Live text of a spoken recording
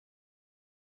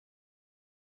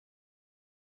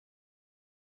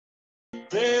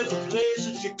There's a place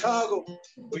in Chicago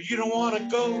where you don't want to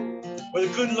go, where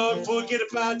the good Lord forget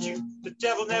about you, the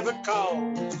devil never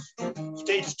calls.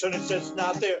 State's attorney says it's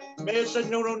not there. Mayor said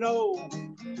no, no, no.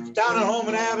 It's down on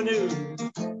Holman Avenue.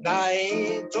 And I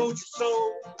ain't told you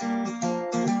so.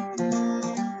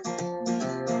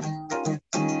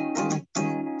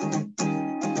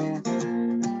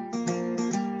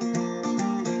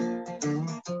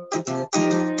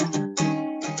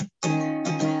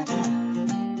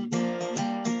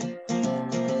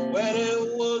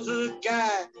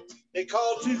 They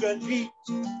called Two-Gun Pete,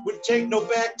 wouldn't take no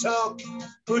back talk,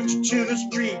 put you to the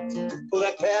street, pull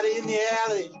that patty in the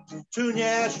alley, tune your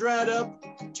ass right up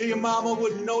till your mama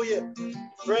wouldn't know you.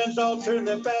 Friends all turn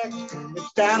their back,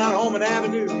 it's down on Holman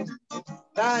Avenue.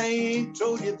 I ain't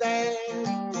told you that.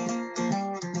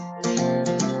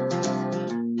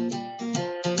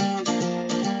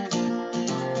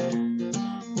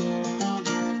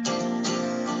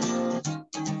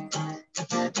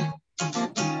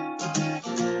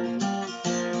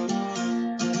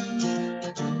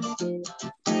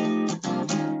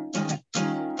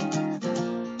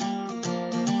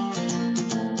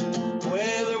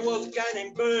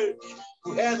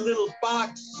 Who had a little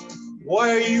box,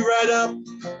 wire you right up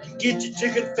and get you to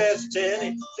confess to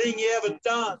anything you ever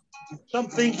done. Some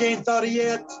things you ain't thought of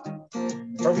yet.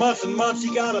 For months and months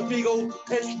he got a big old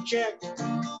pension check.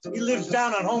 He lives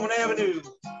down on Holman Avenue,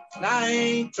 and I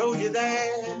ain't told you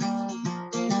that.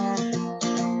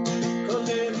 Cause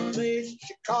there's a place in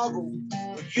Chicago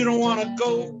where you don't want to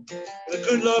go, where the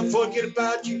good Lord forget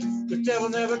about you, the devil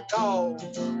never calls.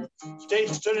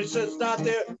 State attorney says it's not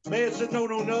there. Mayor said no,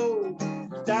 no, no.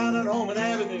 It's down on Holman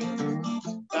Avenue.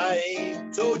 I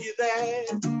ain't told you that.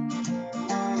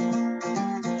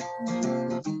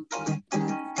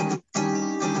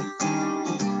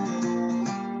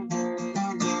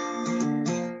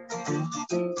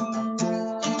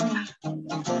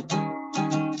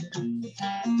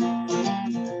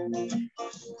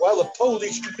 While the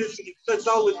police commission says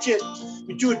all legit,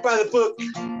 we do it by the book,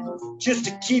 just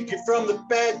to keep you from the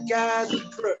bad guys and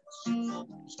crooks.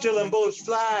 Still them bullets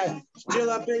fly, still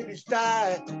our babies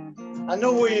die. I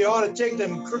know where you ought to take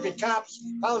them crooked cops,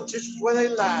 politicians where they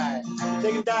lie.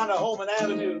 Take them down to Holman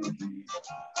Avenue.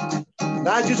 And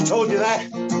I just told you that.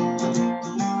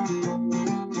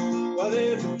 Well,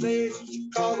 there's a place in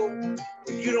Chicago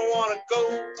where you don't want to go,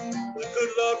 where the good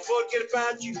Lord forget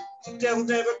about you, the devil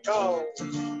never calls.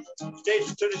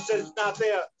 State attorney says it's not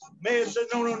there. Mayor said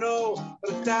no, no, no,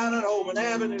 but it's down on Holman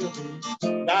Avenue.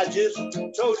 And I just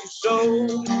told you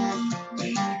so.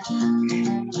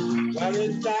 Well,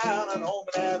 it's down on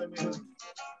Holman Avenue.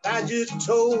 I just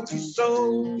told you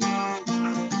so.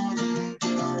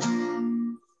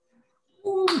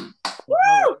 Woo!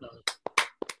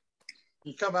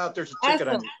 You come out, there's a ticket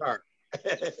on your car.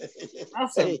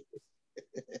 Awesome.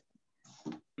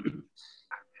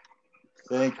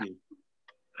 Thank you.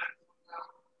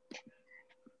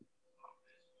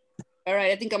 All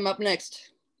right, I think I'm up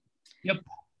next. Yep.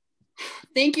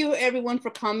 Thank you everyone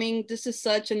for coming. This is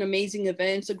such an amazing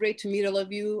event. So great to meet all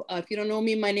of you. If you don't know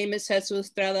me, my name is Jesus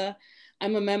Estrada.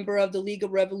 I'm a member of the League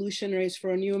of Revolutionaries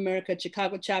for a New America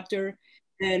Chicago chapter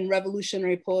and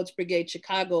Revolutionary Poets Brigade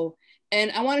Chicago.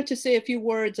 And I wanted to say a few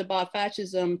words about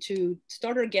fascism to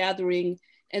start our gathering,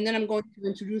 and then I'm going to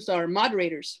introduce our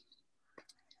moderators.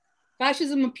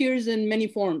 Fascism appears in many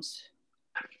forms.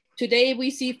 Today, we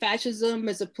see fascism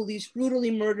as the police brutally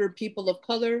murder people of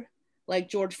color, like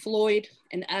George Floyd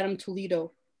and Adam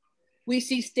Toledo. We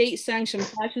see state-sanctioned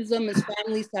fascism as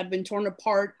families have been torn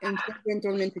apart and children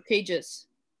thrown into cages.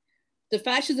 The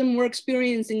fascism we're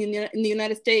experiencing in the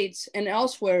United States and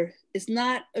elsewhere is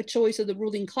not a choice of the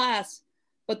ruling class,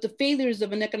 but the failures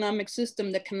of an economic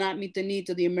system that cannot meet the needs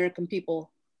of the American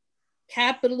people.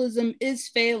 Capitalism is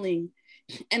failing,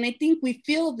 and I think we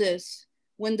feel this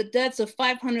when the deaths of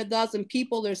 500,000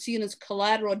 people are seen as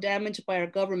collateral damage by our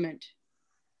government.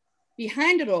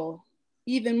 Behind it all,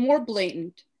 even more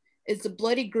blatant, is the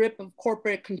bloody grip of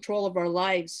corporate control of our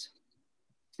lives.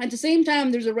 At the same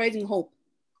time, there's a rising hope.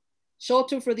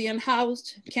 Shelter for the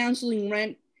unhoused, canceling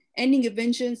rent, ending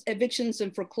evictions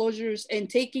and foreclosures, and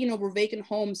taking over vacant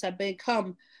homes have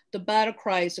become the battle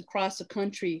cries across the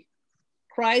country.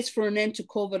 Cries for an end to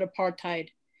COVID apartheid,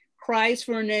 cries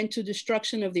for an end to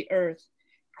destruction of the earth,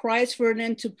 cries for an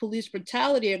end to police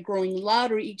brutality are growing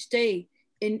louder each day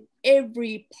in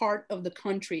every part of the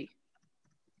country.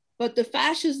 But the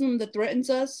fascism that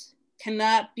threatens us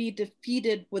cannot be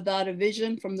defeated without a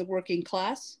vision from the working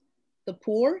class, the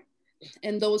poor,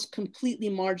 and those completely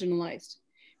marginalized.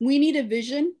 We need a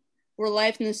vision where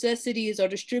life necessities are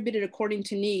distributed according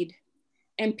to need,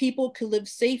 and people can live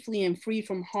safely and free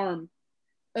from harm.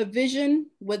 a vision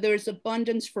where there is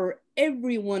abundance for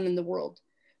everyone in the world,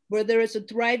 where there is a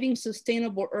thriving,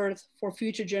 sustainable earth for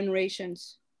future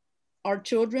generations. Our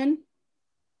children,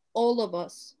 all of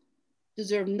us,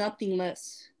 deserve nothing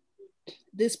less.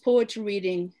 This poetry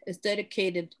reading is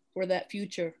dedicated for that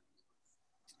future.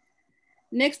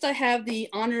 Next, I have the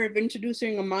honor of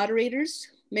introducing our moderators.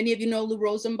 Many of you know Lou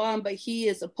Rosenbaum, but he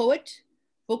is a poet,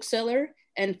 bookseller,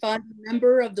 and founding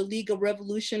member of the League of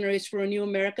Revolutionaries for a New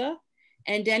America.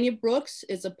 And Daniel Brooks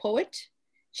is a poet,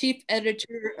 chief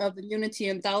editor of the Unity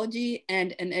Anthology,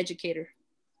 and an educator.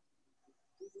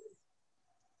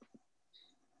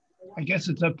 I guess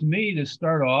it's up to me to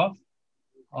start off.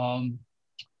 I'm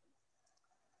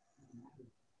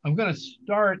going to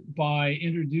start by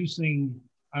introducing,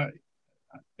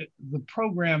 the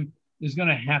program is going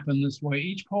to happen this way.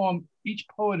 Each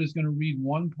poet is going to read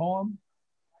one poem,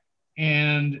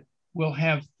 and we'll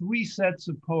have 3 sets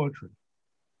of poetry.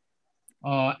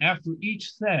 After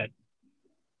each set,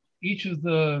 each of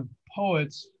the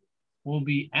poets will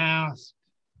be asked,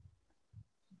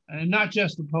 and not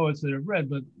just the poets that have read,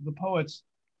 but the poets,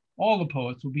 all the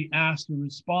poets will be asked to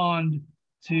respond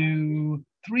to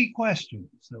 3 questions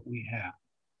that we have.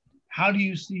 How do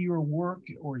you see your work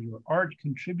or your art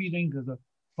contributing to the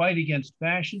fight against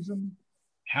fascism?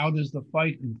 How does the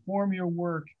fight inform your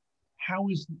work? How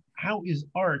is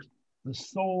art the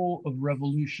soul of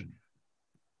revolution?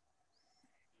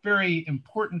 Very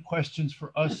important questions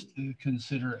for us to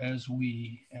consider as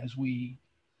we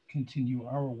continue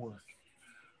our work.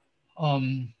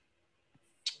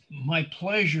 My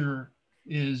pleasure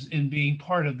is in being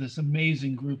part of this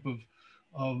amazing group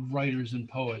of writers and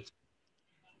poets.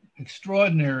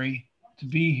 Extraordinary to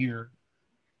be here.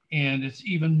 And it's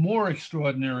even more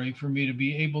extraordinary for me to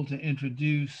be able to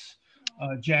introduce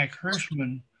Jack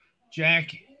Hirschman.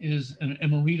 Jack is an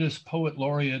emeritus poet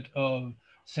laureate of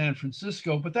San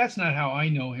Francisco, but that's not how I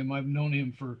know him. I've known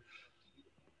him for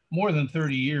more than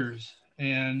 30 years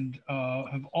and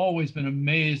have always been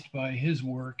amazed by his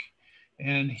work.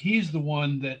 And he's the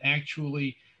one that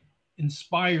actually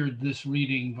inspired this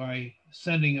reading by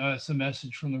sending us a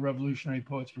message from the Revolutionary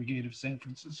Poets Brigade of San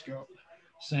Francisco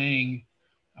saying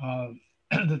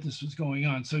that this was going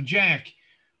on. So Jack,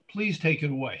 please take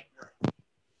it away.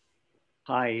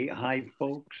 Hi,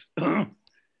 folks.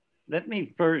 Let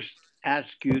me first ask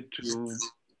you to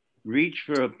reach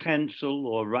for a pencil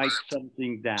or write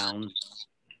something down.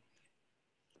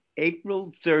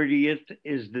 April 30th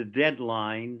is the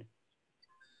deadline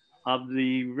of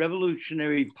the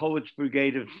Revolutionary Poets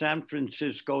Brigade of San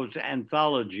Francisco's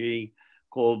anthology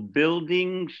called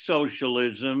Building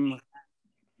Socialism,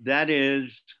 that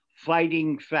is,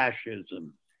 Fighting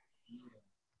Fascism.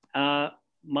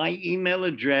 My email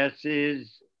address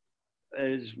is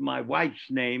my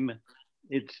wife's name.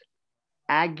 It's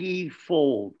Aggie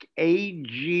Falk,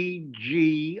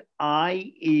 AGGIEFALK.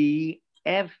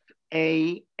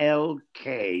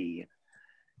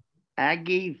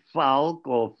 Aggie Falk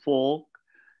or Falk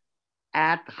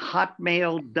at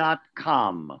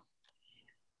hotmail.com.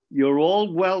 You're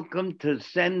all welcome to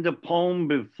send a poem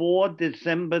before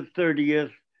December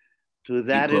 30th to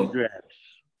that address.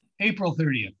 April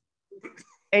 30th.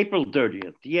 April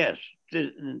 30th, yes,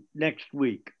 next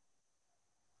week.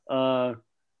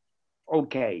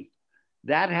 Okay,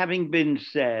 that having been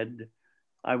said,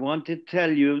 I want to tell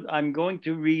you, I'm going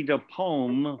to read a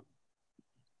poem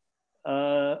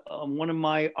on one of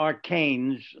my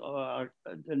arcanes,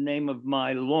 the name of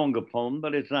my longer poem,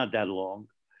 but it's not that long.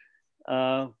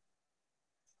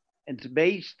 It's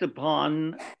based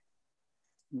upon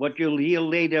what you'll hear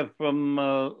later from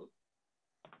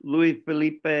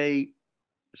Filipe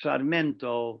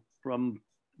Sarmento from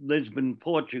Lisbon,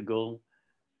 Portugal,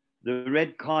 the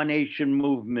Red Carnation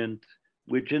movement,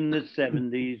 which in the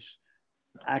 70s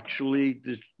actually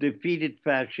defeated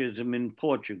fascism in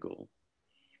Portugal.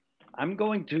 I'm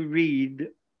going to read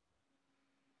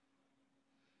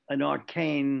an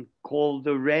arcane called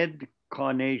the Red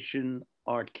Carnation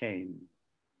Arcane.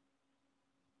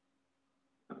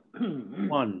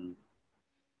 1.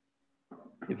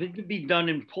 If it could be done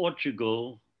in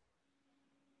Portugal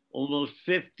almost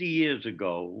 50 years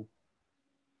ago,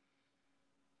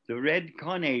 the Red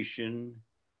Carnation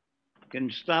can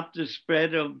stop the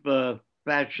spread of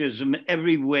fascism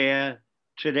everywhere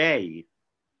today,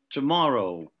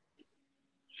 tomorrow.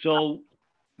 So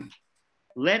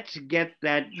let's get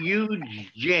that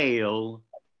huge jail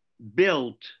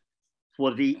built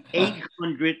for the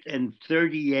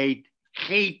 838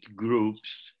 hate groups,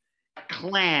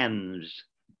 clans,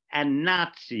 and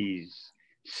Nazis,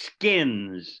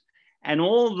 skins, and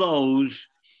all those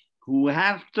who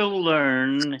have to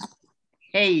learn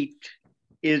hate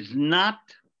is not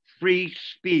free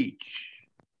speech.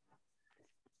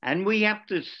 And we have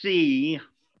to see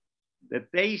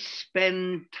that they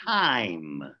spend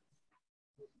time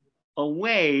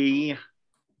away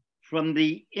from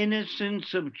the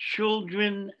innocence of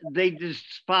children they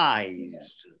despise,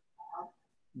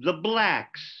 the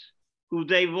blacks who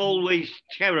they've always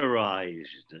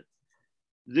terrorized,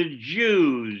 the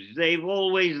Jews they've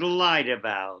always lied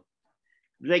about,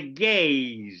 the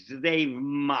gays they've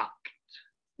mocked.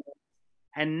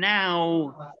 And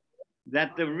now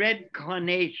that the red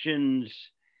carnations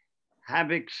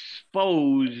have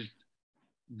exposed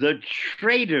the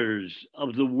traitors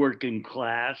of the working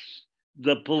class,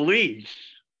 the police,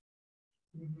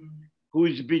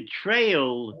 whose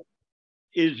betrayal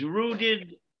is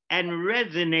rooted and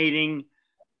resonating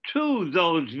to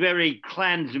those very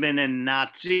Klansmen and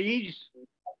Nazis.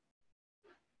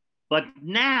 But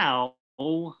now,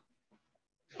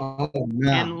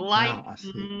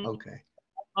 enlightened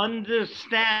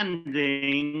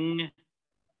understanding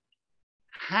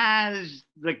has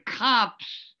the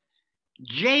cops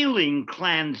jailing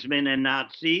Klansmen and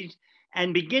Nazis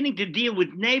and beginning to deal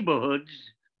with neighborhoods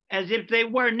as if they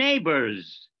were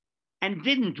neighbors and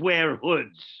didn't wear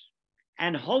hoods.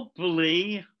 And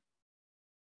hopefully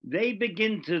they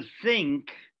begin to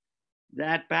think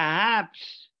that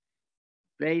perhaps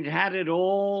they'd had it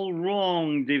all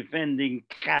wrong defending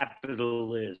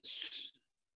capitalists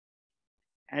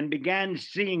and began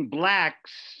seeing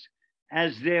blacks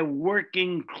as their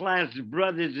working class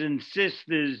brothers and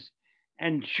sisters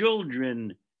and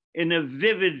children in a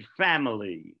vivid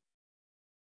family.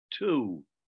 Two,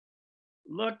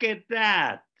 look at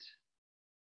that.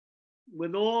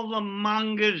 With all the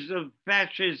mongers of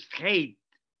fascist hate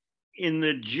in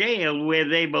the jail where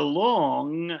they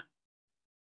belong,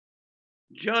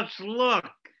 just look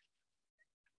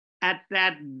at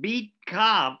that beat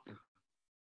cop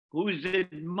who's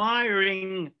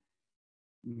admiring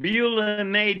Beulah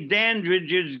May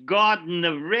Dandridge's garden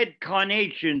of red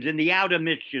carnations in the outer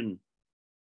mission.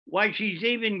 Why, she's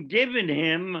even given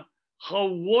him her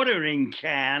watering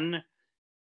can,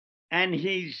 and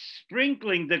he's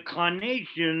sprinkling the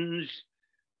carnations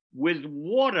with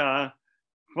water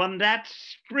from that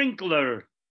sprinkler,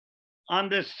 on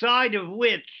the side of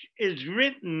which is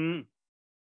written,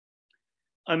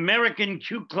 American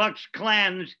Ku Klux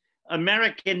Klans,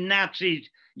 American Nazis,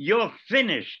 you're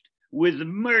finished with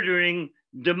murdering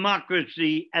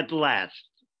democracy at last.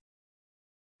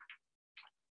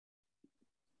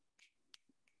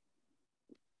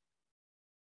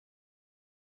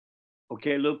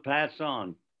 Okay, Luke, pass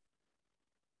on.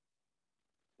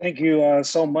 Thank you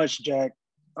so much, Jack.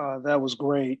 That was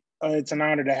great. It's an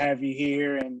honor to have you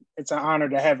here, and it's an honor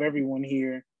to have everyone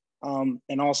here.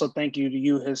 And also thank you to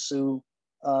you, Jesus,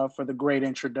 for the great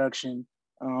introduction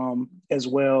as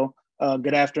well.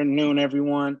 Good afternoon,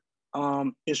 everyone.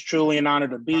 It's truly an honor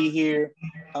to be here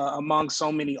among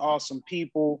so many awesome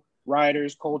people,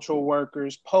 writers, cultural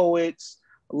workers, poets,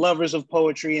 lovers of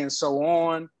poetry, and so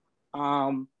on.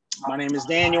 My name is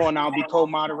Daniel, and I'll be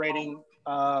co-moderating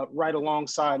right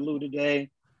alongside Lou today.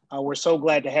 We're so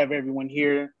glad to have everyone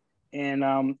here. And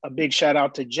a big shout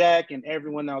out to Jack and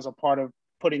everyone that was a part of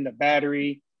putting the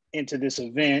battery into this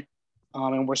event.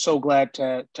 And we're so glad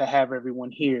to have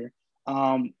everyone here.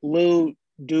 Lou,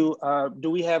 do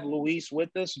we have Luis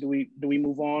with us? Do we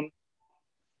move on?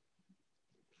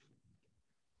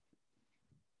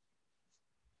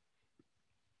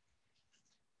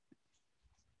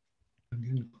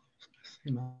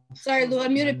 Sorry, Lou, I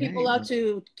muted people out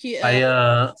to...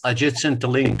 I just sent a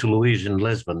link to Luis in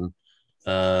Lisbon.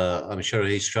 I'm sure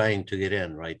he's trying to get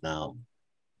in right now.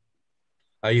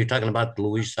 Are you talking about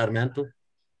Luis Sarmento?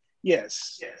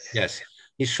 Yes. Yes,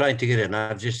 he's trying to get in.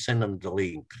 I've just sent him the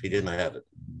link. He didn't have it.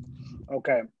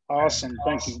 Okay, awesome.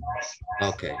 Thank you.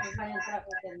 Okay.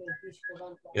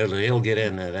 He'll get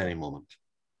in at any moment.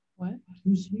 What?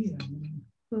 Who's here?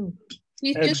 Who?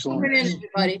 He's just coming in,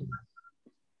 everybody.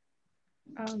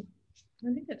 I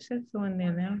think it says so in the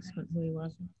announcement who he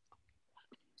wasn't.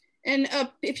 And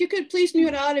if you could please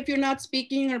mute out if you're not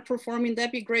speaking or performing,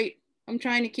 that'd be great. I'm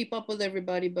trying to keep up with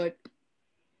everybody, but.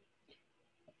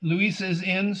 Luis is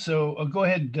in, so go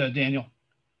ahead, Daniel.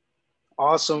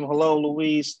 Awesome. Hello,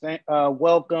 Luis.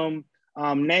 Welcome.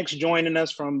 Next, joining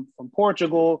us from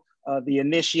Portugal, the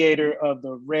initiator of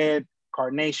the Red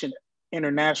Carnation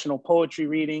International Poetry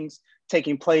Readings,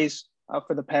 taking place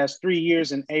for the past 3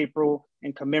 years in April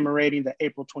and commemorating the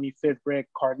April 25th Red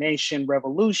Carnation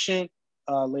Revolution.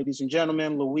 Ladies and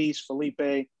gentlemen, Luis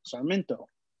Filipe Sarmento.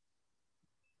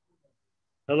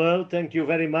 Hello, thank you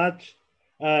very much.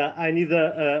 I need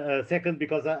a second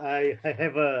because I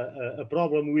have a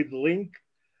problem with the link.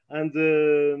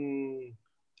 and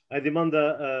I demand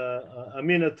a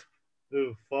minute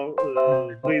for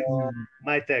read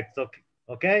my text. Okay?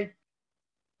 Okay?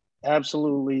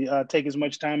 Absolutely. Take as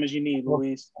much time as you need,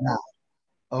 Luis. Now.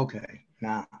 Okay.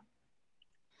 Now.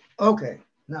 Okay.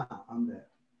 Now I'm there.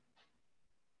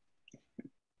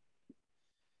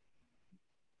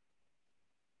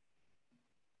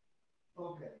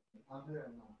 Okay. I'm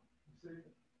there now. See?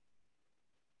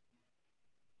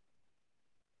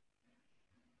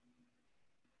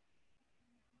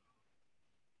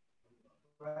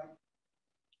 Right.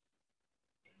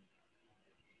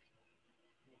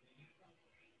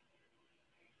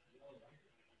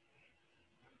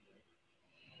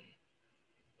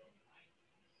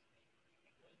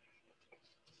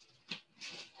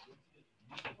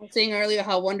 I was saying earlier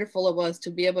how wonderful it was to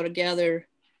be able to gather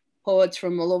poets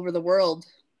from all over the world,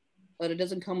 but it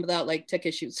doesn't come without like tech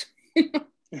issues.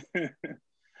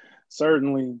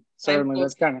 Certainly.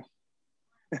 That's kind of,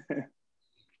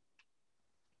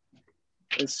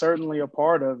 it's certainly a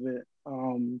part of it.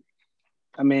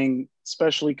 I mean,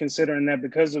 especially considering that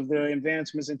because of the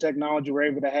advancements in technology, we're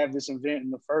able to have this event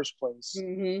in the first place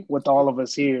with all of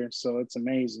us here. So it's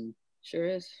amazing. Sure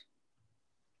is.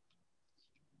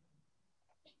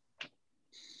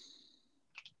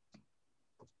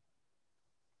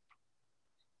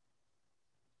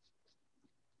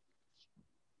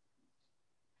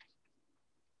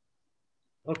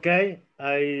 Okay.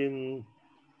 Do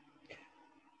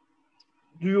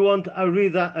you want I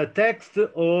read a text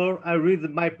or I read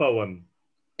my poem?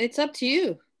 It's up to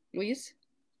you, Luis.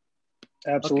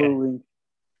 Absolutely. Okay.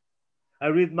 I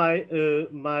read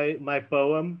my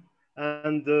poem,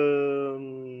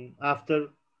 and after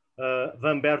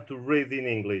Vamberto read in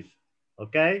English.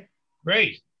 Okay?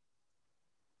 Great.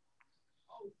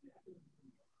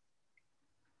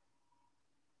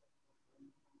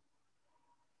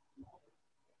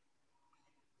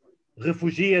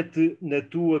 Refugia-te na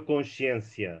tua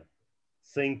consciência,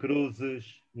 sem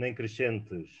cruzes nem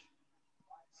crescentes,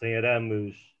 sem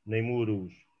arames nem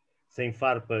muros, sem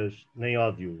farpas nem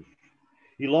ódios.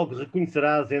 E logo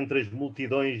reconhecerás entre as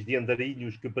multidões de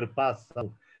andarilhos que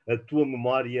perpassam a tua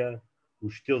memória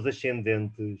os teus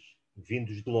ascendentes,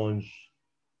 vindos de longe,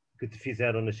 que te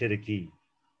fizeram nascer aqui.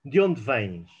 De onde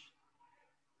vens?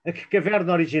 A que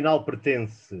caverna original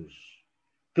pertences?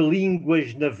 Que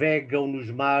línguas navegam nos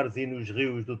mares e nos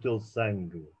rios do teu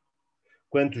sangue?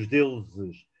 Quantos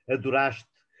deuses adoraste,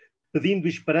 pedindo e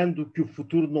esperando que o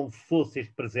futuro não fosse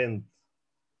este presente?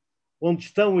 Onde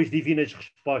estão as divinas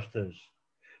respostas?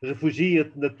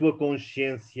 Refugia-te na tua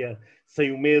consciência,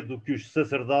 sem o medo que os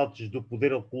sacerdotes do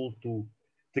poder oculto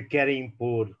te querem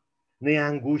impor, nem a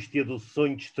angústia do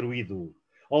sonho destruído.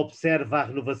 Observa a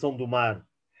renovação do mar,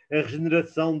 a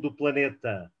regeneração do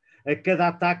planeta, a cada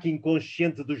ataque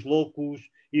inconsciente dos loucos,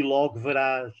 e logo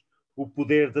verás o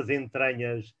poder das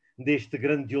entranhas deste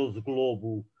grandioso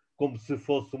globo, como se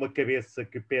fosse uma cabeça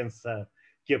que pensa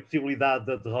que a possibilidade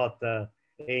da derrota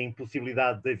é a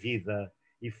impossibilidade da vida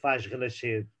e faz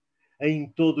renascer em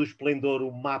todo o esplendor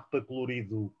o mapa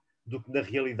colorido do que na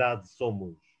realidade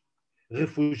somos.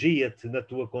 Refugia-te na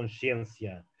tua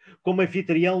consciência, como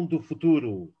anfitrião do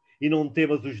futuro, e não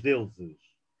temas os deuses,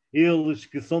 eles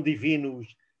que são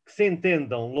divinos, que se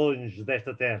entendam longe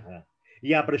desta terra,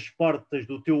 e abre as portas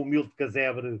do teu humilde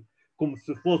casebre como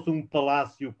se fosse um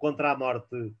palácio contra a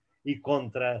morte e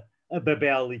contra a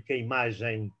babélica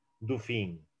imagem do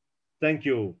fim. Thank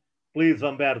you. Please,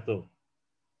 Vamberto.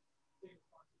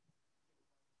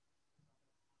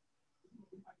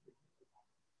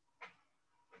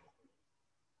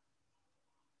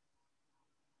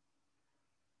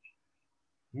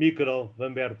 Micro,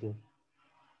 Vamberto.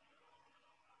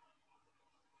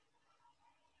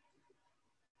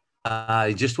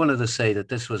 I just wanted to say that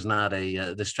this was not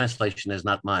this translation is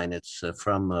not mine. It's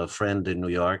from a friend in New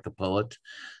York, a poet,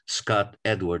 Scott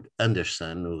Edward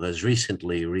Anderson, who has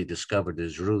recently rediscovered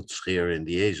his roots here in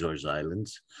the Azores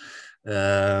Islands.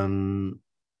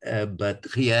 But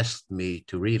he asked me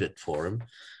to read it for him,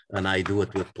 and I do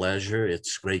it with pleasure.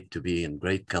 It's great to be in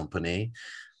great company.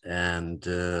 And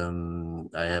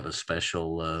I have a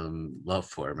special love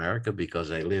for America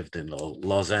because I lived in the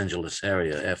Los Angeles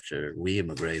area after we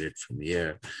immigrated from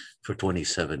here for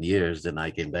 27 years. Then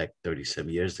I came back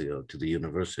 37 years ago to the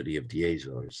University of the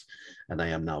Azores, and I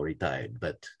am now retired.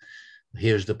 But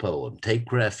here's the poem.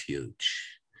 Take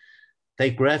refuge.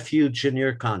 Take refuge in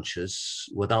your conscience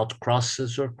without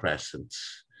crosses or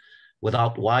crescents,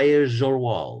 without wires or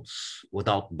walls,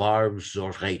 without barbs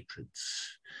or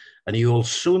hatreds. And you will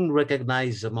soon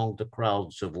recognize among the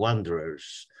crowds of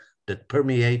wanderers that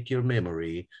permeate your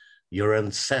memory your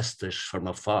ancestors from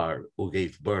afar who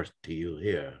gave birth to you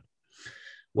here.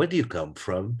 Where do you come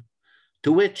from?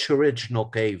 To which original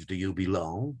cave do you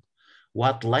belong?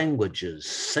 What languages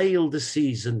sail the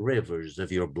seas and rivers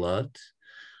of your blood?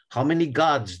 How many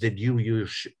gods did you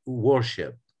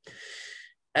worship?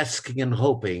 Asking and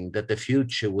hoping that the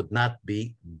future would not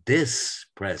be this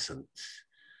present.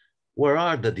 Where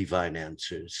are the divine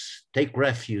answers? Take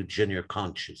refuge in your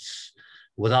conscience,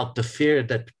 without the fear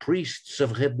that priests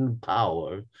of hidden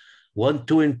power want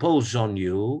to impose on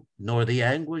you, nor the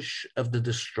anguish of the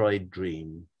destroyed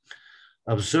dream.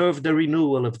 Observe the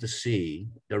renewal of the sea,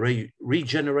 the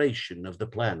regeneration of the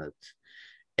planet,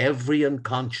 every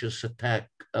unconscious attack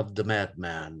of the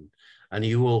madman, and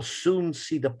you will soon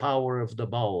see the power of the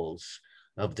bowels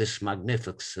of this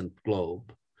magnificent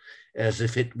globe, as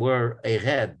if it were a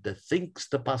head that thinks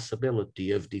the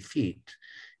possibility of defeat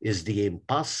is the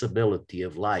impossibility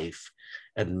of life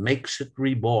and makes it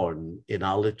reborn in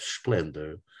all its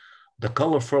splendor, the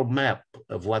colorful map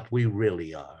of what we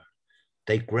really are.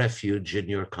 Take refuge in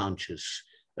your conscience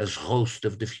as host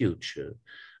of the future,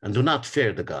 and do not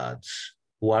fear the gods,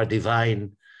 who are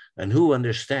divine and who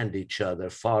understand each other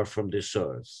far from this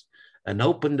earth, and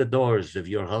open the doors of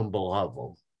your humble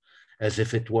hovel, as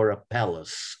if it were a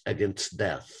palace against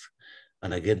death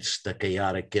and against the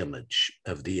chaotic image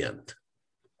of the end.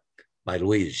 By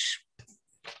Luís.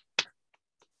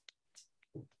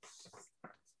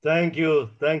 Thank you,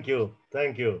 thank you,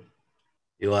 thank you.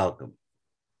 You're welcome.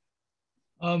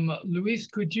 Luis,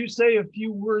 could you say a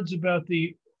few words about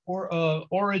the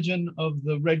origin of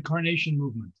the Red Carnation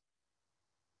movement?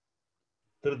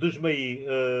 Traduz-me aí,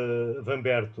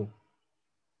 Vamberto,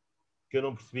 que eu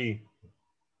não percebi.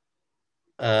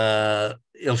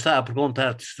 Ele está a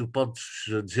perguntar-te se tu podes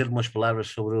dizer umas palavras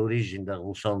sobre a origem da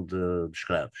Revolução de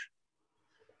Escravos.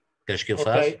 Queres que eu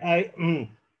faça?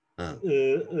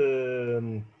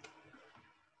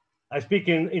 I speak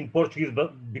in Portuguese,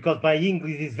 but because my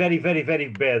English is very, very, very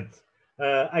bad,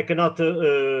 I cannot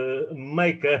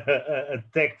make a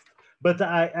text. But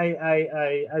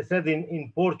I said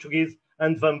in Portuguese,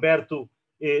 and Vamberto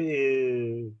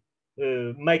make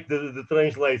the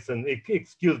translation.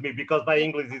 Excuse me, because my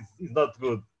English is not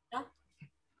good.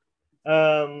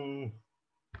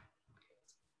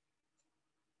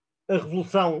 A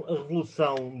revolução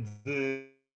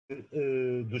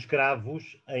dos escravos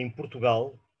em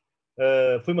Portugal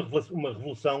foi uma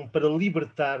revolução para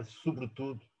libertar,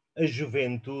 sobretudo, a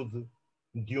juventude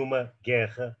de uma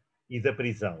guerra e da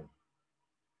prisão.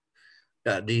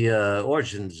 The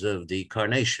origins of the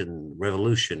Carnation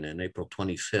Revolution in April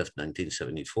 25th,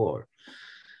 1974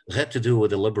 had to do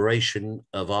with the liberation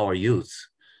of our youth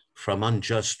from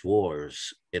unjust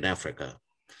wars in Africa,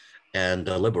 and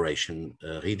the liberation,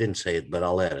 he didn't say it, but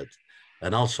I'll add it,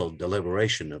 and also the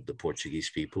liberation of the Portuguese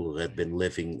people who had been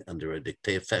living under a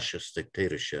fascist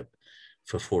dictatorship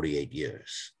for 48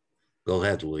 years. Go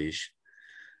ahead, Luís.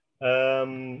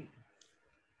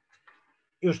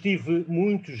 Eu estive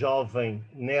muito jovem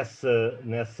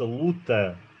nessa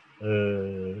luta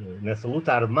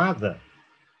armada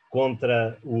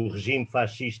contra o regime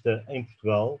fascista em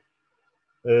Portugal.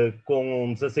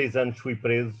 Com 16 anos fui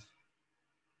preso,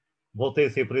 voltei a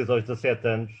ser preso aos 17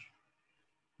 anos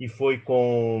e foi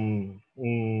com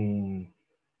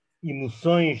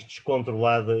emoções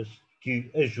descontroladas que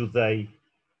ajudei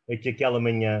a que aquela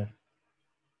manhã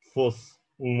fosse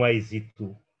um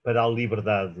êxito para a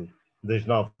liberdade das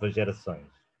novas gerações.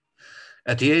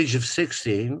 At the age of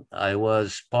 16, I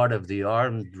was part of the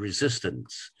armed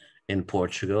resistance in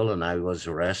Portugal, and I was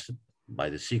arrested by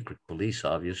the secret police,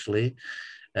 obviously,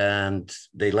 and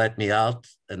they let me out,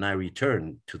 and I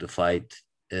returned to the fight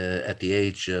at the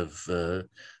age of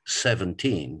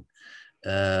 17.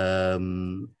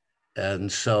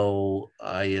 And so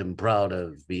I am proud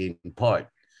of being part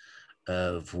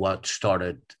of what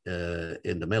started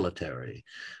in the military.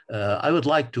 I would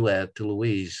like to add to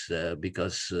Luís,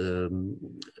 because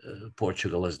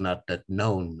Portugal is not that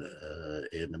known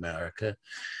in America,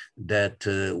 that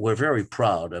we're very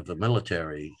proud of a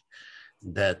military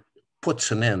that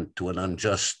puts an end to an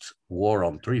unjust war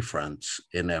on three fronts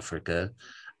in Africa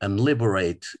and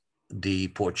liberate the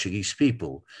Portuguese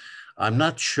people. I'm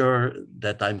not sure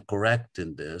that I'm correct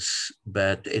in this,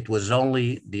 but it was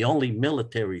the only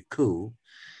military coup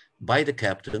by the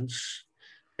captains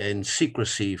in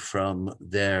secrecy from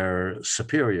their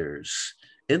superiors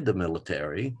in the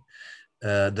military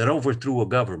that overthrew a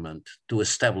government to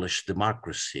establish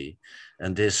democracy.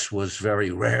 And this was very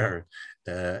rare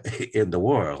in the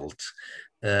world.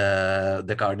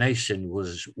 The carnation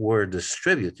were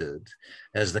distributed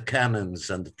as the cannons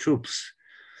and the troops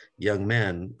young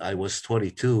man. I was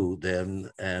 22 then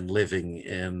and living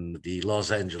in the Los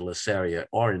Angeles area,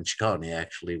 Orange County,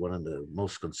 actually, one of the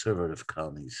most conservative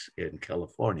counties in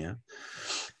California.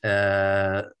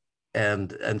 And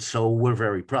so we're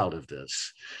very proud of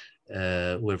this.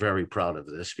 We're very proud of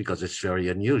this because it's very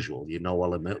unusual. You know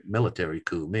what a military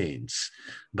coup means.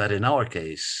 But in our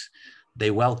case, they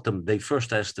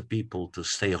first asked the people to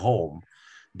stay home,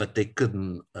 but they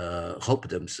couldn't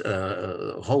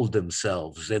hold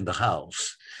themselves in the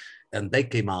house. And they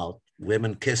came out,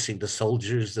 women kissing the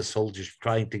soldiers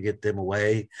trying to get them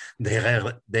away.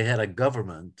 They had a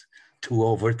government to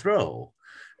overthrow.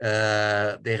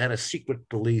 They had a secret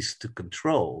police to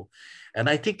control. And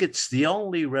I think it's the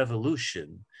only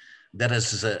revolution that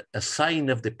is a sign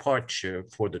of departure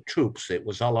for the troops. It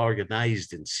was all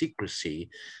organized in secrecy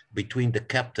between the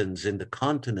captains in the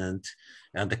continent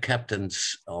and the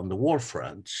captains on the war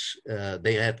fronts.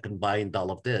 They had combined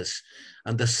all of this.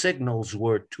 And the signals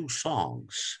were two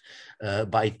songs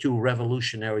by two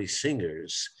revolutionary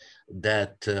singers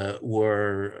that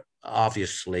were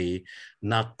obviously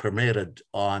not permitted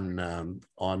on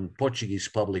Portuguese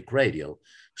public radio.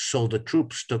 So the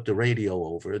troops took the radio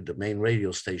over, the main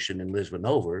radio station in Lisbon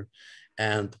over,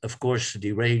 and of course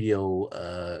the radio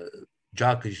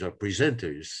jockeys or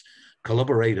presenters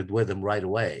collaborated with them right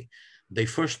away. They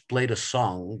first played a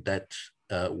song that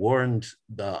warned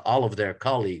all of their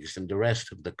colleagues in the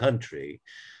rest of the country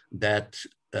that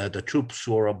the troops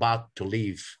were about to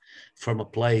leave from a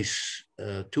place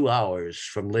 2 hours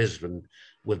from Lisbon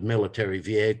with military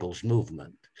vehicles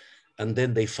movement. And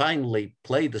then they finally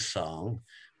played a song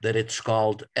that it's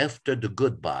called After the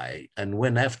Goodbye. And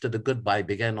when After the Goodbye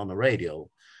began on the radio,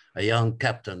 a young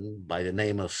captain by the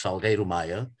name of Salgueiro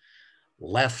Maia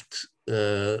left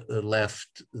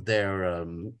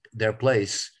their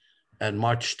place and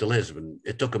marched to Lisbon.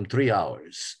 It took them 3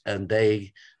 hours, and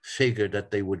they figured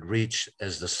that they would reach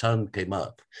as the sun came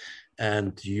up.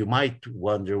 And you might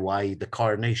wonder why the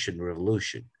Carnation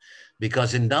Revolution,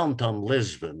 because in downtown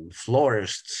Lisbon,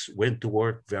 florists went to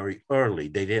work very early.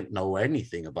 They didn't know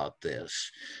anything about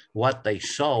this. What they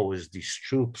saw was these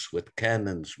troops with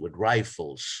cannons, with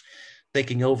rifles,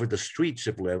 taking over the streets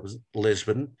of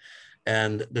Lisbon,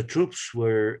 and the troops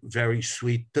were very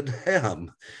sweet to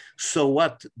them. So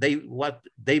what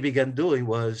they began doing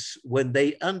was, when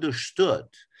they understood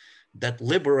that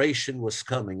liberation was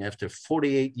coming after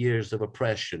 48 years of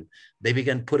oppression, they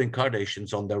began putting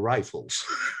carnations on their rifles.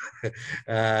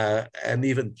 And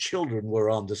even children were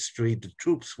on the street. The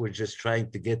troops were just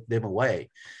trying to get them away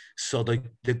so they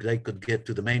could get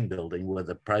to the main building where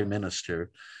the prime minister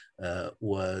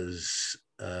was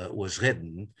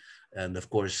hidden. And of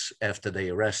course, after they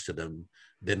arrested him,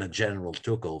 then a general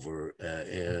took over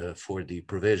for the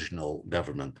provisional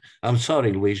government. I'm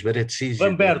sorry, Luís, but it's easy.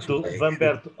 Vamberto,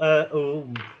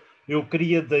 eu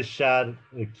queria deixar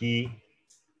aqui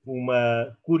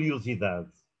uma curiosidade.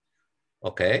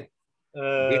 Ok.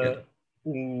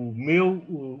 O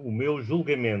meu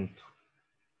julgamento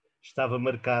estava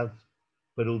marcado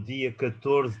para o dia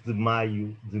 14 de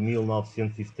maio de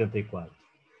 1974.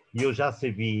 E eu já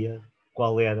sabia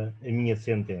qual era a minha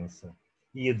sentença.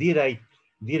 Ia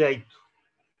direito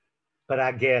para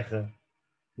a guerra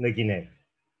na Guiné.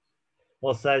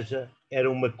 Ou seja,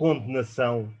 era uma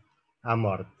condenação à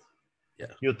morte.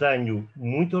 Yeah. Eu tenho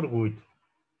muito orgulho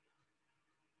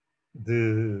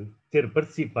de ter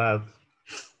participado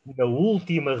na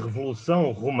última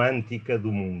revolução romântica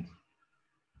do mundo.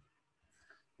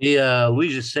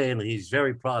 Luís is saying he's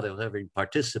very proud of having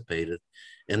participated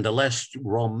in the last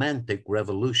romantic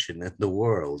revolution in the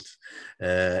world,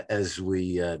 as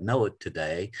we know it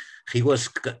today. He was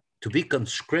to be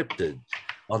conscripted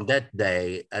on that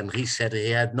day, and he said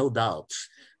he had no doubts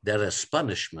that as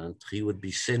punishment, he would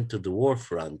be sent to the war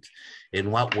front in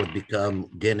what would become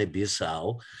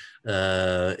Guinea-Bissau,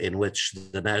 in which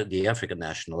the African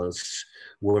nationalists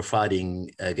were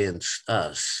fighting against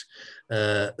us.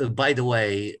 By the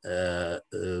way,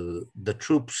 the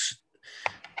troops,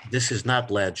 this is not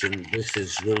legend, this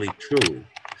is really true.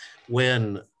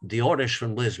 When the orders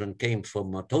from Lisbon came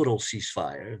from a total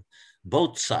ceasefire,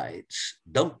 both sides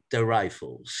dumped their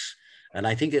rifles, and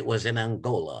I think it was in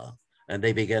Angola, and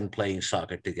they began playing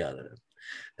soccer together.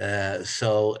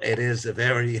 So it is a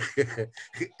very, it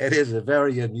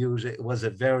was a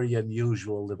very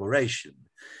unusual liberation.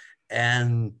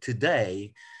 And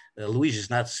today, Luís is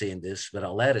not saying this, but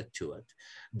I'll add it to it.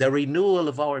 The renewal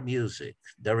of our music,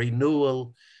 the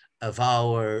renewal of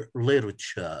our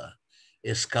literature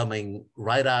is coming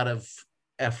right out of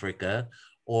Africa,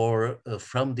 or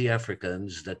from the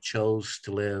Africans that chose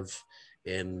to live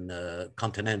in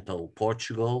continental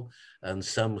Portugal and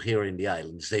some here in the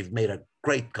islands. They've made a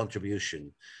great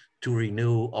contribution to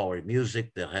renew our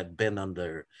music that had been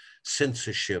under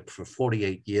censorship for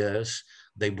 48 years.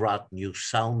 They brought new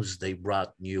sounds, they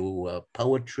brought new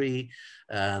poetry,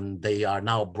 and they are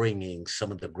now bringing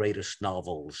some of the greatest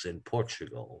novels in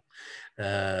Portugal.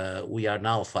 We are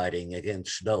now fighting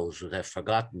against those who have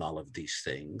forgotten all of these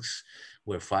things.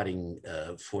 We're fighting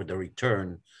for the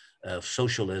return of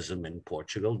socialism in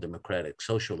Portugal, democratic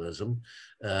socialism.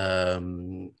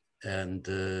 And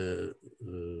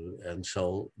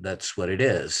so that's what it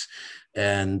is.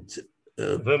 And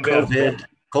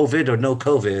COVID or no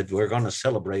COVID, we're going to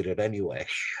celebrate it anyway.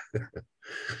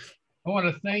 I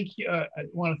want to thank you. I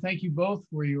want to thank you both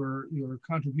for your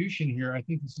contribution here. I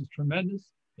think this is tremendous.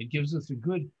 It gives us a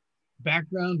good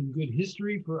background and good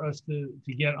history for us to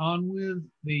get on with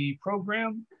the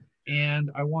program. And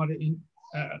I want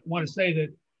to say that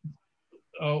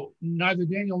neither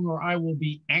Daniel nor I will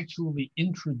be actually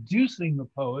introducing the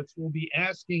poets. We'll be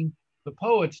asking the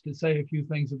poets to say a few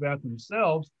things about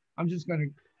themselves.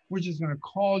 We're just gonna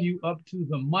call you up to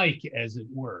the mic, as it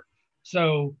were.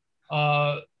 So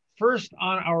first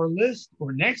on our list,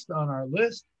 or next on our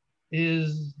list,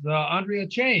 is the Andrea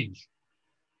Change.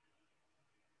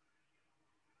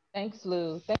 Thanks,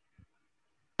 Lou. Thanks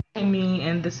for having me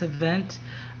in this event.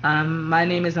 My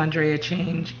name is Andrea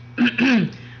Change,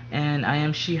 and I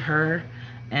am she, her,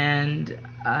 and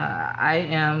I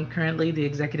am currently the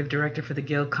executive director for the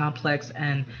Guild Complex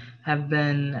and have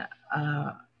been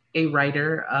a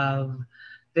writer of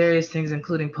various things,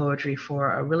 including poetry,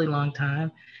 for a really long time.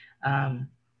 I'm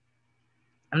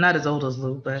not as old as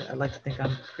Lou, but I like to think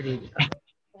I'm pretty.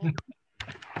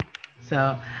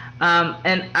 So,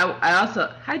 and I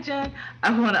also, hi Jen,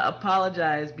 I want to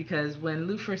apologize because when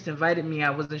Lou first invited me, I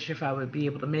wasn't sure if I would be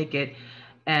able to make it.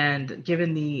 And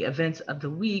given the events of the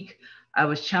week, I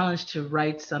was challenged to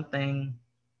write something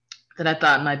that I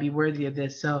thought might be worthy of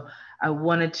this. So I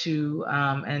wanted to,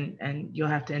 and you'll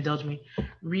have to indulge me,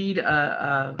 read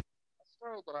a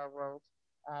story that I wrote,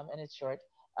 and it's short,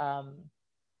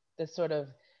 that sort of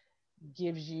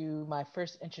gives you my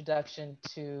first introduction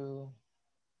to,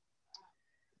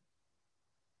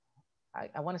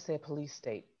 I want to say a police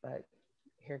state, but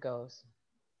here goes.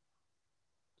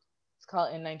 It's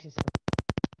called In 1975.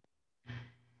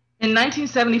 In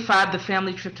 1975, the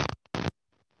family trip to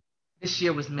this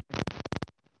year was made.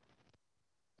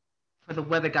 For the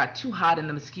weather got too hot and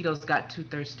the mosquitoes got too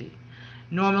thirsty.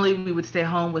 Normally, we would stay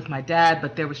home with my dad,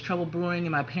 but there was trouble brewing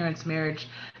in my parents' marriage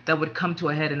that would come to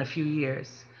a head in a few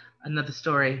years. Another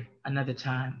story, another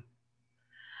time.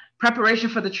 Preparation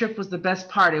for the trip was the best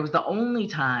part. It was the only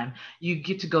time you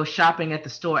get to go shopping at the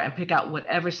store and pick out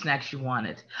whatever snacks you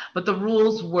wanted. But the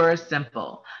rules were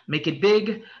simple. Make it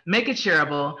big, make it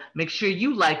shareable, make sure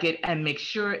you like it, and make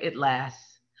sure it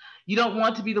lasts. You don't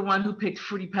want to be the one who picked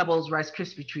Fruity Pebbles Rice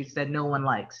Krispie treats that no one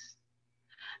likes.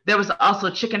 There was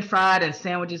also chicken fried and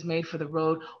sandwiches made for the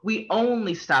road. We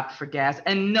only stopped for gas,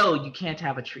 and no, you can't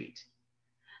have a treat.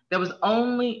 There was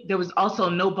also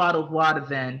no bottled water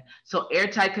then, so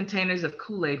airtight containers of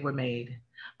Kool-Aid were made,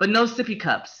 but no sippy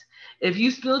cups. If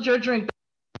you spilled your drink,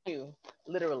 you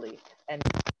literally, and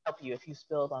help you if you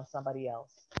spilled on somebody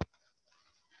else.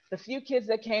 The few kids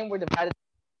that came were divided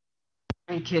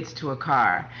 3 kids to a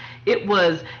car. It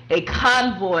was a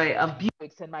convoy of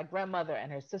Buicks, and my grandmother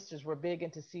and her sisters were big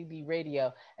into CB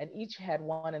radio, and each had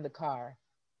one in the car.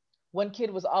 One kid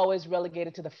was always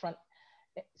relegated to the front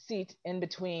seat in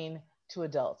between 2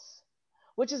 adults,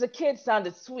 which as a kid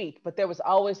sounded sweet, but there was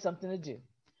always something to do.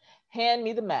 Hand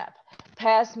me the map,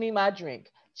 pass me my drink,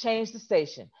 change the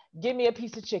station, give me a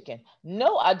piece of chicken.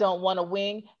 No, I don't want a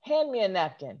wing, hand me a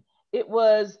napkin. It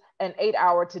was an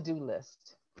 8-hour to-do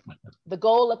list. The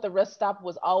goal at the rest stop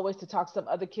was always to talk some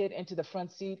other kid into the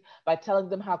front seat by telling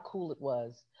them how cool it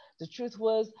was. The truth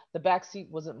was the back seat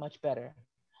wasn't much better,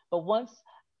 but once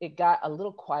it got a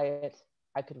little quiet,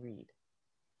 I could read.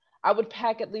 I would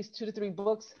pack at least 2 to 3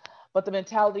 books, but the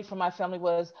mentality from my family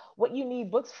was, what you need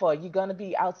books for? You're gonna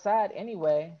be outside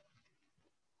anyway.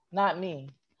 Not me.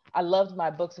 I loved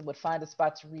my books and would find a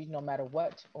spot to read no matter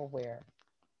what or where.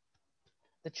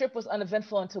 The trip was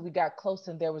uneventful until we got close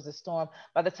and there was a storm.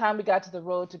 By the time we got to the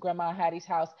road to Grandma Hattie's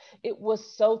house, it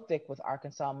was so thick with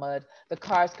Arkansas mud, the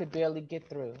cars could barely get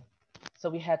through.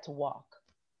 So we had to walk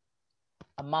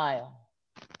a mile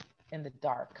in the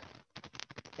dark,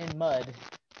 in mud,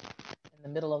 in the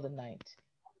middle of the night.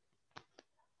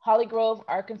 Holly Grove,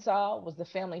 Arkansas was the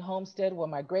family homestead where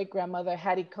my great-grandmother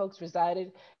Hattie Coates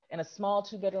resided in a small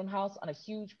 2-bedroom house on a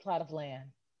huge plot of land.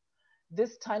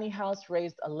 This tiny house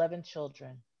raised 11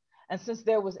 children, And since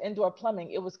there was indoor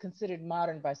plumbing, it was considered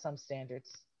modern by some standards.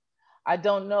 I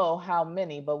don't know how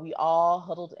many, but we all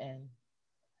huddled in.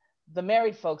 The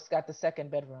married folks got the second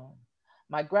bedroom.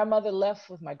 My grandmother left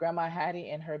with my grandma Hattie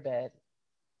in her bed.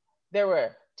 There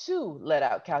were 2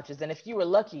 let-out couches, and if you were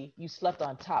lucky, you slept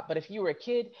on top. But if you were a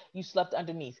kid, you slept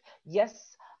underneath.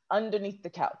 Yes, underneath the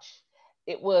couch.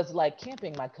 It was like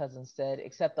camping, my cousin said,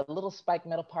 except the little spiked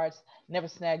metal parts never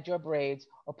snagged your braids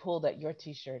or pulled at your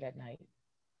t-shirt at night.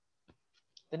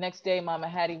 The next day, Mama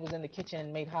Hattie was in the kitchen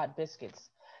and made hot biscuits.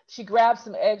 She grabbed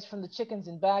some eggs from the chickens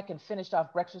in back and finished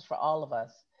off breakfast for all of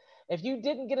us. If you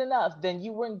didn't get enough, then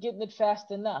you weren't getting it fast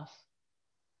enough.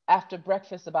 After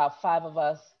breakfast, about 5 of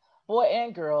us, boy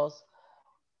and girls,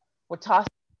 were tossed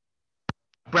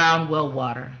brown well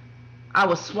water. I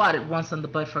was swatted once on the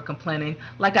butt for complaining,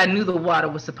 like I knew the water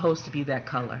was supposed to be that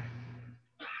color.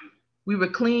 We were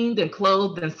cleaned and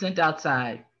clothed and sent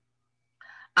outside.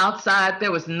 Outside,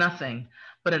 there was nothing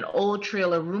but an old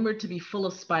trailer rumored to be full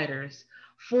of spiders,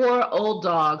 4 old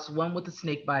dogs, one with a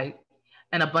snake bite,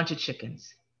 and a bunch of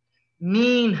chickens.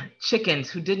 Mean chickens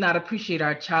who did not appreciate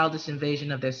our childish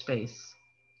invasion of their space.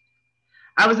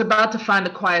 I was about to find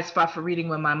a quiet spot for reading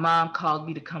when my mom called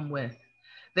me to come with.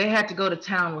 They had to go to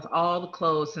town with all the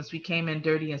clothes since we came in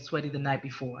dirty and sweaty the night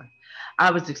before.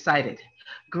 I was excited.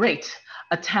 Great,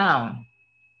 a town.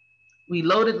 We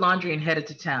loaded laundry and headed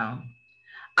to town.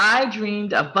 I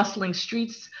dreamed of bustling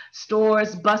streets,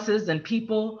 stores, buses, and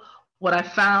people. What I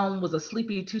found was a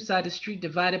sleepy 2-sided street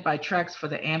divided by tracks for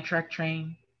the Amtrak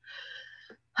train.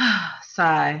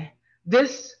 Sigh.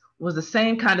 This was the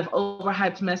same kind of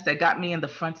overhyped mess that got me in the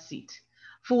front seat.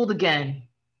 Fooled again.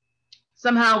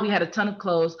 Somehow we had a ton of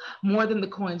clothes, more than the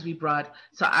coins we brought,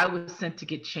 so I was sent to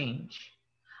get change.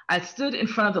 I stood in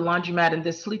front of the laundromat in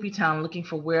this sleepy town looking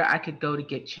for where I could go to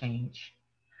get change.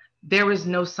 There was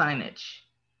no signage.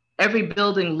 Every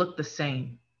building looked the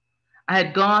same. I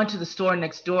had gone to the store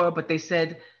next door, but they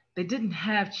said they didn't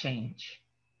have change.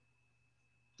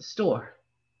 The store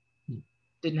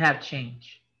didn't have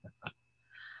change.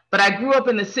 But I grew up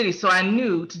in the city, so I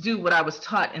knew to do what I was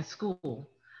taught in school.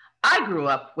 I grew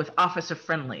up with Officer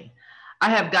Friendly. I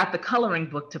have got the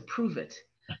coloring book to prove it.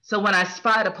 So when I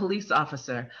spied a police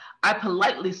officer, I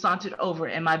politely sauntered over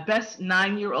in my best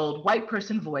 9-year-old white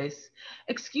person voice.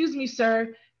 "Excuse me,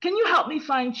 sir, can you help me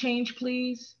find change,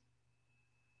 please?"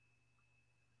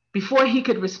 Before he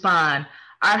could respond,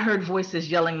 I heard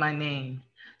voices yelling my name,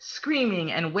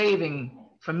 screaming and waving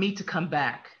for me to come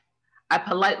back. I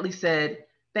politely said,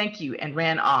 "Thank you," and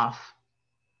ran off.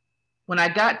 When I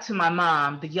got to my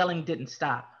mom, the yelling didn't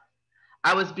stop.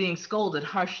 I was being scolded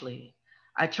harshly.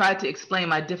 I tried to explain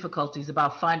my difficulties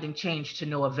about finding change to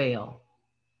no avail.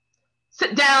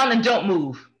 "Sit down and don't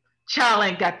move. Child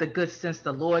ain't got the good sense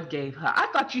the Lord gave her. I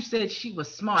thought you said she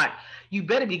was smart. You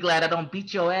better be glad I don't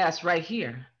beat your ass right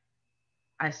here."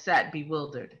 I sat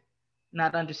bewildered,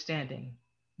 not understanding.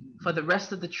 For the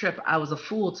rest of the trip, I was a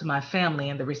fool to my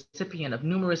family and the recipient of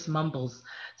numerous mumbles,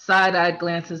 side-eyed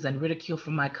glances, and ridicule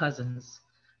from my cousins.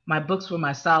 My books were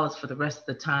my solace for the rest of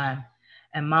the time,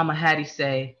 and Mama Hattie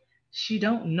say, "She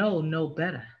don't know no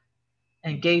better,"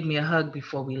 and gave me a hug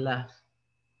before we left.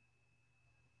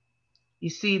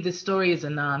 You see, this story is a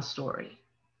non-story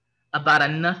about a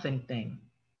nothing thing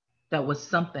that was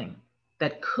something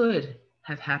that could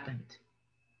have happened.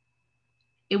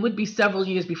 It would be several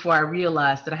years before I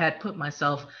realized that I had put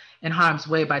myself in harm's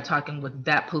way by talking with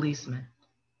that policeman,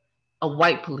 a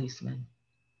white policeman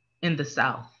in the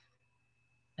South.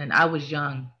 And I was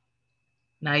young,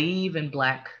 naive, and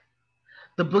Black.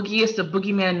 The boogiest of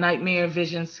boogeyman nightmare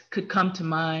visions could come to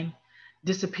mind: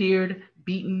 disappeared,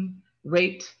 beaten,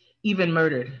 raped, even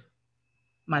murdered.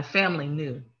 My family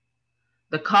knew.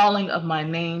 The calling of my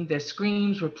name, their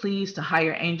screams were pleas to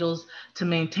higher angels to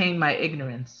maintain my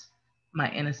ignorance, my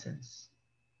innocence.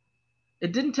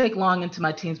 It didn't take long into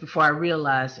my teens before I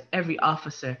realized every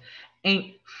officer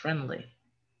ain't friendly.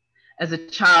 As a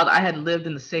child, I had lived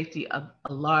in the safety of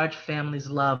a large family's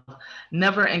love,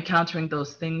 never encountering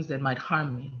those things that might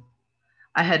harm me.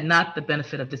 I had not the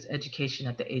benefit of this education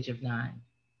at the age of 9.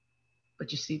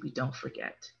 But you see, we don't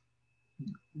forget.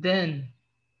 Then,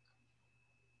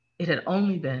 it had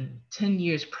only been 10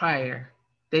 years prior,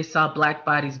 they saw Black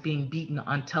bodies being beaten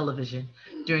on television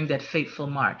during that fateful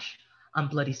march on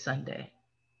Bloody Sunday.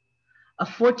 A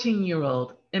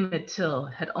 14-year-old, Emmett Till,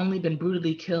 had only been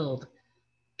brutally killed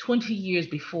 20 years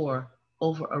before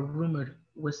over a rumored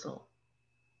whistle.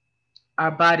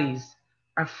 Our bodies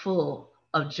are full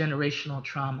of generational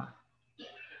trauma.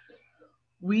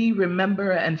 We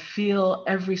remember and feel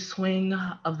every swing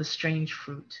of the strange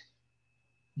fruit.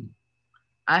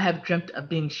 I have dreamt of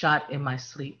being shot in my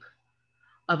sleep,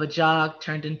 of a jog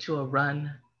turned into a run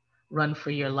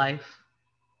for your life.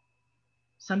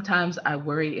 Sometimes I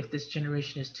worry if this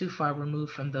generation is too far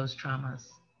removed from those traumas.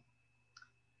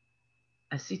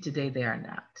 I see today they are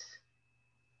not,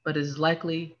 but it is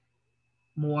likely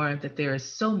more that there is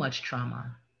so much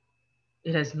trauma,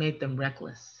 it has made them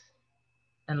reckless.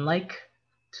 And like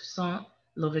Toussaint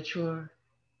Louverture,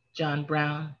 John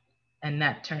Brown, and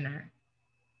Nat Turner,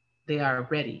 they are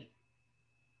ready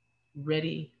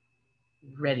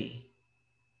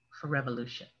for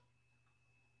revolution.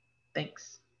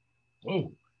 Thanks.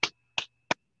 Whoa.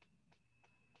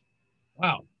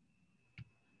 Wow.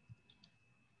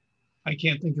 I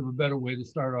can't think of a better way to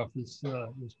start off this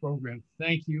this program.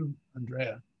 Thank you,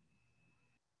 Andrea.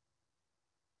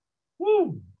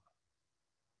 Woo.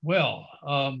 Well,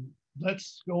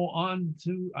 let's go on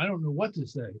to, I don't know what to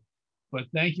say, but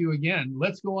thank you again.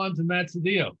 Let's go on to Matt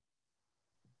Cedillo.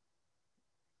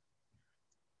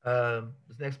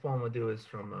 This next poem I'll do is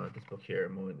from this book here,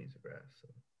 Mowing Leaves of Grass. So,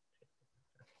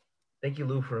 thank you,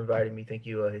 Lou, for inviting me. Thank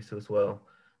you, Jesus, as well.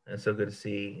 And it's so good to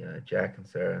see Jack and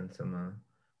Sarah and some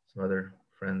other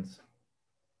friends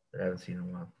that I haven't seen in a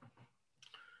while.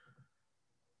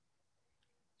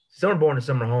 Some are born in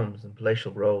summer homes and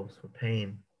palatial groves where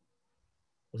pain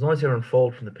was only to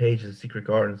unfold from the pages of secret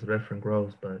gardens the reverend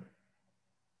grows, but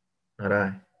not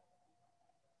I.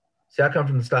 See, I come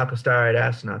from the stock of star-eyed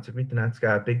astronauts who greet the night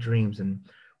sky with big dreams and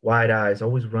wide eyes,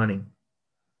 always running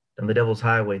down the devil's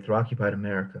highway through occupied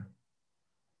America.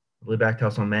 The Blue Backed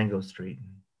House on Mango Street.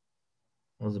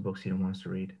 Those are the books you don't want us to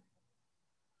read.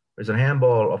 There's a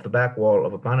handball off the back wall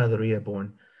of a panaderia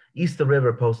born east the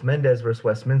river post Mendez versus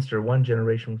Westminster, one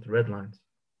generation with the red lines.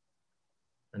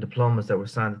 And diplomas that were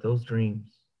signed with those dreams.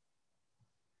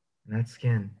 And that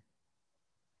skin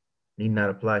need not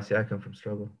apply. See, I come from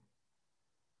struggle.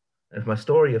 And if my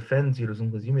story offends you,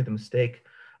 because you made the mistake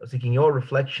of seeking your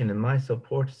reflection in my so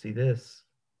poor to see this,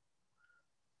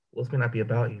 well, this may not be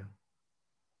about you.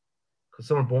 Because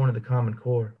some are born in the common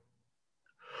core.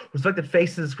 Reflected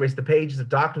faces grace the pages of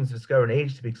doctrines to discover an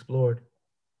age to be explored.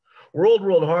 Where old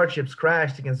world hardships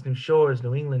crashed against new shores,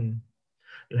 New England,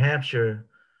 New Hampshire,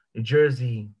 New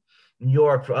Jersey, New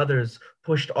York, for others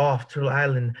pushed off Turtle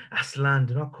Island, Aslan,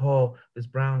 do not call this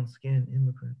brown-skinned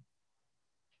immigrant.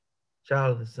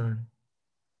 Child of the sun,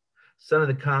 son of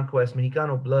the conquest,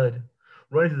 Mexicano blood,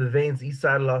 running through the veins east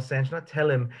side of Los Angeles. Do not tell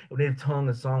him if native tongue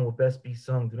a song will best be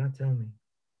sung. Do not tell me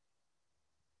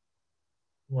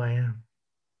who I am.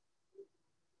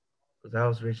 Because I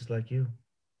was rich just like you.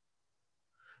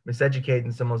 Miseducated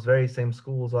in some of those very same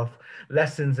schools off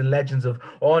lessons and legends of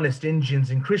honest Indians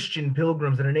and Christian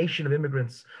pilgrims and a nation of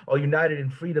immigrants, all united in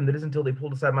freedom. That isn't until they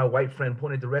pulled aside my white friend,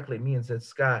 pointed directly at me and said,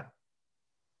 Scott,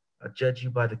 I'll judge you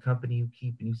by the company you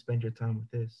keep and you spend your time with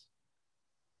this.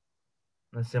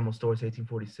 And that's Samuel Story's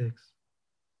 1846.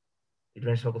 The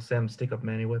adventure of Uncle Sam's stick up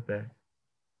Manny wetback.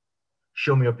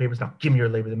 Show me your papers, now give me your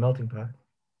labor, the melting pot.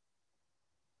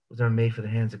 It was never made for the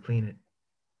hands that clean it.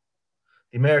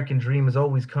 The American dream has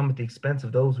always come at the expense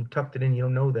of those who tucked it in. You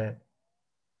don't know that.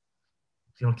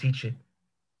 You don't teach it.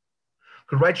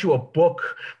 Could write you a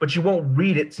book, but you won't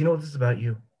read it. So you know what this is about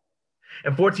you.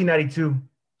 In 1492,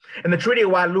 in the Treaty of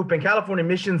Guadalupe, in California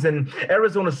missions and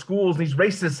Arizona schools, these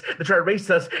racists that try to race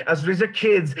us as their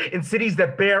kids in cities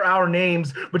that bear our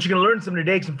names. But you can learn some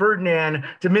today, from Ferdinand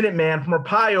to Minuteman, from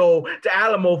Arpaio to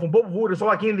Alamo, from Bobo Wood to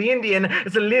Joaquin the Indian.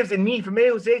 It lives in me from May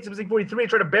 6, 1743,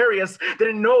 try to bury us. They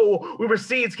didn't know we were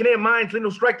seeds, Canadian minds,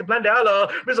 Lindo strike the Plan de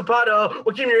Ala, Rizapata,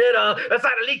 Joaquin Murrieta, Las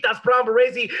Adelitas, Brown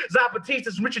Baresi,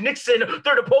 Zapatistas, Richard Nixon,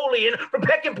 Third Napoleon, from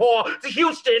Peckinpah to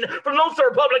Houston, from Lone Star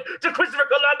Republic to Christopher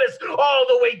Columbus, all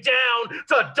the way down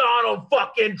to Donald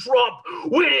fucking Trump.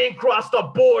 We didn't cross the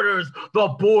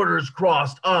borders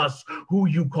crossed us. Who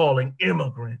you calling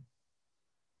immigrant?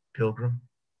 Pilgrim.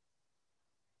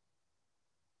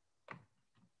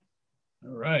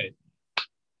 All right.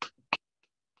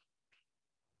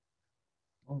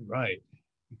 All right.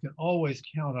 You can always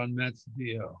count on Matt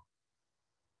Cedillo.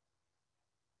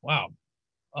 Wow.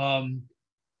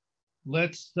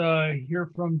 Let's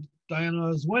hear from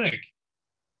Diana Zwinnick.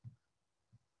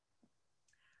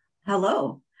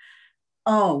 Hello.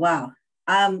 Oh, wow.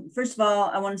 First of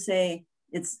all, I want to say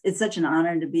it's such an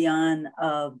honor to be on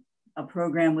a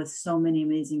program with so many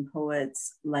amazing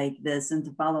poets like this, and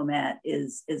to follow Matt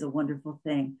is a wonderful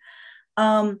thing.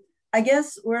 I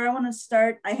guess where I want to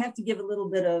start, I have to give a little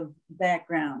bit of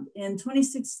background. In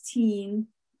 2016,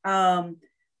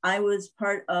 I was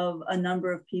part of a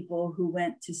number of people who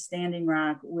went to Standing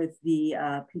Rock with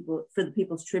the people for the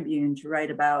People's Tribune to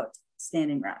write about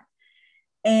Standing Rock.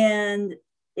 And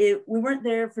we weren't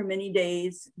there for many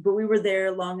days, but we were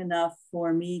there long enough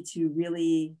for me to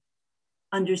really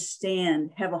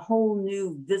understand, have a whole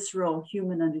new visceral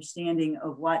human understanding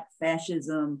of what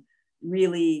fascism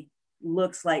really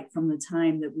looks like from the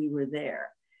time that we were there.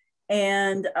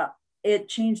 And it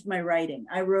changed my writing.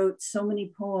 I wrote so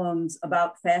many poems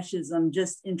about fascism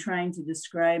just in trying to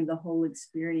describe the whole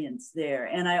experience there.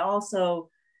 And I also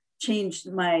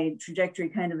changed my trajectory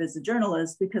kind of as a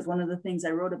journalist, because one of the things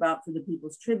I wrote about for the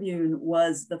People's Tribune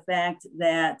was the fact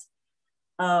that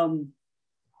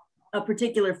a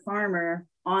particular farmer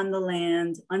on the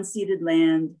land, unceded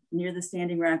land near the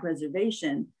Standing Rock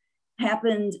Reservation,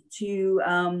 happened to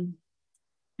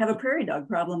have a prairie dog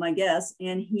problem, I guess,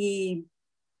 and he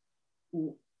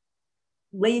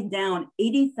laid down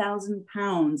 80,000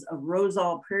 pounds of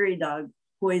Rosal prairie dog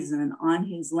poison on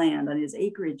his land, on his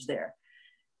acreage there.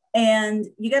 And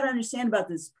you got to understand about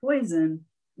this poison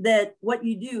that what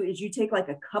you do is you take like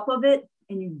a cup of it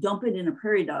and you dump it in a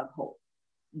prairie dog hole.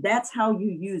 That's how you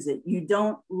use it. You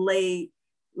don't lay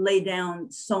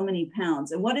down so many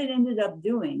pounds. And what it ended up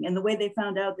doing, and the way they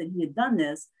found out that he had done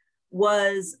this,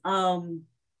 was some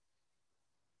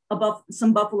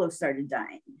buffalo started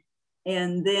dying.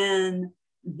 And then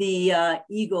the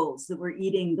eagles that were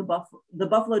eating the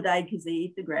buffalo died because they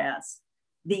ate the grass.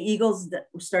 The eagles that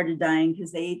started dying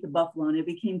because they ate the buffalo. And it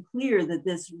became clear that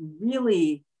this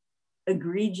really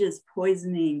egregious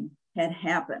poisoning had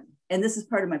happened. And this is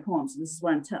part of my poem, so this is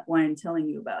why I'm telling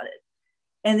you about it.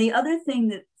 And the other thing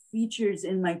that features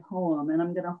in my poem, and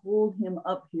I'm going to hold him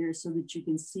up here so that you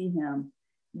can see him,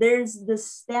 there's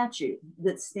this statue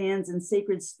that stands in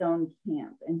Sacred Stone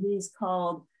Camp, and he's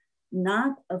called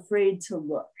Not Afraid to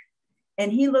Look.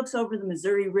 And he looks over the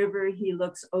Missouri River. He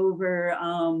looks over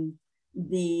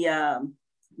the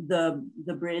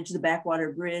bridge, the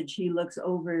backwater bridge. He looks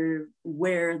over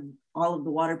where all of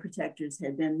the water protectors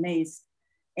had been maced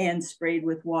and sprayed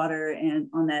with water, and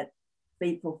on that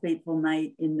fateful, fateful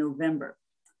night in November.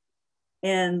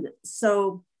 And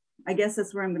so I guess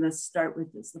that's where I'm going to start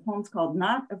with this. The poem's called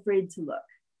Not Afraid to Look.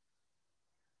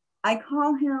 I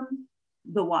call him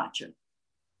the Watcher.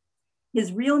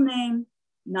 His real name,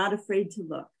 Not Afraid to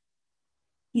Look.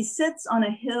 He sits on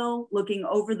a hill looking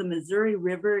over the Missouri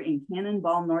River in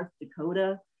Cannonball, North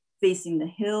Dakota, facing the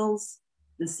hills,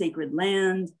 the sacred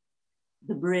land,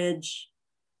 the bridge,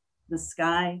 the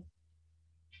sky.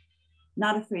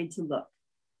 Not afraid to look.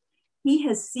 He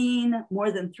has seen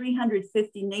more than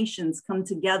 350 nations come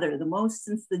together, the most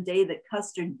since the day that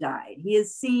Custer died. He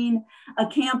has seen a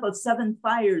camp of 7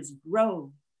 fires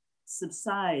grow,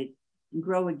 subside, and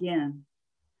grow again.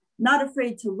 Not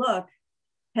afraid to look,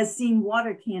 has seen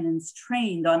water cannons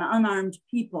trained on unarmed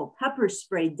people, pepper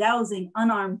spray dousing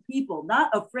unarmed people.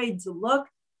 Not afraid to look,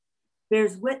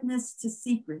 bears witness to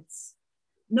secrets,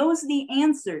 knows the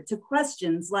answer to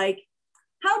questions like,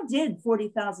 how did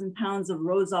 40,000 pounds of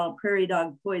Rosal prairie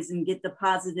dog poison get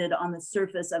deposited on the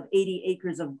surface of 80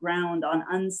 acres of ground on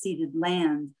unceded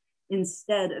land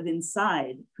instead of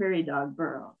inside prairie dog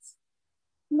burrows?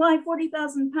 Why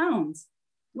 40,000 pounds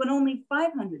when only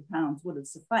 500 pounds would have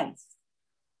sufficed?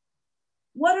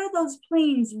 What are those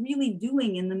planes really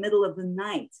doing in the middle of the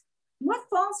night? What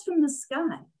falls from the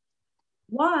sky?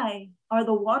 Why are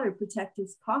the water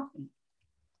protectors coughing?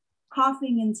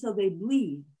 Coughing until they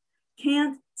bleed.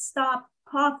 Can't stop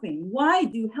coughing. Why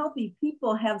do healthy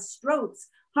people have strokes,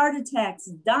 heart attacks,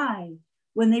 die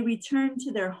when they return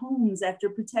to their homes after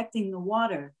protecting the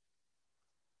water?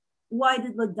 Why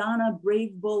did LaDonna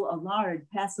Brave Bull Allard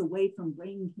pass away from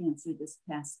brain cancer this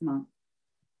past month?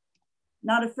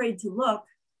 Not afraid to look,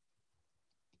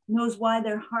 knows why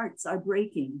their hearts are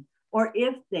breaking, or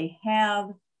if they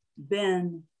have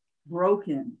been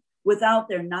broken without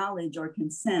their knowledge or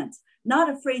consent. Not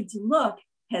afraid to look,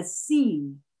 has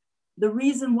seen the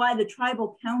reason why the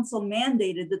tribal council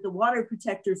mandated that the water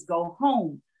protectors go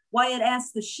home, why it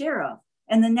asked the sheriff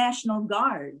and the National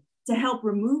Guard to help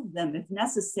remove them if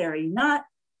necessary. Not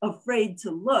afraid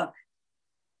to look,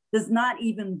 does not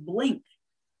even blink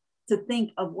to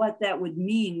think of what that would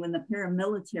mean when the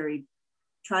paramilitary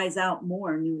tries out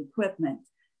more new equipment.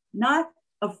 Not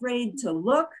afraid to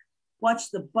look,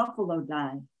 watch the buffalo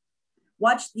die,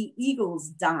 watch the eagles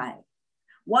die,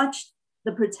 watch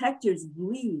the protectors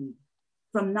bleed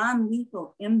from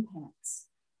non-lethal impacts,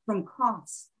 from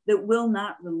coughs that will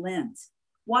not relent.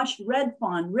 Watched Red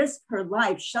Fawn risk her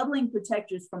life shuttling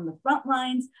protectors from the front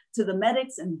lines to the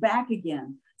medics and back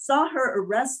again. Saw her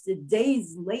arrested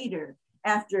days later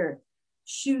after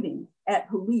shooting at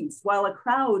police, while a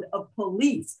crowd of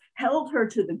police held her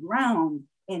to the ground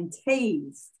and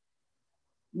tased.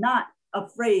 Not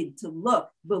afraid to look,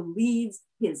 believes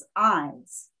his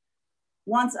eyes.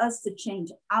 wants us to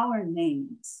change our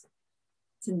names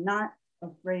to not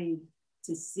afraid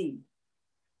to see.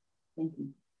 Thank you.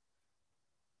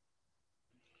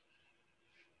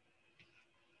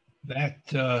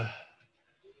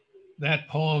 That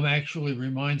poem actually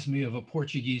reminds me of a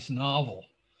Portuguese novel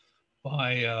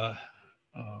by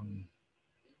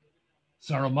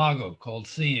Saramago called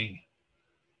Seeing,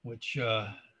 which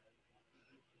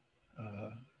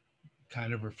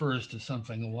kind of refers to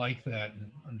something like that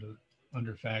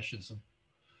under fascism.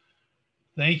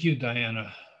 Thank you,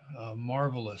 Diana.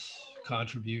 Marvelous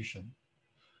contribution.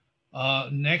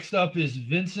 Next up is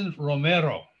Vincent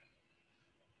Romero.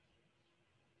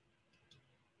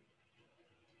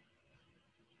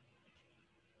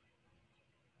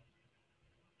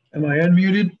 Am I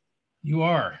unmuted? You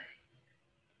are.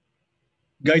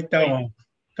 Gaitao,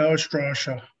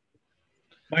 Strasha.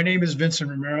 My name is Vincent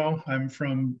Romero. I'm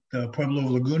from the Pueblo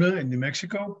of Laguna in New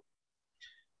Mexico.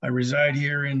 I reside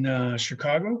here in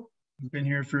Chicago. I've been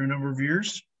here for a number of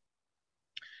years.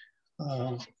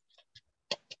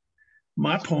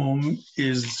 My poem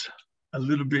is a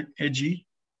little bit edgy,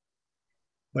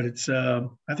 but it's I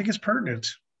think it's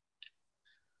pertinent.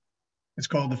 It's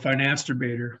called The Finance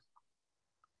Debater.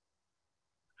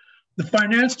 The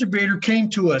finance debater came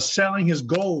to us selling his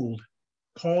gold,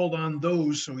 called on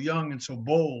those so young and so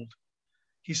bold.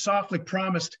 He softly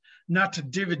promised not to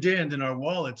dividend in our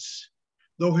wallets,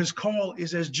 though his call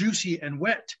is as juicy and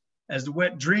wet as the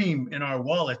wet dream in our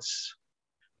wallets.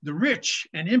 The rich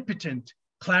and impotent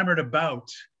clamored about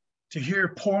to hear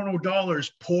porno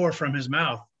dollars pour from his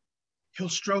mouth. He'll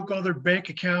stroke all their bank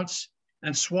accounts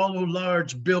and swallow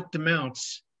large bilked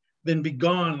amounts, then be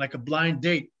gone like a blind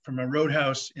date from a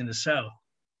roadhouse in the South.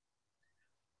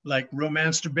 Like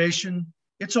romancebation,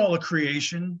 it's all a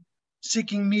creation,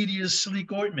 seeking media's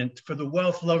sleek ointment for the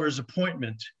wealth lover's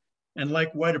appointment. And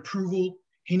like white approval,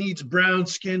 he needs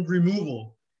brown-skinned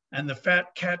removal and the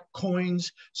fat cat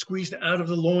coins squeezed out of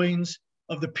the loins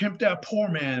of the pimped out poor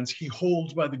man's he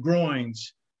holds by the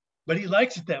groins. But he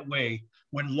likes it that way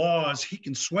when laws he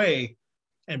can sway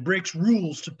and breaks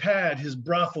rules to pad his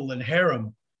brothel and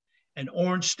harem. An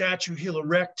orange statue he'll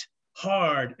erect,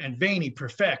 hard and veiny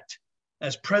perfect,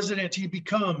 as president he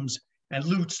becomes and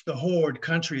loots the horde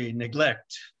country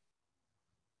neglect.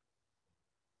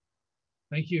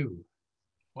 Thank you.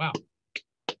 Wow.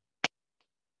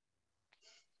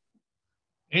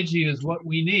 Edgy is what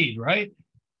we need, right?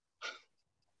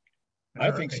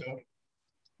 I think so.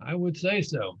 I would say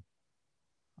so.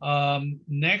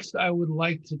 Next, I would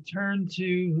like to turn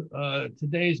to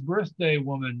today's birthday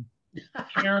woman,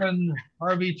 Karen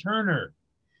Harvey Turner.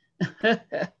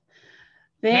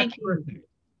 Thank you.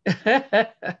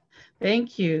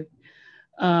 Thank you.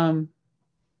 I'm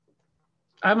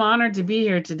honored to be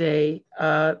here today.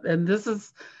 And this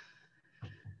is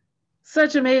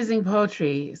such amazing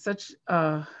poetry, such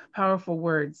powerful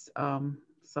words.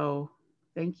 So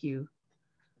thank you.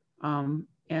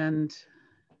 And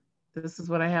this is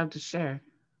what I have to share.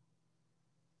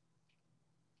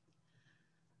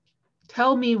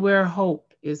 Tell me where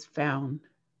hope is found,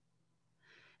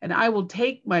 and I will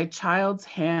take my child's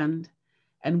hand,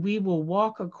 and we will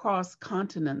walk across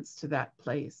continents to that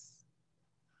place.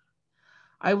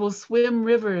 I will swim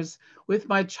rivers with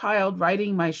my child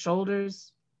riding my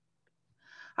shoulders.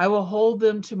 I will hold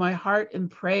them to my heart and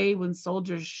pray when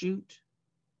soldiers shoot.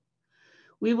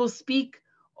 We will speak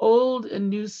old and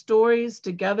new stories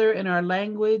together in our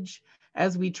language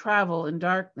as we travel in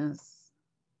darkness.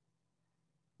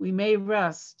 We may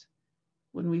rest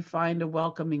when we find a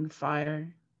welcoming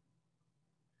fire.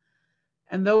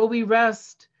 And though we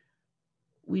rest,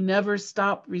 we never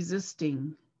stop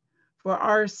resisting, for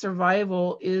our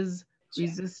survival is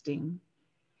resisting.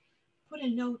 Put a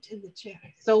note in the chat.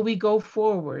 So we go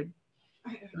forward.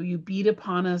 So you beat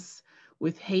upon us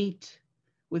with hate,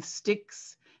 with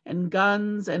sticks and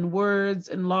guns and words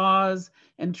and laws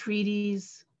and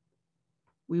treaties.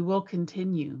 We will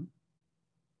continue.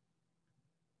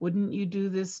 Wouldn't you do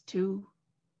this too?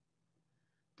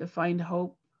 To find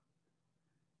hope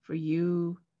for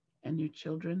you and your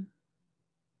children?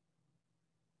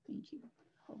 Thank you.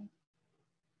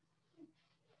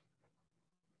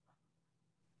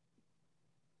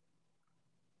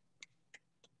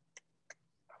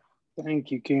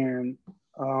 Thank you, Karen.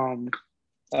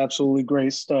 Absolutely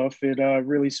great stuff. It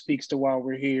really speaks to why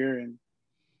we're here.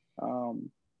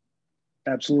 And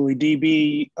absolutely,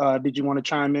 DB, did you want to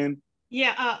chime in?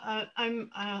 Yeah,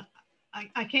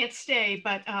 I can't stay,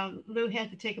 but Lou had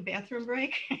to take a bathroom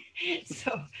break.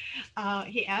 So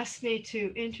he asked me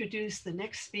to introduce the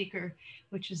next speaker,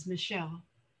 which is Michelle.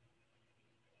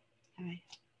 Hi.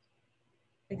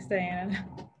 Thanks, Diana.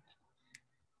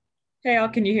 Hey, all,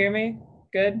 can you hear me?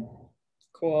 Good?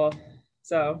 Cool.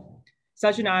 So,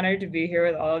 such an honor to be here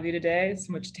with all of you today.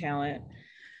 So much talent.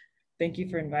 Thank you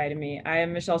for inviting me. I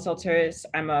am Michelle Salteris.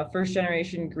 I'm a first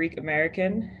generation Greek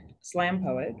American slam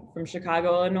poet from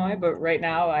Chicago, Illinois, but right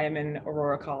now I am in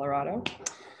Aurora, Colorado.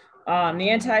 The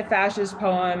anti-fascist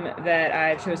poem that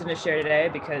I've chosen to share today,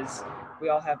 because we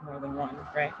all have more than one,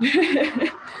 right?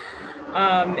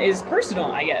 Is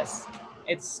personal, I guess.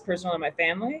 It's personal to my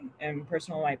family and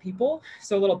personal to my people.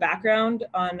 So a little background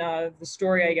on the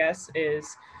story, I guess,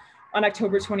 is on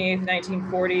October 28th,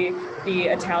 1940, the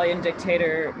Italian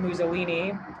dictator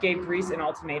Mussolini gave Greece an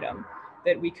ultimatum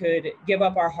that we could give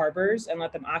up our harbors and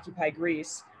let them occupy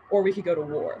Greece, or we could go to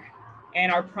war.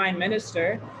 And our prime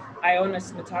minister,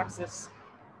 Ioannis Metaxas,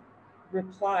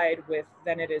 replied with,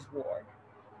 "Then it is war."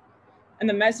 And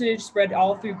the message spread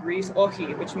all through Greece,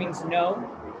 ochi, which means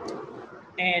no.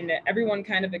 And everyone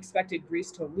kind of expected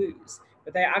Greece to lose,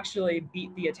 but they actually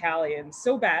beat the Italians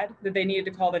so bad that they needed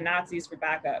to call the Nazis for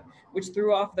backup, which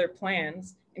threw off their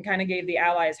plans and kind of gave the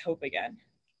Allies hope again.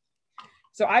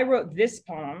 So I wrote this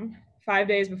poem 5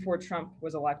 days before Trump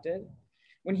was elected,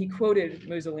 when he quoted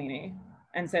Mussolini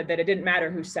and said that it didn't matter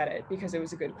who said it because it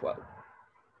was a good quote.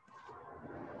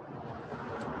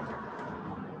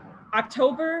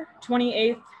 October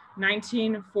 28th,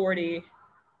 1940,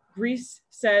 Greece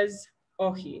says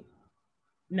ochi,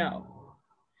 no,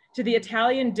 to the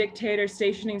Italian dictator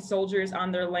stationing soldiers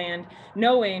on their land,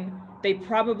 knowing they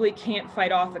probably can't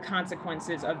fight off the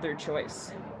consequences of their choice.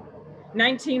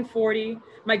 1940,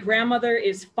 my grandmother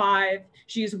is 5.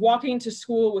 She is walking to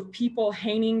school with people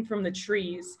hanging from the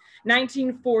trees.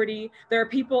 1940, there are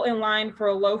people in line for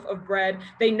a loaf of bread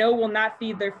they know will not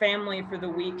feed their family for the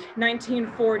week.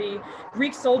 1940,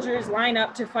 Greek soldiers line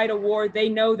up to fight a war they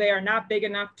know they are not big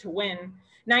enough to win.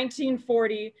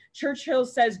 1940, Churchill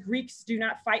says Greeks do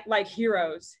not fight like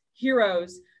heroes.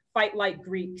 Heroes fight like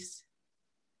Greeks.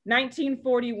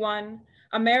 1941,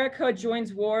 America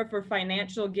joins war for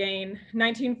financial gain.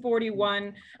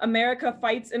 1941, America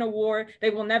fights in a war they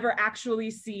will never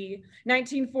actually see.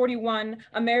 1941,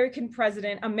 American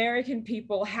president, American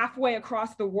people halfway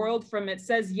across the world from it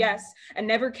says yes and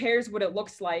never cares what it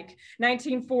looks like.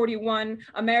 1941,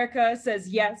 America says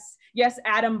yes. Yes,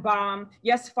 atom bomb.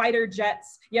 Yes, fighter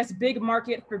jets. Yes, big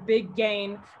market for big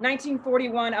gain.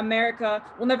 1941, America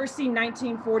will never see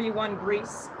 1941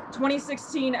 Greece.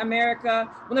 2016,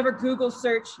 America will never Google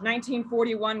search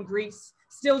 1941 Greece.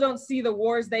 Still don't see the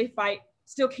wars they fight.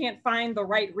 Still can't find the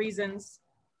right reasons.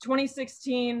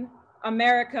 2016,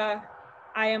 America,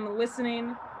 I am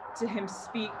listening to him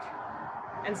speak.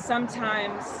 And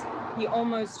sometimes he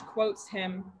almost quotes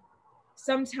him.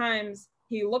 Sometimes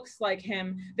he looks like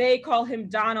him. They call him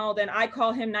Donald, and I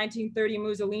call him 1930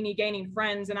 Mussolini gaining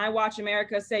friends, and I watch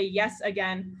America say yes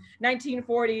again.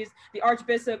 1940s, the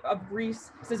Archbishop of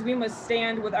Greece says we must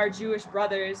stand with our Jewish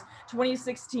brothers.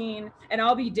 2016, and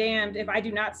I'll be damned if I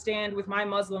do not stand with my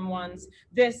Muslim ones.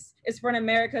 This is for an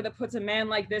America that puts a man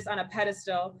like this on a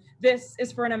pedestal. This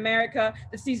is for an America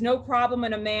that sees no problem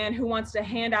in a man who wants to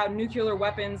hand out nuclear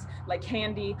weapons like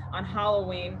candy on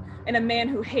Halloween, and a man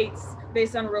who hates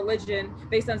based on religion,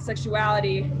 based on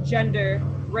sexuality, gender,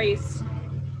 race.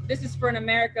 This is for an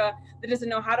America that doesn't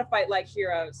know how to fight like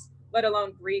heroes, let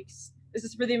alone Greeks. This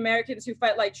is for the Americans who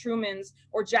fight like Trumans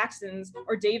or Jacksons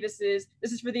or Davises.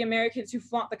 This is for the Americans who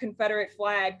flaunt the Confederate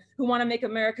flag, who want to make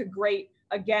America great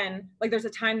again, like there's a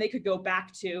time they could go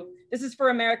back to. This is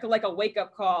for America like a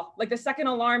wake-up call, like the second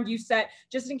alarm you set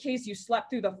just in case you slept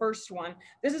through the first one.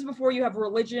 This is before you have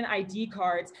religion ID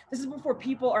cards. This is before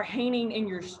people are hanging in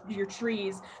your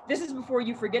trees. This is before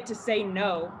you forget to say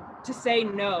no, to say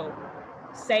no,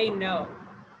 say no.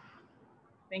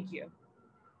 Thank you.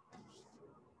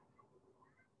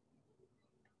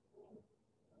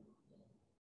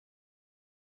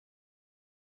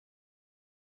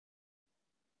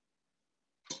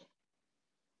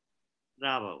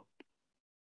 Bravo.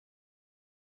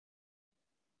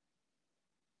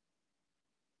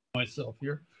 Myself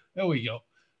here. There we go.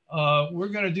 We're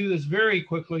going to do this very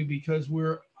quickly because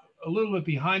we're a little bit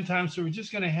behind time. So we're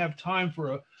just going to have time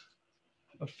for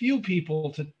a few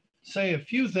people to say a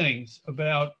few things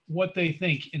about what they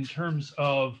think in terms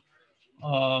of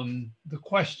the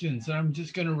questions. And I'm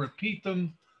just going to repeat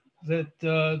them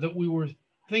that we were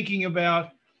thinking about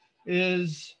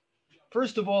is,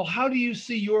 first of all, how do you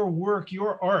see your work,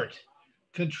 your art,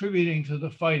 contributing to the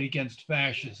fight against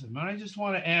fascism? And I just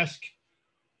want to ask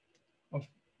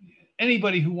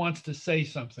anybody who wants to say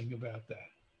something about that.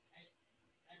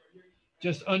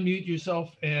 Just unmute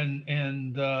yourself and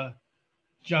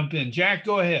jump in. Jack,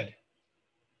 go ahead.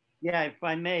 Yeah, if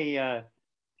I may,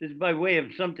 This is by way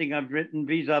of something I've written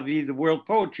vis-a-vis the World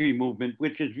Poetry Movement,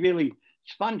 which is really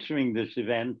sponsoring this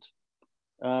event.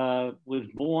 Was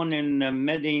born in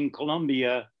Medellin,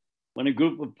 Colombia, when a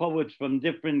group of poets from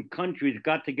different countries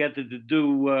got together to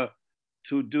do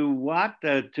what?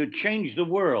 To change the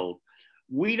world.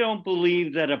 We don't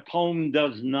believe that a poem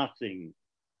does nothing.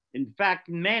 In fact,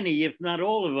 many, if not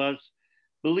all of us,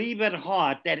 believe at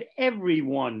heart that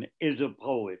everyone is a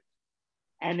poet.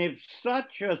 And if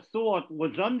such a thought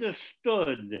was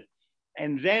understood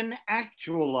and then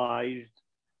actualized,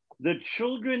 the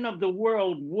children of the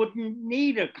world wouldn't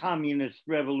need a communist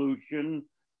revolution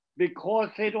because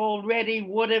it already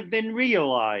would have been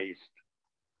realized.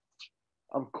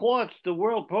 Of course, the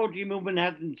World Poetry Movement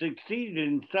hasn't succeeded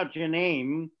in such an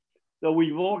aim, though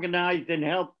we've organized and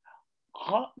helped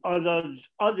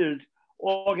others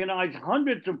organize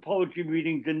hundreds of poetry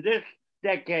readings in this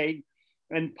decade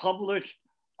and published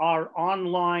our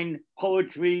online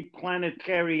poetry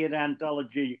planetariat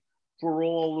anthology for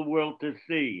all the world to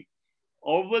see.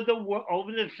 Over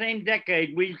the same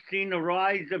decade, we've seen a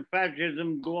rise of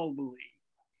fascism globally.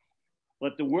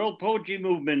 But the World Poetry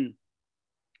Movement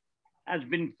has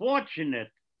been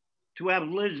fortunate to have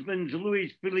Lisbon's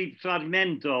Luis Filipe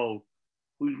Sarmento,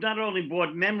 who's not only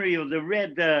brought memory of the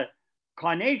Red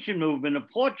Carnation movement of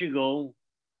Portugal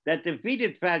that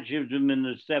defeated fascism in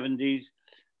the 70s,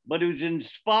 but who's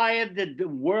inspired the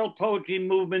World Poetry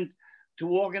Movement to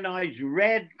organize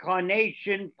Red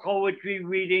Carnation poetry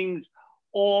readings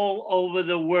all over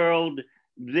the world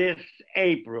this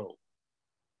April.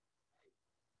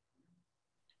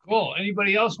 Cool.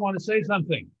 Anybody else want to say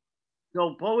something?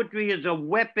 So poetry is a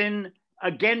weapon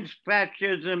against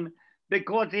fascism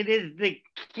because it is the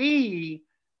key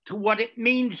to what it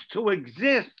means to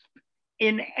exist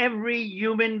in every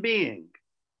human being.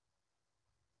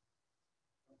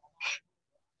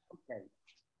 Okay.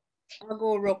 I'll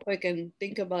go real quick and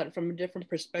think about it from a different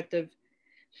perspective.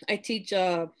 I teach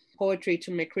poetry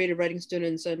to my creative writing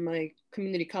students and my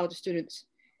community college students.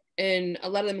 And a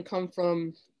lot of them come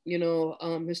from,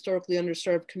 historically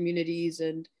underserved communities.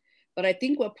 But I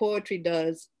think what poetry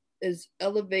does is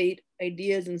elevate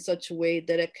ideas in such a way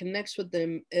that it connects with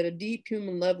them at a deep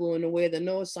human level in a way that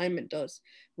no assignment does.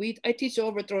 I teach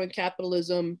Overthrowing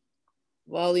Capitalism,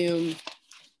 volume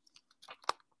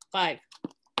 5.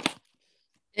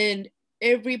 And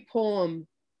every poem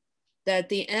that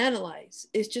they analyze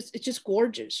is just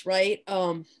gorgeous, right?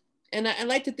 And I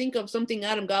like to think of something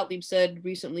Adam Gottlieb said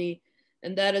recently,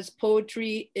 and that is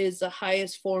poetry is the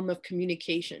highest form of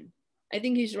communication. I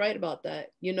think he's right about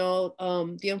that.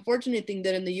 The unfortunate thing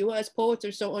that in the US, poets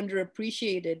are so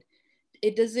underappreciated.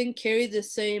 It doesn't carry the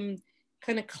same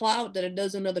kind of clout that it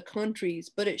does in other countries,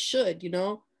 but it should,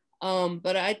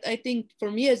 But I think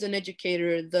for me as an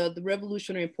educator, the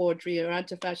revolutionary poetry or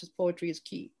anti-fascist poetry is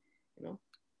key,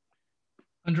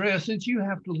 Andrea, since you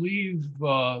have to leave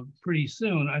pretty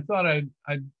soon, I thought I'd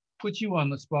put you on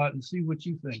the spot and see what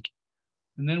you think.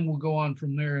 And then we'll go on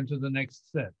from there into the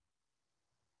next set.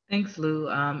 Thanks, Lou.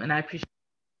 And I appreciate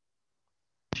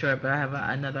it. Sure, but I have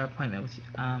another appointment with you.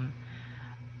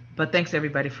 But thanks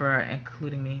everybody for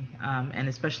including me, and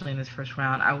especially in this first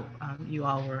round. You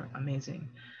all were amazing.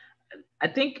 I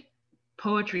think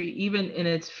poetry, even in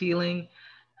its feeling,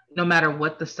 no matter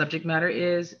what the subject matter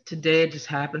is, today it just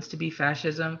happens to be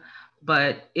fascism,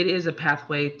 but it is a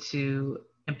pathway to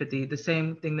empathy. The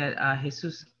same thing that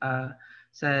Jesus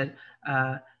said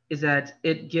is that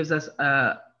it gives us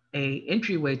a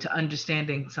entryway to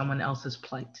understanding someone else's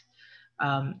plight.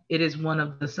 It is one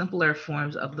of the simpler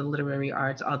forms of the literary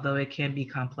arts, although it can be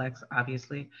complex,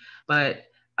 obviously. But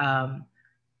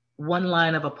one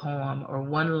line of a poem or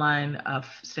one line of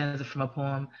stanza from a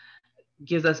poem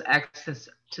gives us access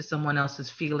to someone else's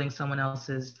feeling, someone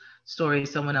else's story,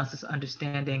 someone else's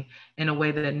understanding in a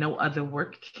way that no other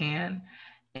work can.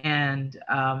 And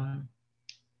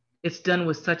it's done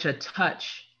with such a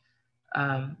touch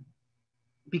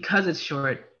because it's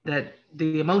short, that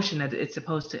the emotion that it's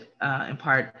supposed to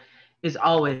impart is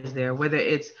always there, whether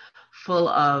it's full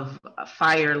of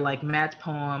fire like Matt's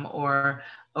poem or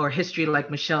history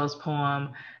like Michelle's poem.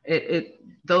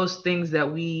 Those things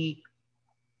that we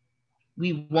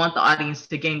want the audience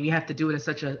to gain, we have to do it in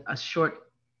such a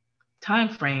short time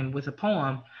frame with a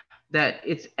poem that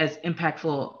it's as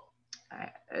impactful,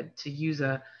 to use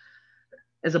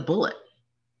as a bullet.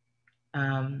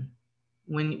 When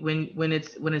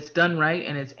it's done right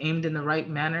and it's aimed in the right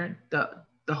manner, the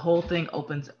whole thing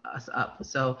opens us up.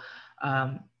 So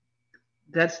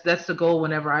that's the goal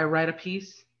whenever I write a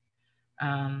piece.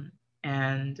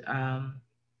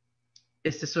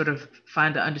 is to sort of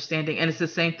find an understanding. And it's the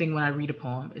same thing when I read a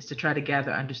poem, is to try to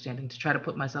gather understanding, to try to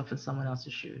put myself in someone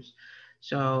else's shoes.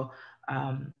 So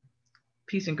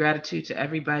peace and gratitude to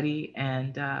everybody,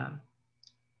 and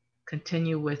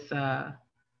continue with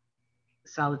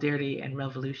solidarity and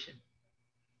revolution.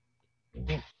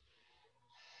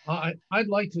 I'd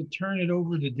like to turn it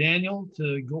over to Daniel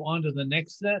to go on to the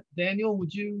next set. Daniel,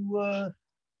 would you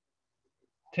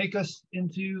take us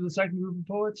into the second group of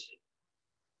poets?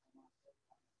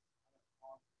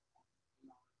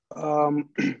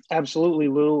 Absolutely,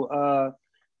 Lou.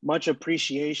 Much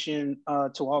appreciation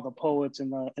to all the poets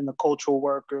and the cultural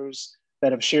workers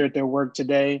that have shared their work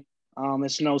today.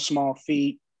 It's no small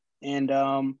feat. And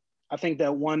I think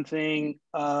that one thing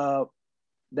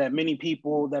that many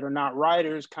people that are not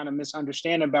writers kind of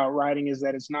misunderstand about writing is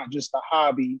that it's not just a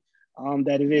hobby,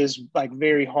 that it is like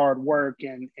very hard work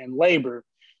and labor.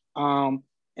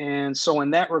 And so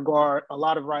in that regard, a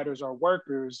lot of writers are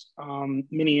workers,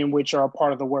 many in which are a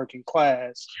part of the working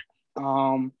class.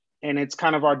 And it's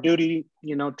kind of our duty,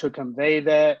 you know, to convey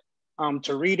that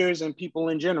to readers and people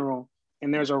in general.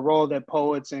 And there's a role that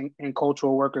poets and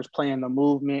cultural workers play in the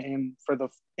movement and for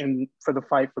the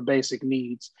fight for basic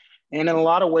needs. And in a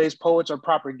lot of ways, poets are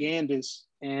propagandists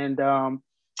and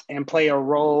play a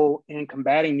role in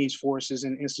combating these forces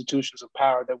and institutions of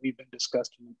power that we've been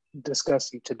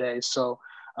discussing today. So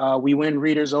we win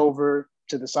readers over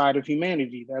to the side of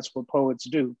humanity. That's what poets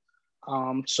do.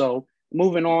 So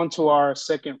moving on to our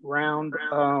second round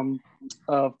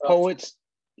of poets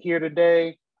here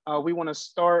today, we want to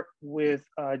start with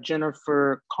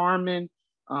Jennifer Carmen.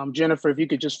 Jennifer, if you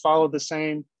could just follow the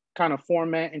same kind of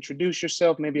format, introduce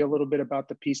yourself, maybe a little bit about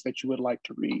the piece that you would like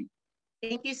to read.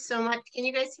 Thank you so much. Can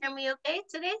you guys hear me okay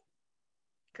today?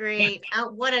 Great.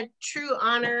 What a true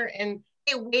honor and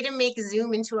a way to make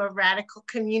Zoom into a radical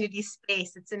community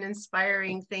space. It's an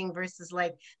inspiring thing versus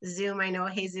like Zoom. I know,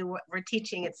 Jesus, we're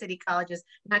teaching at City Colleges,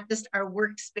 not just our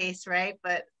workspace, right?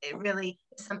 But it really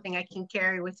is something I can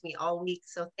carry with me all week.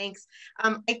 So thanks.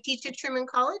 I teach at Truman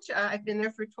College. I've been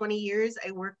there for 20 years.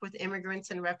 I work with immigrants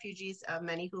and refugees,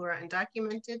 many who are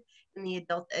undocumented, in the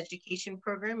adult education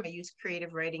program. I use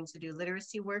creative writing to do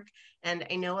literacy work. And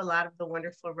I know a lot of the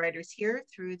wonderful writers here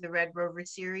through the Red Rover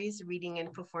series, reading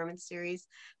and performance series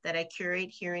that I curate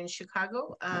here in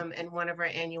Chicago. And one of our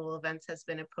annual events has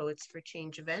been a Poets for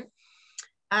Change event.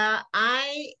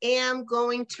 I am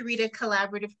going to read a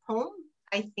collaborative poem.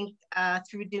 I think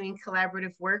through doing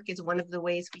collaborative work is one of the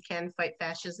ways we can fight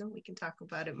fascism. We can talk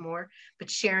about it more, but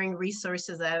sharing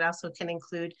resources that also can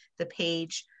include the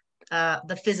page,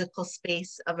 the physical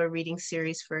space of a reading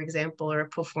series, for example, or a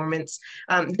performance.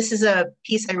 This is a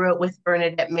piece I wrote with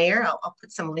Bernadette Mayer. I'll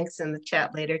put some links in the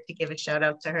chat later to give a shout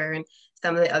out to her and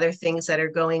some of the other things that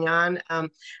are going on.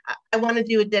 I want to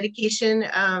do a dedication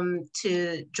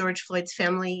to George Floyd's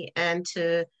family and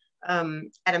to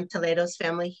Adam Toledo's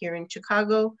family here in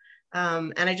Chicago.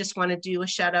 And I just want to do a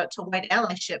shout out to white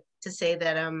allyship to say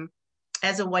that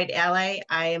as a white ally,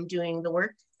 I am doing the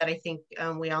work that I think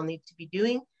we all need to be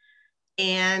doing.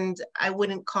 And I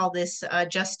wouldn't call this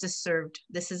justice served.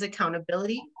 This is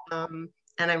accountability. And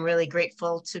I'm really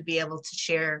grateful to be able to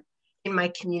share in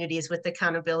my communities with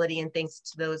accountability, and thanks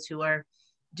to those who are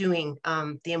doing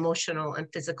the emotional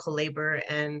and physical labor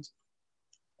and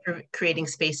creating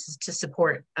spaces to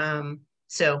support.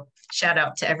 So shout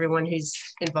out to everyone who's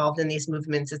involved in these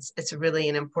movements. It's really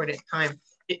an important time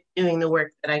doing the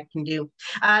work that I can do.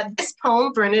 This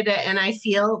poem, Bernadette and I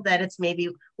feel that it's maybe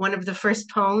one of the first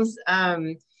poems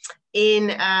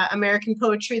in American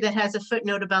poetry that has a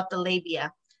footnote about the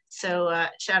labia. So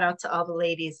shout out to all the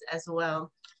ladies as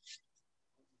well.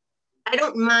 I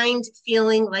don't mind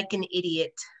feeling like an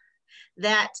idiot,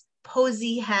 that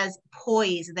posy has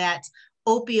poise, that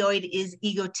opioid is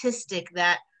egotistic,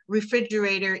 that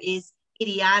refrigerator is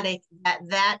idiotic,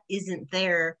 that isn't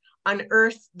there. On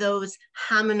earth, those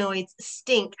hominoids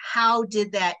stink. How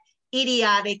did that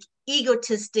idiotic,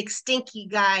 egotistic, stinky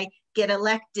guy get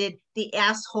elected the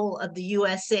asshole of the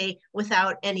USA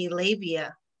without any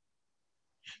labia?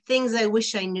 Things I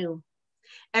wish I knew.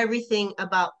 Everything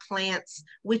about plants,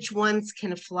 which ones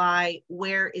can fly,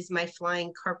 where is my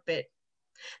flying carpet?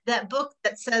 That book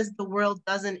that says the world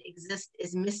doesn't exist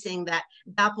is missing. That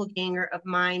doppelganger of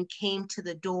mine came to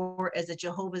the door as a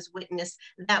Jehovah's Witness.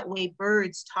 That way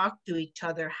birds talk to each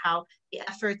other, how the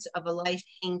efforts of a life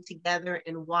hang together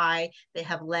and why they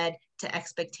have led to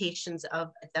expectations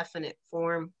of a definite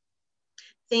form.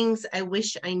 Things I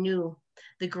wish I knew,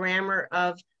 the grammar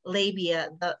of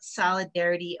labia, the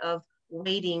solidarity of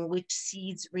waiting, which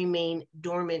seeds remain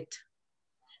dormant.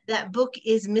 That book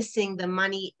is missing, the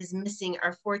money is missing,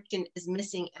 our fortune is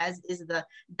missing, as is the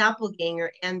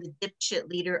doppelganger and the dipshit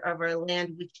leader of our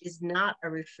land, which is not a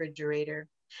refrigerator.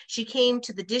 She came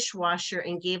to the dishwasher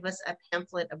and gave us a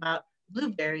pamphlet about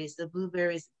blueberries. The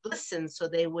blueberries glistened so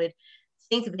they would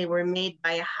think they were made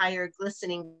by a higher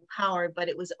glistening power, but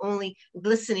it was only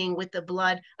glistening with the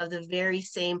blood of the very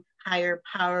same higher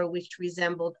power which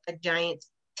resembled a giant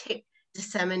tick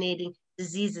disseminating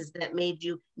diseases that made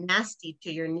you nasty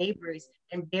to your neighbors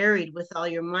and buried with all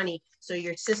your money so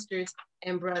your sisters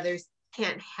and brothers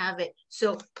can't have it.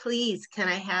 So please, can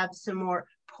I have some more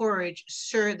porridge?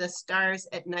 Sure, the stars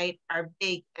at night are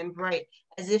big and bright,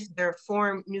 as if their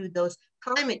form knew those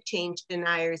climate change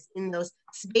deniers in those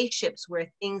spaceships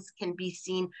where things can be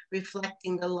seen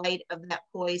reflecting the light of that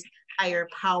poised higher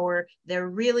power. There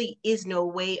really is no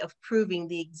way of proving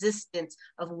the existence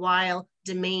of while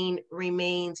domain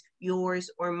remains yours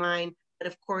or mine, but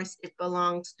of course it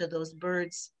belongs to those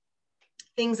birds.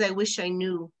 Things I wish I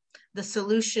knew, the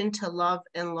solution to love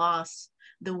and loss,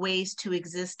 the ways to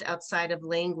exist outside of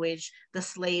language, the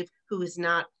slave who is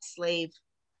not a slave.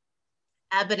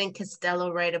 Abbott and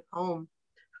Costello write a poem.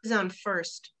 Who's on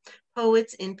first?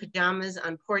 Poets in pajamas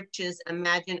on porches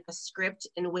imagine a script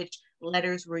in which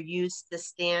letters were used to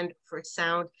stand for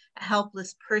sound. A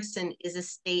helpless person is a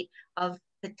state of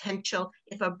potential.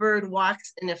 If a bird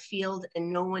walks in a field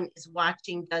and no one is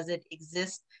watching, does it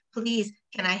exist? Please,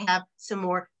 can I have some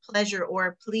more pleasure?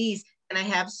 Or please, can I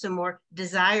have some more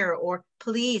desire? Or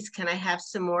please, can I have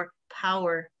some more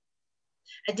power?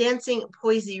 A dancing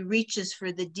poesy reaches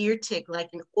for the deer tick like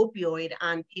an opioid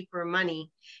on paper money.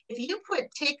 If you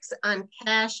put ticks on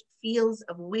cash, fields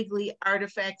of wiggly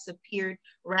artifacts appeared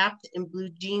wrapped in blue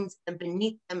jeans, and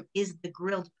beneath them is the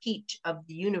grilled peach of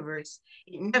the universe.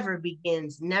 It never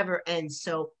begins, never ends,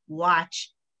 so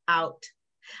watch out.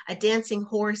 A dancing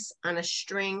horse on a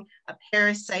string, a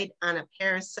parasite on a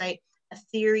parasite, a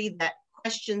theory that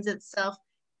questions itself.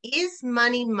 Is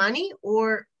money money,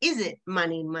 or is it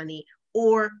money money?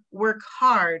 Or work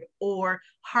hard, or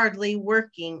hardly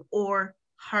working, or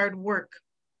hard work.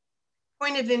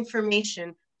 Point of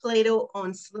information, Plato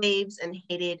owned slaves and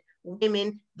hated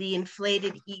women. The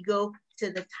inflated ego to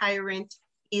the tyrant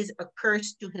is a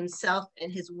curse to himself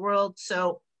and his world,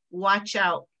 so watch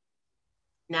out.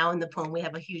 Now in the poem, we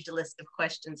have a huge list of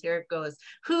questions. Here it goes.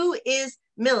 Who is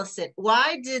Millicent?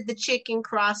 Why did the chicken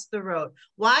cross the road?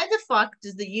 Why the fuck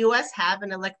does the US have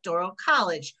an electoral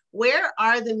college? Where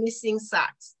are the missing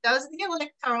socks? Does the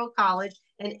electoral college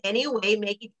in any way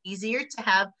make it easier to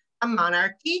have a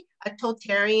monarchy, a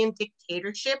totalitarian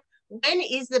dictatorship? When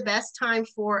is the best time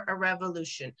for a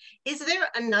revolution? Is there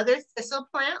another thistle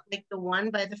plant like the one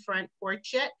by the front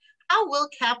porch yet? How will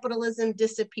capitalism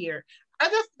disappear? Are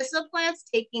the thistle plants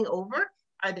taking over?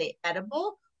 Are they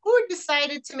edible? Who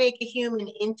decided to make a human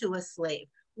into a slave?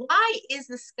 Why is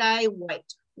the sky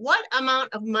white? What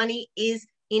amount of money is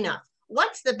enough?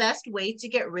 What's the best way to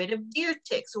get rid of deer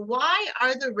ticks? Why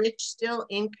are the rich still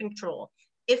in control?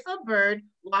 If a bird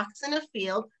walks in a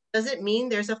field, does it mean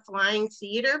there's a flying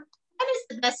theater? When is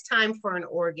the best time for an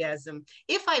orgasm?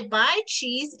 If I buy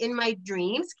cheese in my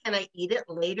dreams, can I eat it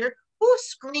later? Who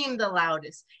screamed the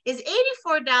loudest? Is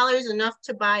 $84 enough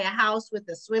to buy a house with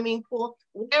a swimming pool?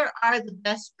 Where are the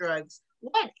best drugs?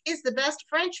 What is the best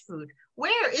French food?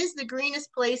 Where is the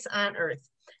greenest place on earth?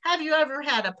 Have you ever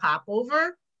had a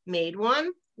popover? Made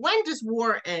one? When does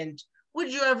war end?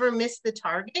 Would you ever miss the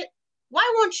target? Why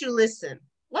won't you listen?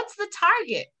 What's the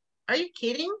target? Are you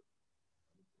kidding?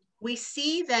 We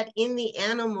see that in the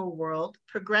animal world,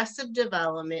 progressive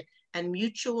development and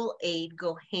mutual aid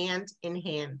go hand in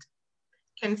hand.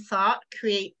 Can thought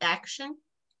create action?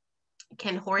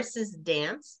 Can horses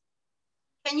dance?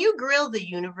 Can you grill the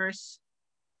universe?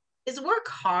 Is work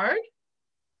hard?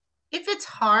 If it's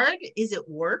hard, is it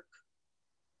work?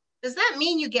 Does that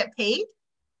mean you get paid?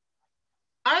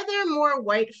 Are there more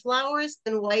white flowers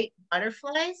than white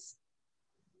butterflies?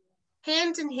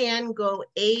 Hand in hand go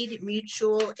aid,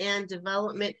 mutual, and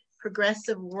development,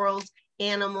 progressive world,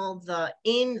 animal, the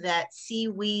in that see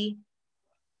we.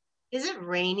 Is it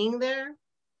raining there?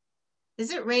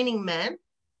 Is it raining men?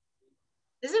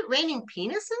 Is it raining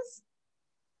penises?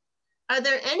 Are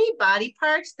there any body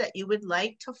parts that you would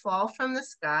like to fall from the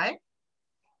sky?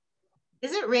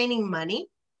 Is it raining money?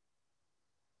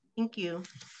 Thank you.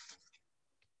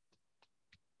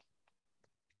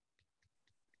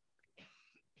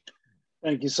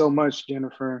 Thank you so much,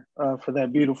 Jennifer, for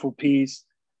that beautiful piece.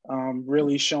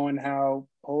 Really showing how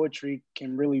poetry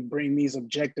can really bring these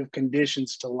objective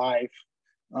conditions to life,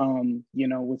 you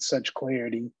know, with such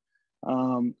clarity.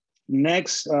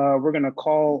 Next, we're gonna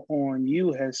call on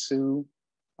you, Jesus.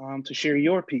 to share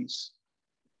your piece.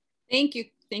 Thank you,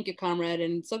 comrade,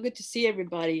 and so good to see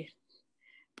everybody.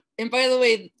 And by the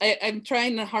way, I'm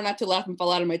trying hard not to laugh and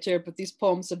fall out of my chair, but these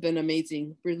poems have been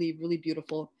amazing, really, really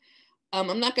beautiful.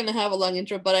 I'm not going to have a long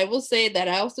intro, but I will say that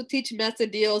I also teach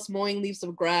Macedios mowing leaves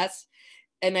of grass.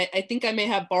 And I think I may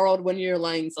have borrowed one of your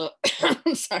lines, so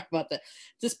I'm sorry about that.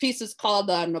 This piece is called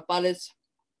Nopales,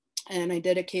 and I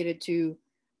dedicate it to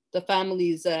the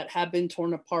families that have been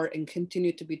torn apart and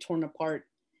continue to be torn apart.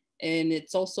 And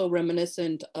it's also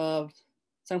reminiscent of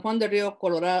San Juan de Rio,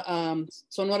 Colorado,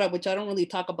 Sonora, which I don't really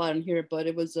talk about in here, but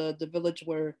it was the village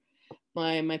where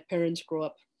my parents grew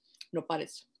up,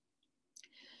 Nopales.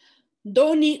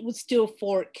 Don't eat with steel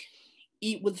fork,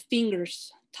 eat with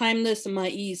fingers. Timeless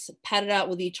maize, patted out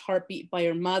with each heartbeat by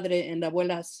your madre and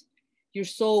abuelas. Your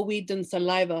soul weaved in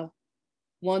saliva,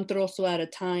 one trozo at a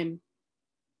time.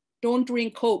 Don't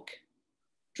drink Coke.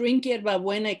 Drink yerba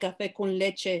buena y café con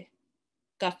leche.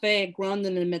 Café ground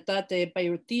in el metate by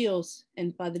your tíos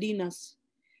and padrinas.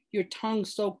 Your tongue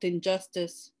soaked in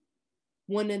justice,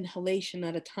 one inhalation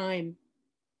at a time.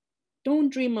 Don't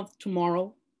dream of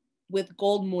tomorrow with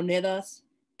gold monedas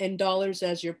and dollars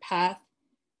as your path.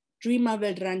 Dream of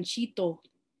el ranchito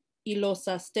y los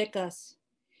aztecas.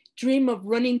 Dream of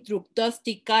running through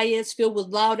dusty calles filled with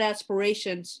loud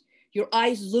aspirations, your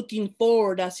eyes looking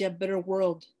forward hacia a better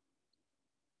world.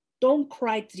 Don't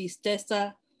cry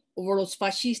tristeza over los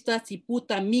fascistas y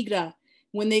puta migra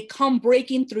when they come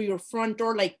breaking through your front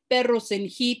door like perros in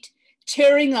heat,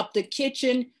 tearing up the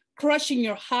kitchen, crushing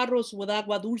your jarros with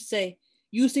agua dulce,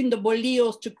 using the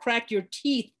bolillos to crack your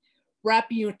teeth,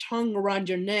 wrapping your tongue around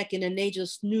your neck in an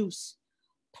ageless noose,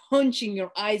 punching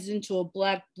your eyes into a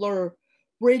black blur,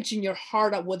 wrenching your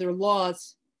heart out with their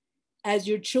laws, as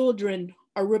your children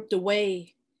are ripped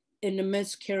away in the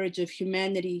miscarriage of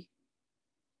humanity.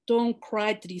 Don't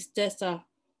cry tristeza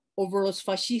over los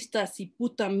fascistas y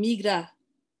puta migra.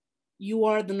 You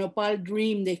are the nopal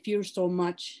dream they fear so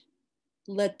much.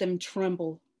 Let them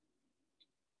tremble.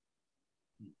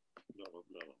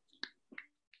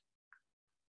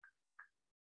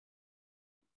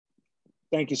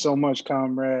 Thank you so much,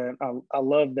 comrade. I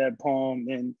love that poem.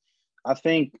 And I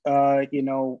think, you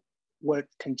know, what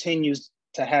continues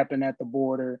to happen at the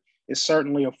border is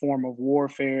certainly a form of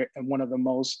warfare and one of the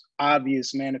most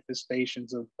obvious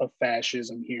manifestations of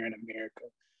fascism here in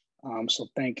America. So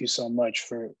thank you so much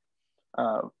for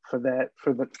that,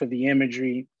 for the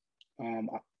imagery.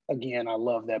 Again, I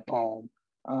love that poem.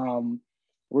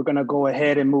 We're gonna go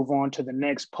ahead and move on to the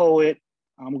next poet.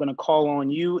 I'm gonna call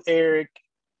on you, Eric.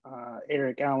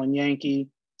 Eric Allen Yankee,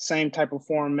 same type of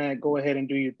format. Go ahead and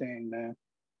do your thing, man.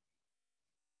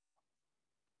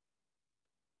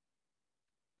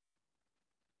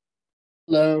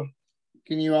 Hello,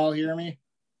 can you all hear me?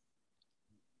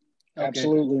 Okay.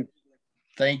 Absolutely.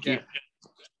 Thank you.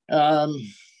 All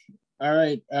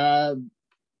right.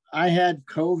 I had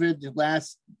COVID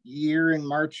last year in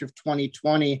March of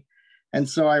 2020. And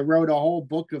so I wrote a whole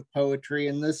book of poetry.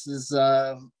 And this is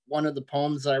one of the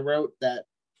poems I wrote that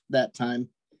time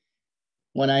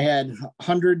when I had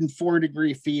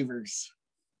 104-degree fevers.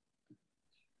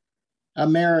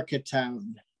 America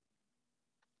Town.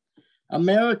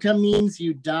 America means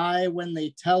you die when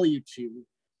they tell you to,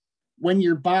 when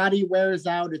your body wears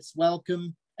out its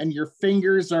welcome and your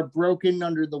fingers are broken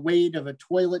under the weight of a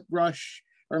toilet brush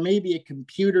or maybe a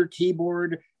computer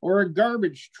keyboard or a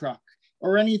garbage truck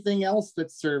or anything else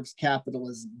that serves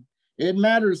capitalism. It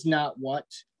matters not what,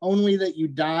 only that you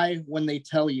die when they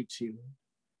tell you to.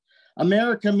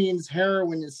 America means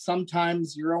heroin is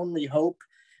sometimes your only hope,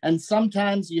 and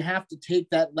sometimes you have to take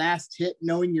that last hit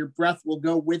knowing your breath will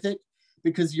go with it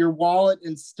because your wallet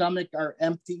and stomach are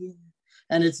empty,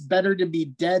 and it's better to be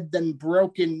dead than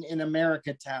broken in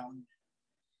America Town.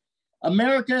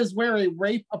 America is where a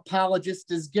rape apologist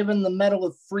is given the Medal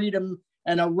of Freedom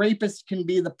and a rapist can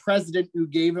be the president who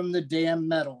gave him the damn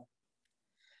medal.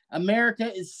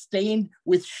 America is stained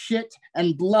with shit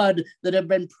and blood that have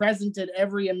been present at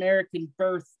every American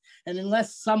birth. And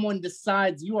unless someone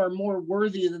decides you are more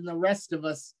worthy than the rest of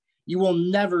us, you will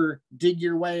never dig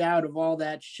your way out of all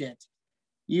that shit.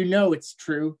 You know it's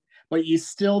true, but you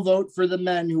still vote for the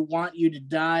men who want you to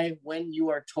die when you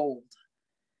are told.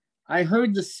 I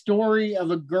heard the story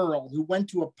of a girl who went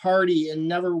to a party and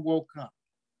never woke up.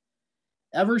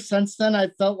 Ever since then, I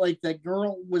felt like that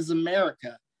girl was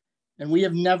America, and we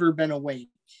have never been awake.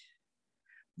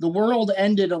 The world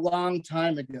ended a long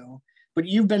time ago, but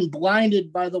you've been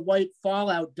blinded by the white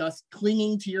fallout dust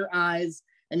clinging to your eyes,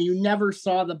 and you never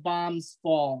saw the bombs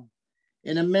fall.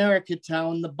 In America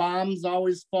Town, the bombs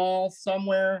always fall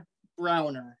somewhere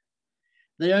browner.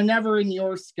 They are never in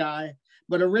your sky,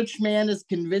 but a rich man has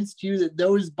convinced you that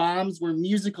those bombs were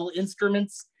musical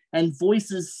instruments and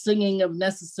voices singing of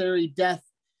necessary death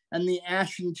and the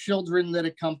ashen children that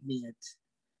accompany it.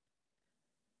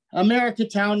 America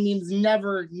Town means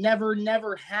never, never,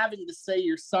 never having to say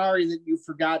you're sorry that you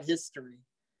forgot history.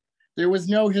 There was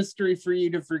no history for you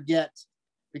to forget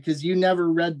because you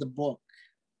never read the book.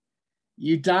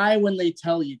 You die when they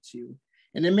tell you to,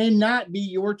 and it may not be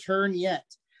your turn yet,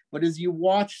 but as you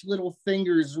watch little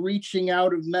fingers reaching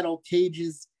out of metal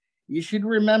cages, you should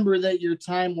remember that your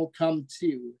time will come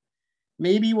too.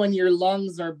 Maybe when your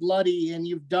lungs are bloody and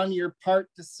you've done your part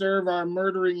to serve our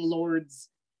murdering lords,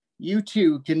 you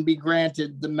too can be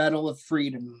granted the Medal of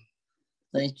Freedom.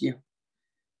 Thank you.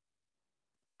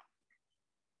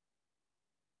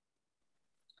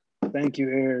 Thank you,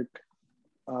 Eric.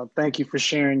 Thank you for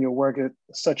sharing your work.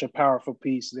 It's such a powerful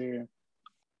piece there.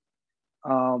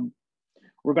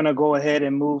 We're gonna go ahead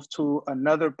and move to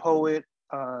another poet.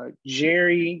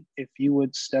 Jerry, if you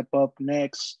would step up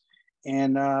next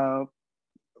and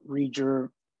read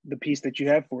the piece that you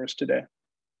have for us today.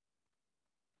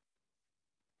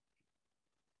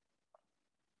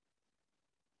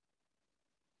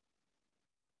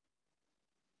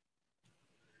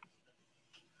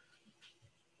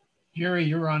 Jerry,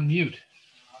 you're on mute.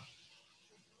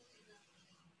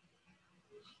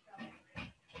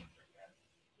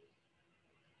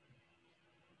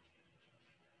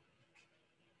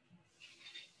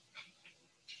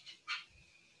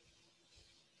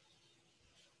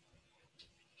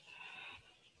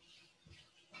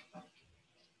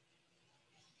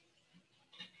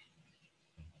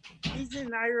 He's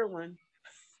in Ireland.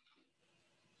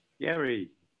 Jerry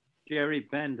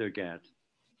Pendergast.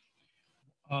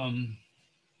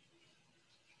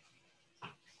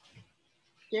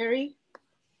 Jerry,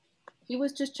 he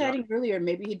was just chatting earlier.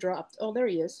 Maybe he dropped. Oh, there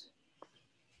he is.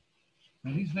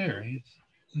 And he's there.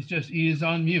 He is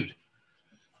on mute.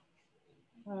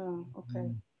 Oh,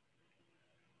 okay.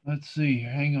 Let's see.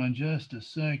 Hang on just a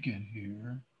second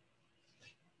here.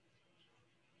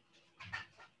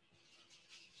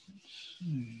 Let's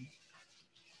see.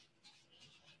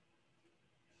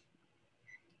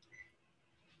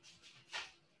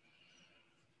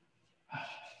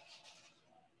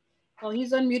 Oh,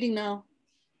 he's unmuting now.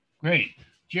 Great.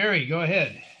 Jerry, go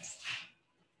ahead.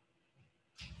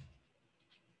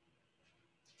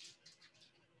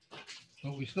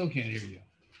 But we still can't hear you.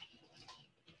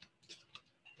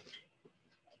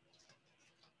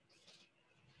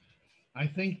 I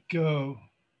think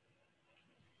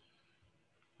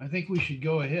we should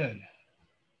go ahead.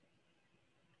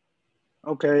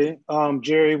 Okay,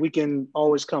 Jerry, we can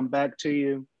always come back to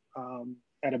you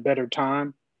at a better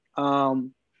time.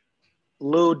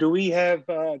 Lou, do we have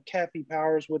Kathy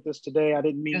Powers with us today? I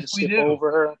didn't mean to skip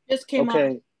over her. Just came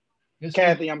okay. Yes,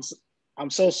 Kathy, I'm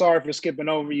so sorry for skipping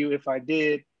over you if I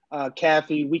did.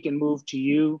 Kathy, we can move to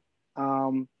you.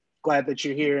 Glad that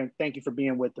you're here and thank you for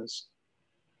being with us.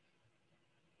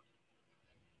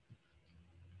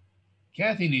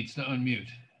 Kathy needs to unmute.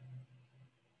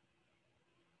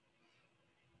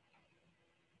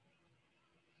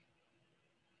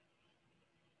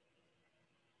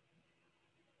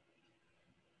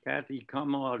 Kathy,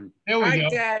 come on. There we go.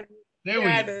 Got it. There we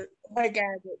go. I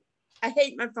got it. I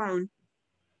hate my phone.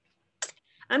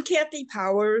 I'm Kathy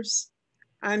Powers.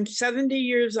 I'm 70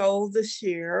 years old this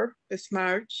year, this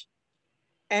March,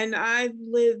 and I've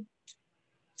lived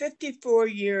 54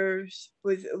 years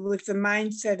with the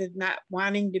mindset of not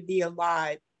wanting to be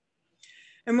alive.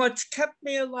 And what's kept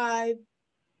me alive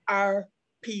are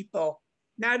people,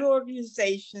 not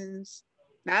organizations,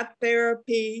 not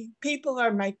therapy. People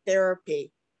are my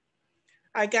therapy.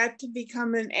 I got to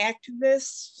become an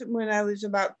activist when I was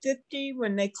about 50,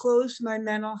 when they closed my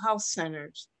mental health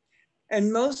centers.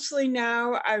 And mostly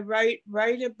now I write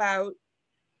about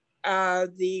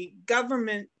the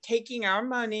government taking our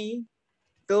money,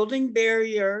 building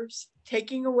barriers,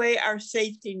 taking away our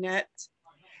safety nets.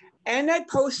 And I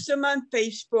post them on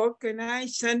Facebook and I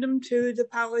send them to the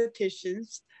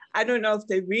politicians. I don't know if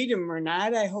they read them or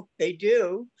not. I hope they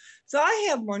do. So I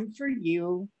have one for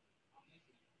you.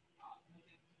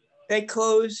 They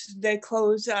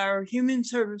closed our human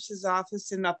services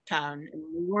office in Uptown, and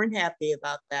we weren't happy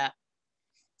about that.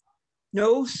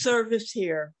 No service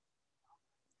here.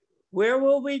 Where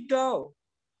will we go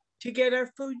to get our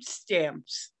food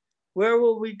stamps? Where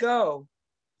will we go?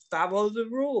 Follow the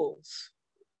rules.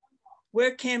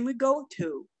 Where can we go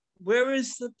to? Where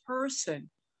is the person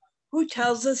who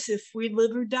tells us if we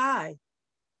live or die?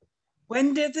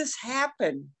 When did this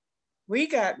happen? We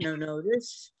got no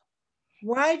notice.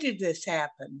 Why did this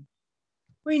happen?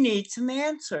 We need some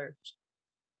answers.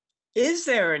 Is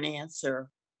there an answer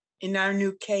in our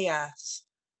new chaos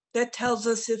that tells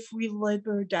us if we live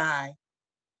or die?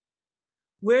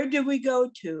 Where do we go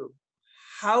to?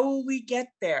 How will we get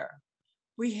there?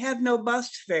 We have no bus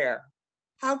fare.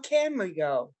 How can we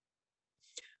go?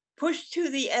 Pushed to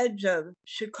the edge of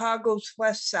Chicago's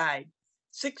west side,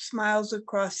 6 miles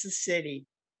across the city.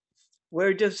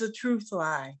 Where does the truth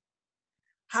lie?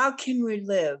 How can we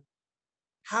live?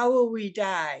 How will we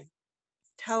die?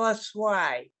 Tell us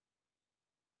why.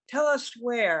 Tell us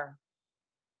where.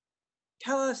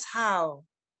 Tell us how.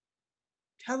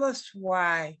 Tell us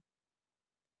why.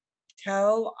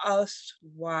 Tell us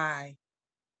why.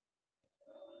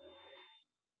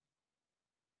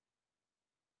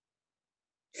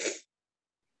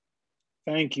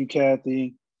 Thank you,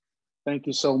 Kathy. Thank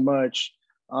you so much.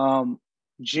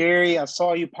 Jerry, I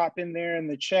saw you pop in there in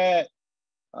the chat.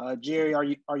 Jerry,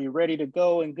 are you ready to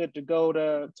go and good to go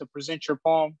to present your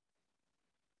poem?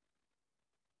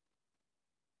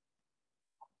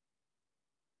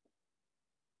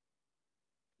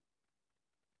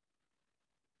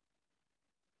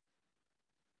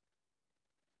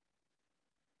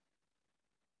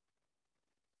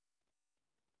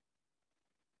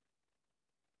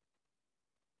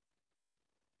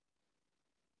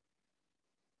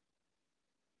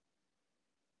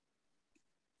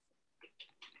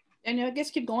 And I guess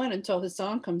keep going until his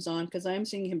song comes on, because I am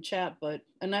seeing him chat,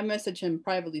 and I message him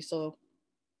privately, so.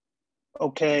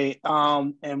 Okay,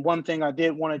 and one thing I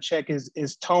did want to check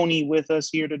is Tony with us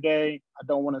here today? I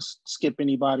don't want to skip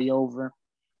anybody over.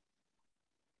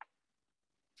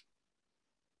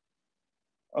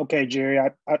 Okay, Jerry,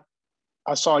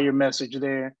 I saw your message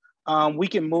there. We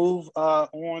can move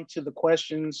on to the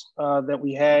questions that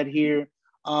we had here.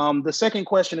 The second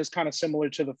question is kind of similar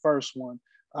to the first one.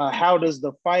 How does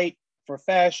the fight for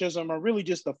fascism, or really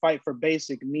just the fight for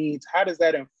basic needs, how does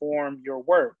that inform your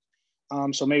work?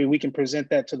 So maybe we can present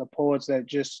that to the poets that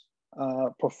just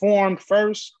performed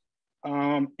first,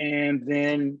 and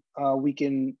then we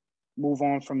can move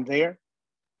on from there.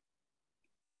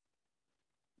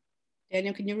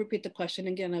 Daniel, can you repeat the question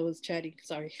again? I was chatting,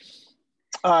 sorry.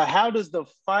 How does the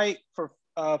fight for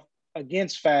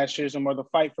against fascism, or the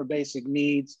fight for basic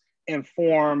needs,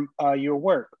 inform your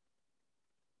work?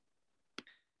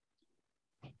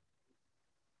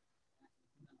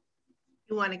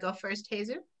 You want to go first,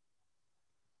 Jesus? I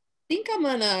think I'm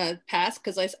gonna pass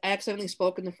because I accidentally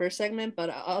spoke in the first segment, but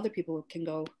other people can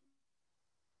go.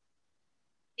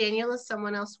 Daniel, is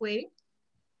someone else waiting?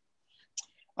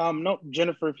 No,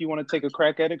 Jennifer, if you want to take a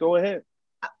crack at it, go ahead.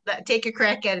 Take a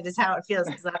crack at it is how it feels,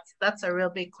 because that's a real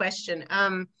big question.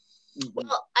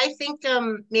 Well, I think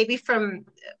maybe from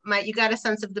you got a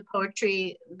sense of the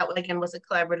poetry that again was a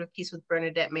collaborative piece with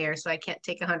Bernadette Mayer, so I can't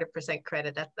take 100%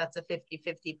 credit. That's a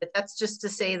 50-50, but that's just to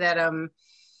say that I'm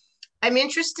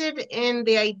interested in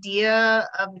the idea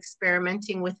of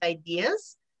experimenting with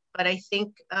ideas, but I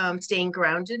think staying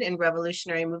grounded in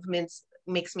revolutionary movements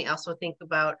makes me also think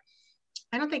about,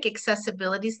 I don't think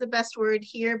accessibility is the best word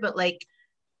here, but like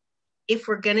if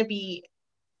we're going to be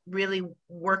really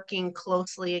working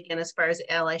closely again as far as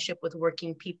allyship with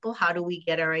working people, how do we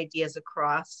get our ideas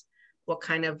across? What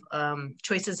kind of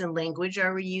choices in language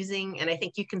are we using? And I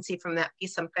think you can see from that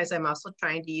piece, sometimes I'm also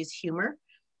trying to use humor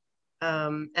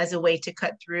as a way to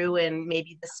cut through, and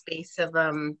maybe the space of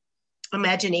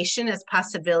imagination as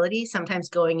possibility, sometimes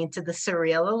going into the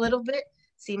surreal a little bit,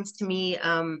 seems to me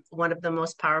one of the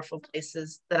most powerful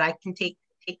places that I can take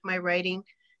my writing.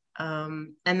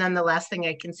 And then the last thing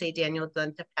I can say, Daniel,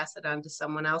 then to pass it on to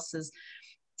someone else, is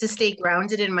to stay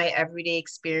grounded in my everyday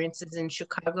experiences in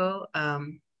Chicago.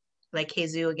 Like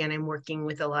Jesus, again, I'm working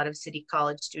with a lot of City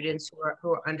College students who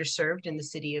are underserved in the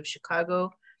city of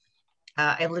Chicago.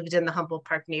 I lived in the Humboldt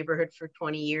Park neighborhood for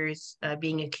 20 years,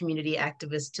 being a community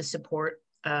activist to support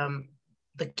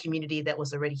the community that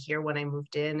was already here when I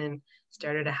moved in, and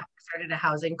started a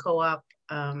housing co-op.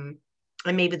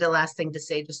 And maybe the last thing to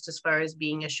say, just as far as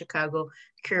being a Chicago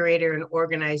curator and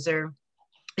organizer,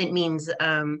 it means,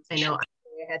 I know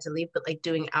I had to leave, but like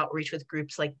doing outreach with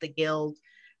groups like the Guild,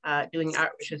 doing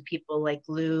outreach with people like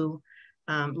Lou,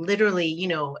 literally, you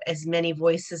know, as many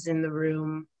voices in the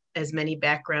room, as many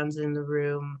backgrounds in the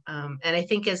room. And I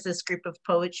think as this group of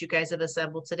poets you guys have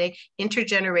assembled today,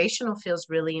 intergenerational feels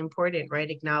really important, right?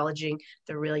 Acknowledging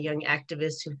the real young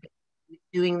activists who've been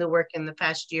doing the work in the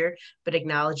past year, but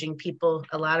acknowledging people,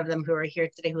 a lot of them who are here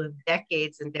today who have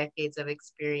decades and decades of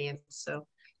experience. So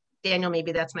Daniel,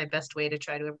 maybe that's my best way to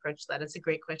try to approach that. It's a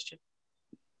great question.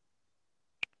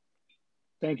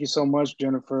 Thank you so much,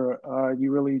 Jennifer.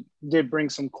 You really did bring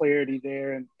some clarity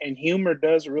there, and humor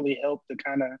does really help to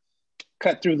kind of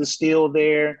cut through the steel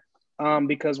there.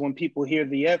 because when people hear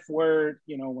the F word,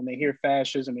 you know, when they hear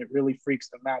fascism, it really freaks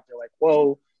them out. They're like,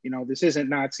 whoa, you know, this isn't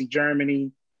Nazi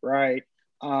Germany, right?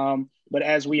 But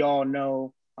as we all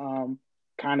know,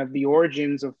 kind of the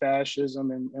origins of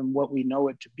fascism and what we know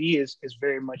it to be is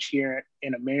very much here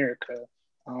in America.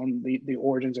 The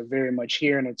origins are very much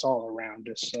here, and it's all around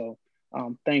us. So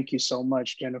thank you so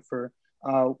much, Jennifer.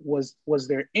 Was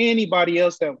there anybody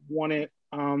else that wanted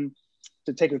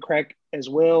to take a crack as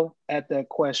well at that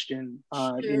question?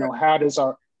 Sure. You know, how does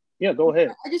our, yeah, go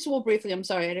ahead. I just will briefly, I'm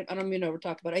sorry, I don't mean to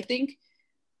overtalk, but I think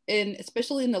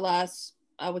especially in the last,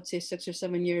 I would say 6 or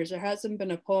 7 years, there hasn't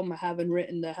been a poem I haven't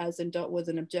written that hasn't dealt with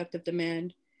an objective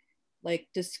demand, like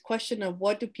this question of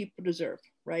what do people deserve,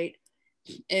 right?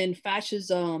 And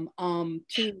fascism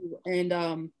too.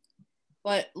 And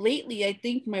but lately I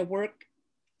think my work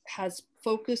has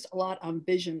focused a lot on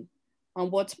vision,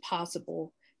 on what's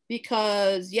possible.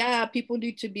 Because yeah, people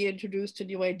need to be introduced to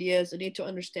new ideas. They need to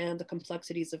understand the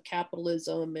complexities of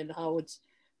capitalism and how it's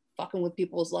fucking with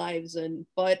people's lives.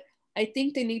 But I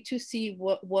think they need to see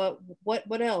what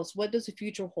else, what does the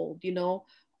future hold, you know?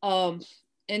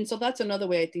 And so that's another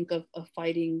way I think of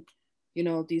fighting, you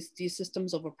know, these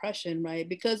systems of oppression, right?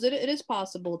 Because it is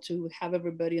possible to have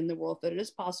everybody in the world, that it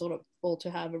is possible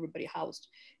to have everybody housed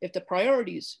if the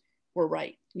priorities were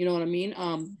right, you know what I mean?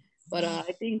 But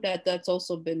I think that that's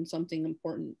also been something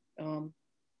important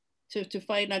to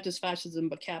fight, not just fascism,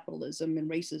 but capitalism and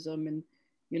racism and,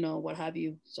 you know, what have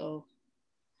you. So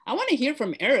I want to hear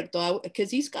from Eric, though, because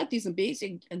he's got these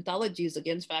amazing anthologies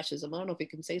against fascism. I don't know if he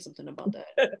can say something about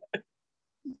that.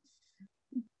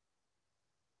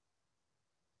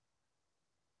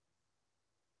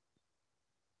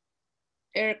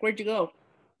 Eric, where'd you go?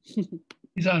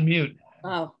 He's on mute.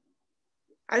 Oh.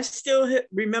 I still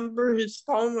remember his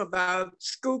poem about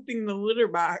scooping the litter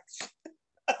box.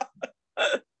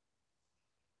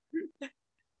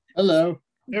 Hello.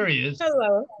 There he is.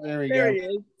 Hello. There we There go. he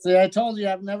is. See, I told you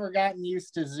I've never gotten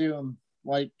used to Zoom.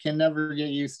 Like, can never get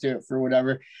used to it for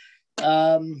whatever.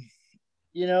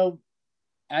 You know,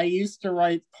 I used to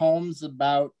write poems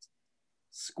about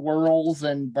squirrels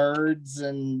and birds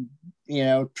and, you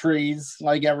know, trees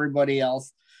like everybody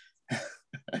else.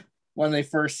 When they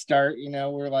first start, you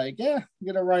know, we're like, yeah, I'm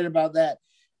gonna write about that.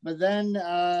 But then,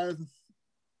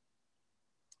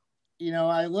 you know,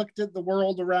 I looked at the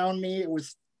world around me. It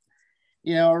was,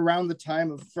 you know, around the time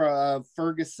of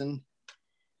Ferguson.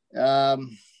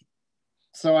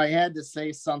 So I had to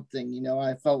say something, you know,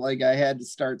 I felt like I had to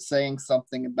start saying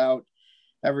something about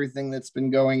everything that's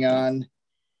been going on,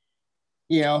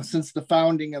 you know, since the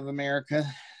founding of America.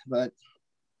 But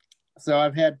so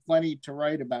I've had plenty to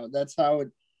write about. That's how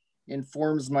it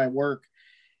informs my work.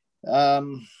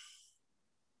 You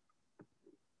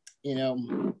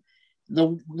know,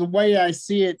 the way I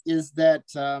see it is that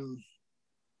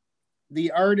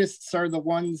the artists are the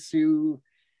ones who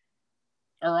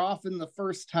are often the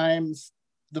first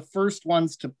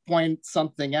ones to point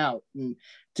something out and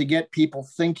to get people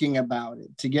thinking about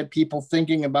it, to get people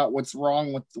thinking about what's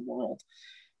wrong with the world.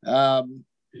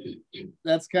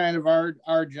 That's kind of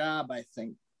our job, I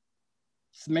think.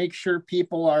 Make sure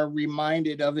people are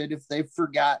reminded of it if they've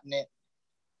forgotten it.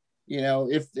 You know,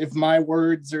 if my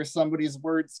words or somebody's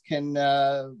words can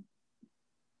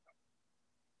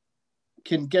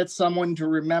get someone to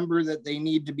remember that they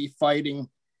need to be fighting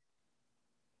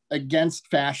against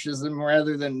fascism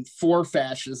rather than for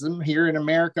fascism. Here in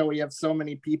America, we have so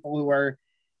many people who are,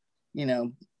 you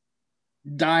know,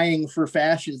 dying for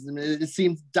fascism. It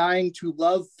seems dying to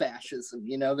love fascism.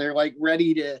 You know, they're like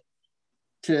ready to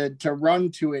run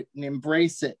to it and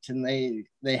embrace it, and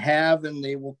they have, and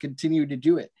they will continue to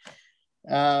do it.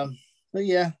 But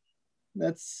yeah,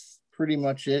 that's pretty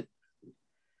much it.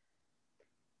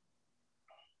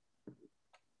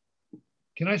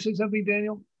 Can I say something,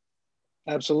 Daniel?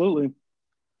 Absolutely.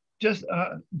 Just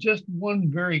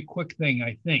one very quick thing,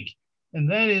 I think, and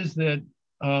that is that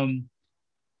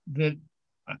that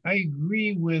I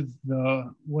agree with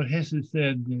what Hesse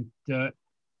said, that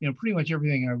you know, pretty much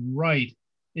everything I write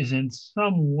is in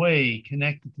some way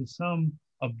connected to some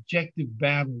objective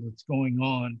battle that's going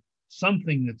on,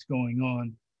 something that's going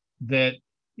on that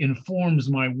informs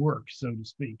my work, so to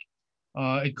speak.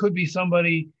 It could be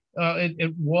somebody,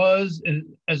 it was,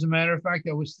 as a matter of fact,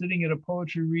 I was sitting at a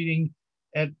poetry reading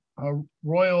at a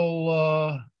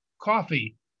Royal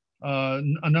Coffee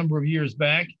a number of years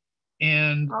back,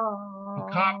 and a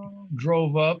cop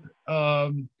drove up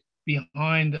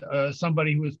behind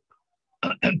somebody who was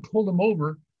and pulled him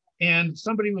over, and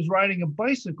somebody was riding a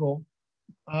bicycle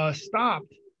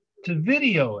stopped to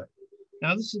video it.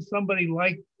 Now this is somebody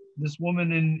like this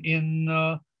woman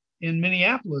in in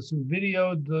Minneapolis who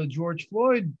videoed the George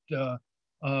Floyd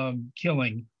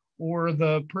killing, or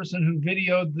the person who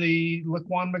videoed the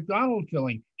Laquan McDonald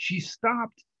killing. She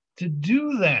stopped to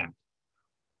do that.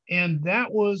 And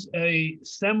that was a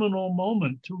seminal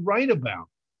moment to write about.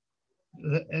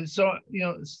 And so, you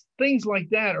know, things like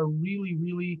that are really,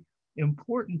 really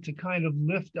important to kind of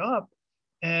lift up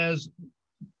as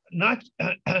not,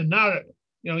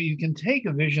 you know, you can take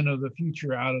a vision of the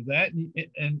future out of that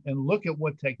and look at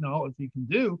what technology can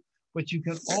do, but you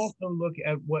can also look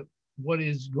at what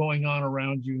is going on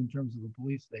around you in terms of the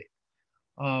police state.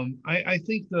 I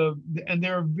think and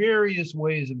there are various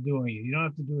ways of doing it. You don't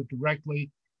have to do it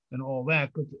directly and all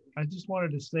that, but I just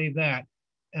wanted to say that.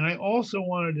 And I also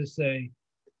wanted to say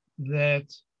that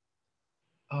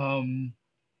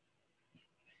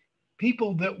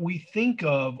people that we think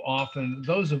of often,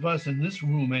 those of us in this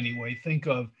room anyway, think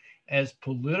of as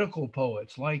political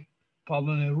poets like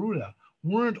Pablo Neruda,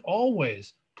 weren't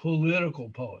always political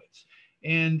poets.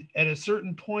 And at a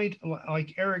certain point,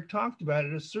 like Eric talked about,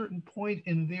 at a certain point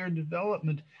in their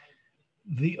development,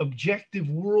 the objective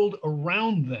world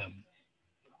around them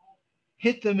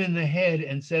hit them in the head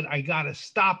and said, I got to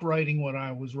stop writing what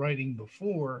I was writing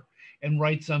before and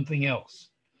write something else.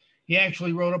 He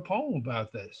actually wrote a poem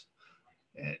about this,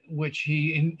 which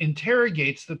he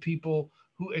interrogates the people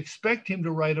who expect him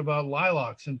to write about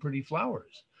lilacs and pretty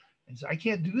flowers. And so I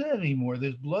can't do that anymore.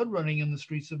 There's blood running in the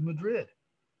streets of Madrid.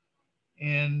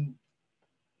 And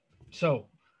so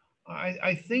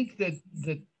I think that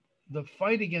the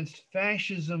fight against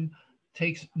fascism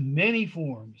takes many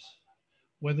forms,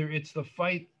 whether it's the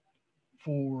fight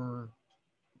for,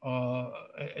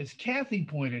 as Kathy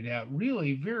pointed out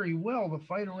really very well, the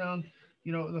fight around,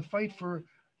 you know, the fight for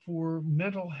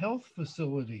mental health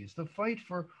facilities, the fight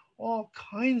for all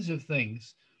kinds of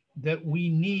things that we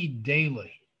need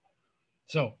daily.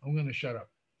 So I'm going to shut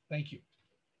up. Thank you.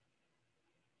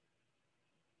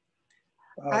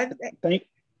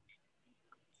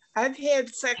 I've had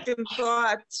second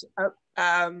thoughts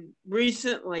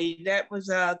recently. That was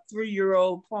a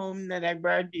 3-year-old poem that I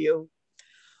read to you.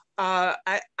 I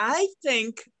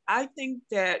think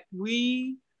that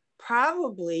we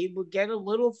probably will get a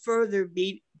little further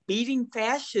beating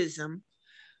fascism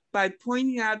by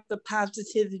pointing out the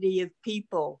positivity of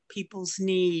people's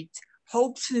needs,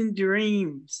 hopes and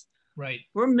dreams. Right.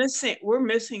 We're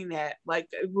missing that. Like,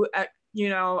 you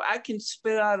know, I can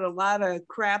spit out a lot of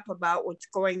crap about what's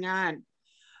going on,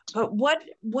 but what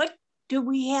do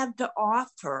we have to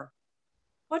offer?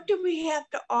 What do we have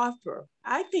to offer?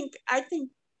 I think,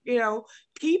 you know,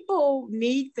 people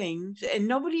need things and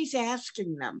nobody's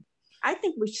asking them. I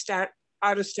think we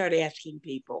ought to start asking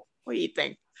people. What do you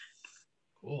think?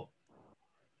 Cool.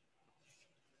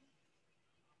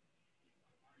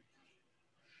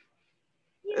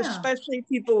 Yeah. Especially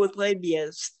people with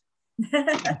labias.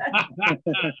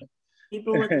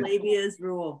 People with labias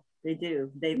rule. They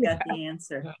do. They've got the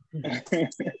answer.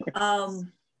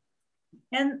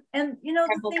 And you know,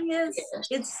 the thing is,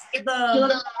 it's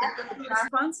the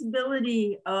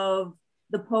responsibility of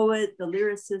the poet, the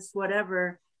lyricist,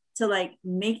 whatever, to like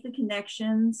make the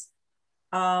connections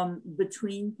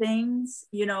between things,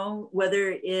 you know,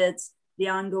 whether it's the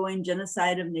ongoing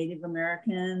genocide of Native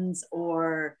Americans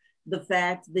or the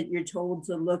fact that you're told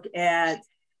to look at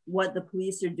what the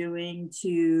police are doing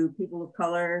to people of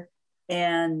color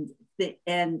and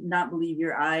not believe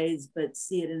your eyes, but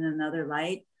see it in another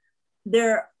light.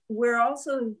 We're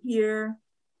also here,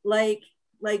 like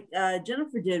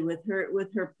Jennifer did with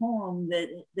her poem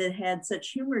that had such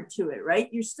humor to it, right?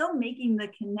 You're still making the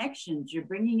connections, you're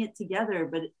bringing it together,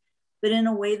 but in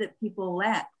a way that people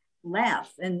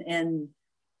laugh. And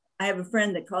I have a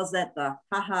friend that calls that the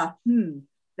ha-ha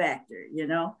factor, you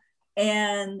know?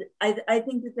 And I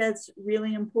think that that's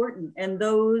really important. And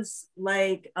those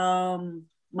like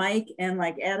Mike and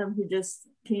like Adam, who just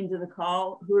came to the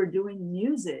call, who are doing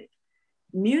music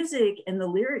and the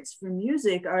lyrics for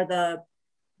music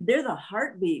they're the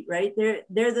heartbeat, right?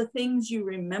 They're the things you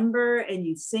remember and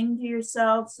you sing to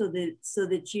yourself so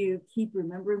that you keep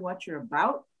remembering what you're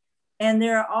about. And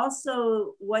they're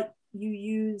also what you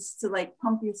use to like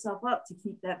pump yourself up to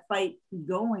keep that fight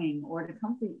going or to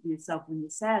comfort yourself when you're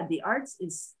sad. The arts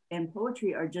and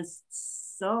poetry are just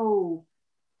so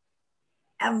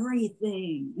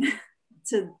everything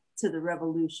to the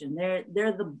revolution.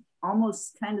 They're the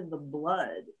almost kind of the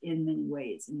blood in many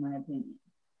ways, in my opinion.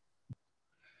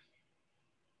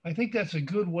 I think that's a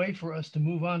good way for us to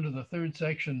move on to the third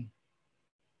section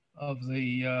of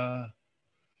the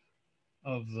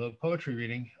poetry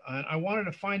reading. And I wanted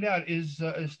to find out, is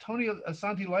Tony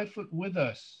Asante Lightfoot with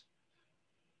us?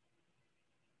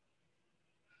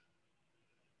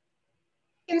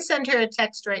 can send her a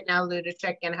text right now, Lou, to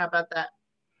check in. How about that?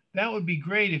 That would be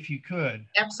great if you could.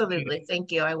 Absolutely. Okay.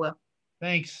 Thank you. I will.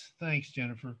 Thanks,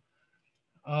 Jennifer.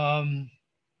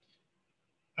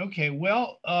 Okay,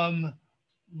 well,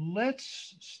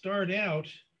 let's start out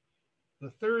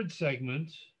the third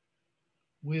segment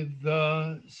with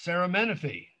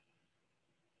Sarmento.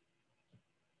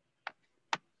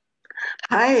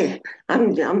 Hi,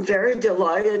 I'm very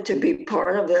delighted to be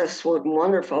part of this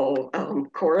wonderful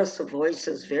chorus of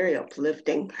voices, very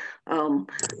uplifting.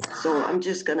 So I'm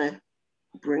just gonna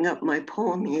bring up my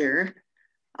poem here.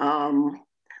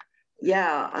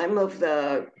 Yeah, I'm of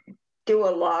the, do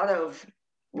a lot of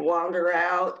wander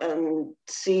out and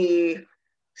see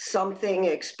something,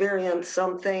 experience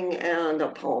something, and a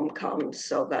poem comes.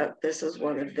 So that this is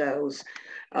one of those.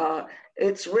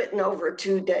 It's written over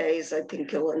 2 days. I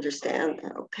think you'll understand.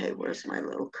 Okay, where's my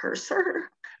little cursor?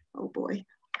 Oh boy,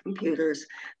 computers.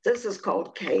 This is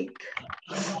called Cake.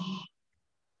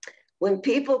 When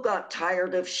people got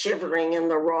tired of shivering in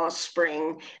the raw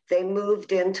spring, they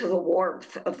moved into the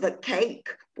warmth of the cake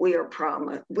we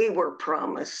were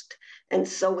promised, and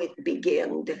so it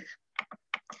began.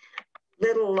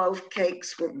 Little loaf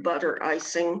cakes with butter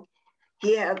icing.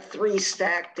 He had 3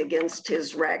 stacked against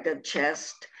his ragged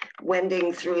chest,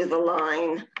 wending through the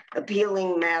line,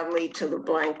 appealing madly to the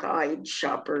blank-eyed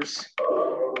shoppers,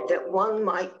 that one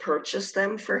might purchase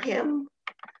them for him.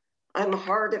 I'm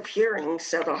hard of hearing,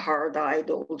 said a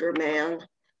hard-eyed older man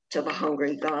to the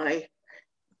hungry guy.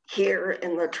 Here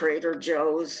in the Trader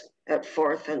Joe's at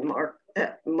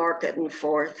Market and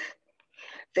Fourth,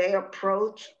 they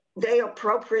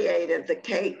appropriated the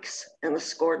cakes and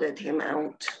escorted him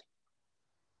out.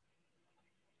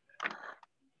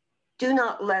 Do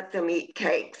not let them eat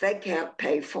cake they can't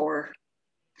pay for.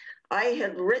 I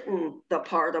had written the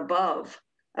part above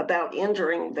about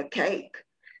entering the cake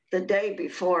the day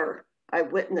before I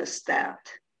witnessed that.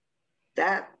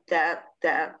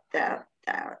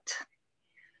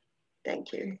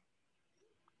 Thank you.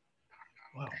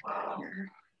 Wow.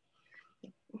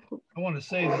 I want to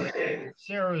say that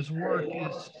Sarah's work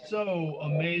is so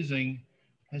amazing.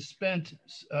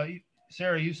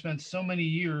 Sarah, you spent so many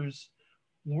years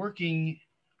working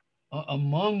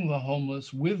among the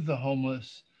homeless, with the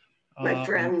homeless. My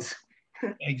friends.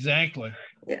 Exactly.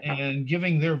 Yeah. And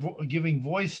giving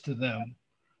voice to them.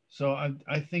 So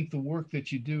I think the work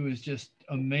that you do is just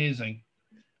amazing.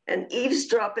 And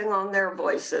eavesdropping on their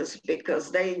voices,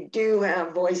 because they do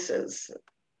have voices.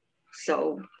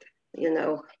 So, you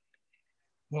know.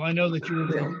 Well, I know that you were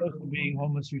very close to being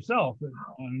homeless yourself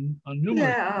on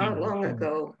numerous occasions. Long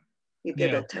ago. You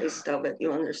get a taste of it,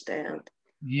 you understand.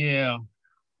 Yeah.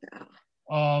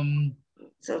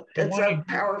 So it's a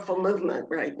powerful movement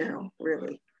right now,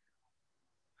 really.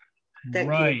 Thank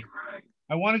you.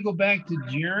 I want to go back to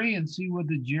Jerry and see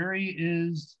whether Jerry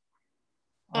is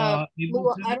well,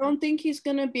 I don't think he's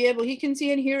gonna be able. He can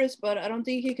see and hear us, but I don't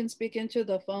think he can speak into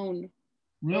the phone.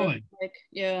 Really?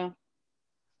 Yeah.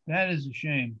 That is a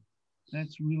shame.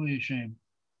 That's really a shame.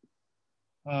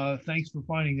 Thanks for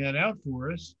finding that out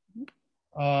for us.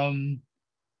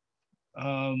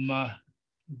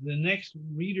 The next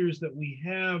readers that we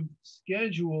have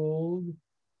scheduled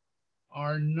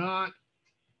are not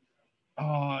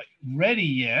ready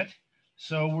yet.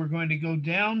 So we're going to go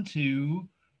down to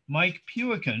Mike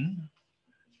Pewican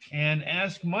and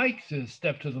ask Mike to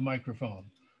step to the microphone.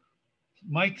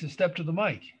 Mike, to step to the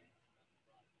mic.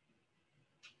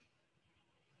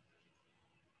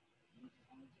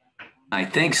 Hi,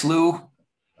 thanks, Lou.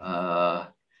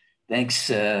 Thanks,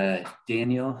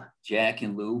 Daniel, Jack,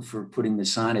 and Lou for putting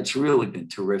this on. It's really been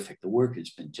terrific. The work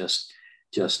has been just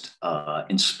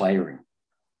inspiring.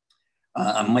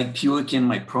 I'm Mike Pewican.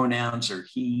 My pronouns are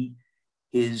he,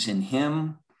 his, and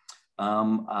him.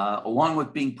 Along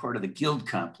with being part of the Guild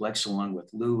Complex, along with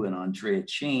Lou and Andrea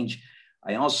Change,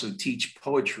 I also teach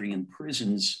poetry in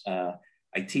prisons.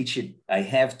 I teach it, I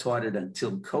have taught it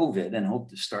until COVID and hope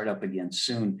to start up again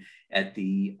soon at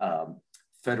the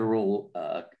federal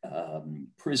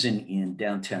prison in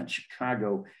downtown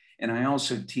Chicago. And I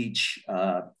also teach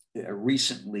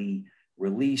recently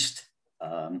released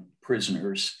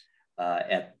prisoners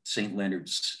at St.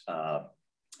 Leonard's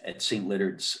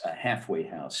halfway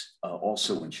house,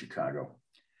 also in Chicago.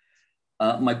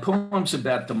 My poem's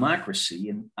about democracy,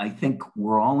 and I think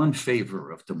we're all in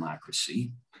favor of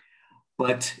democracy.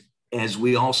 But as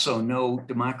we also know,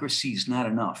 democracy is not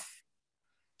enough.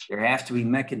 There have to be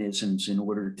mechanisms in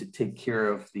order to take care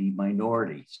of the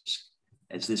minorities,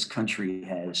 as this country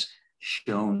has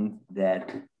shown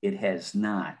that it has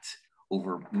not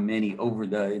over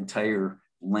the entire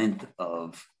length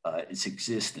of its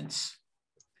existence.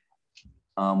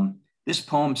 This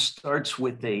poem starts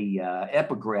with a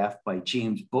epigraph by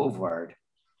James Bovard.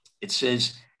 It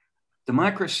says,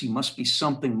 democracy must be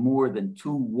something more than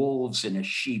two wolves and a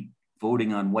sheep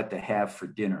voting on what to have for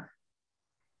dinner.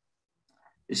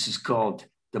 This is called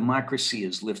Democracy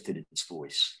Has Lifted Its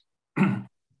Voice.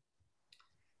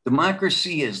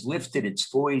 Democracy has lifted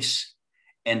its voice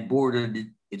and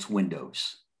boarded its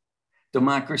windows.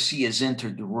 Democracy has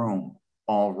entered the room.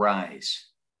 All rise.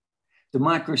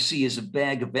 Democracy is a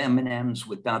bag of M&Ms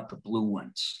without the blue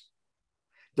ones.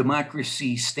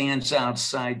 Democracy stands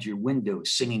outside your window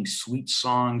singing sweet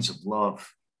songs of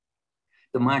love.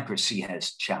 Democracy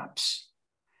has chops.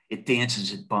 It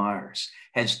dances at bars,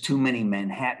 has too many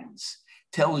Manhattans,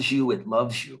 tells you it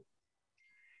loves you,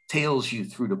 tails you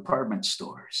through department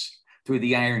stores, through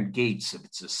the iron gates of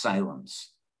its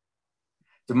asylums.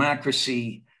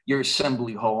 Democracy, your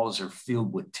assembly halls are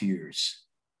filled with tears.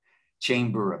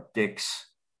 Chamber of dicks.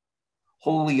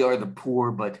 Holy are the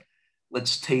poor, but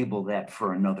let's table that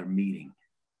for another meeting.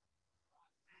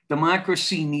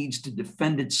 Democracy needs to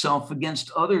defend itself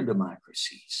against other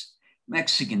democracies,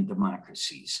 Mexican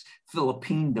democracies,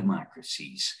 Philippine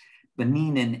democracies,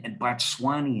 Benin and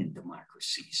Botswanian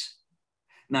democracies,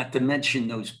 not to mention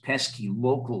those pesky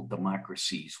local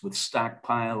democracies with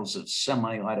stockpiles of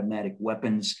semi-automatic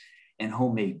weapons and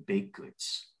homemade baked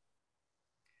goods.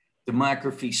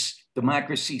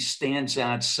 Democracy stands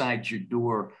outside your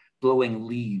door, blowing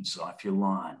leaves off your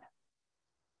lawn.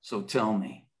 So tell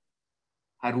me,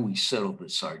 how do we settle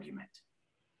this argument?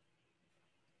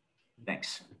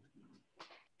 Thanks.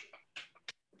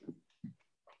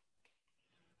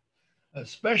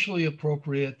 Especially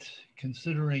appropriate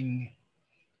considering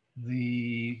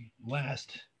the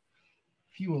last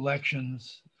few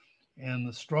elections and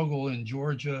the struggle in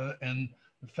Georgia and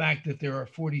the fact that there are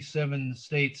 47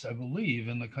 states, I believe,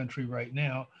 in the country right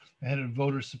now that had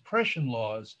voter suppression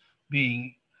laws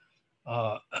being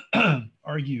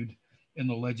argued in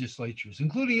the legislatures,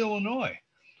 including Illinois.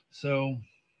 So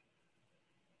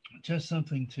just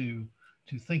something to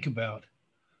think about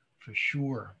for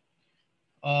sure.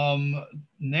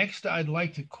 Next, I'd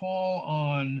like to call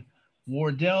on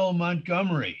Wardell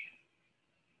Montgomery.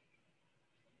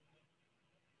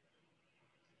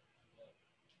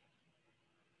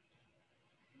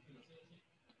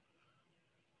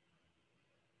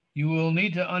 You will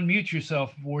need to unmute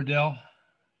yourself, Wardell.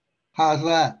 How's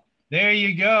that? There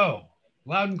you go.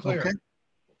 Loud and clear. Okay.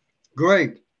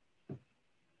 Great.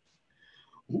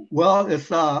 Well,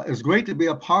 it's great to be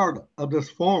a part of this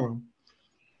forum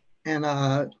and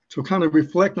to kind of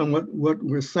reflect on what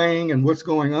we're saying and what's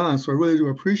going on. So I really do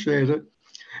appreciate it.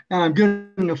 And I'm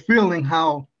getting a feeling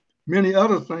how many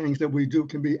other things that we do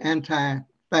can be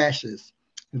anti-fascist.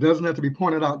 It doesn't have to be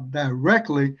pointed out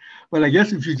directly, but I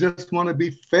guess if you just want to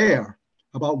be fair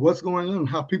about what's going on and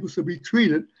how people should be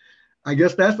treated, I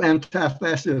guess that's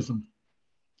anti-fascism.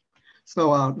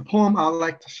 So the poem I'd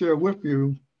like to share with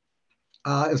you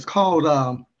is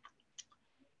called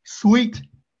Sweet,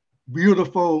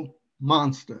 Beautiful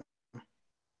Monster.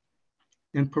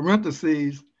 In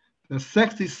parentheses, the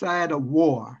sexy side of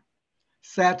war,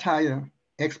 satire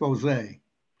expose.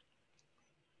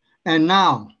 And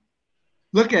now,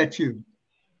 look at you,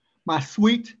 my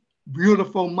sweet,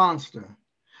 beautiful monster.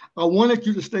 I wanted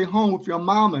you to stay home with your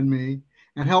mom and me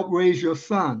and help raise your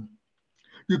son.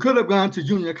 You could have gone to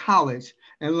junior college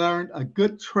and learned a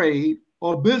good trade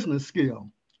or business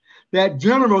skill. That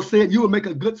general said you would make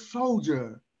a good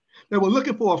soldier. They were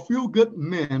looking for a few good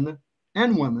men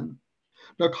and women.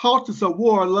 The cultures of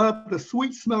war love the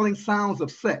sweet smelling sounds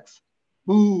of sex,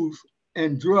 booze,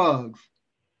 and drugs.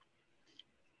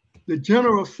 The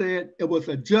general said it was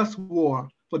a just war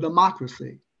for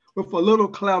democracy with a little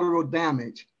collateral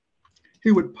damage.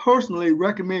 He would personally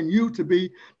recommend you to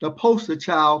be the poster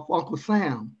child for Uncle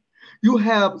Sam. You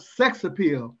have sex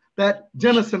appeal, that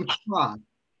Jennison cry.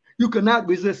 You cannot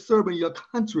resist serving your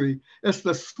country. It's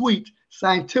the sweet,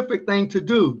 scientific thing to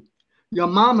do. Your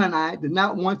mom and I did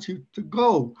not want you to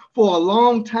go. For a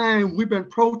long time, we've been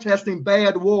protesting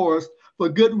bad wars for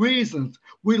good reasons.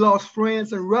 We lost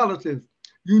friends and relatives.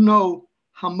 You know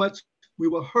how much we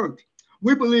were hurt.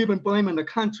 We believe in blaming the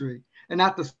country and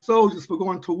not the soldiers for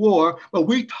going to war, but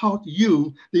we taught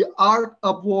you the art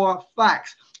of war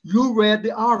facts. You read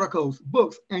the articles,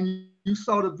 books, and you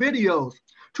saw the videos.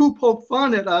 To poke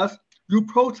fun at us, you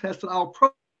protested our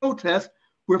protest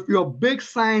with your big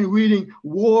sign reading,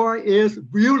 "War is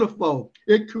beautiful.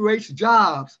 It creates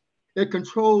jobs. It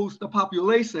controls the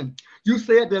population." You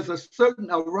said there's a certain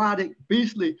erotic,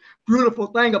 beastly, beautiful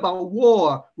thing about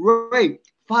war, rape,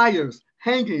 fires,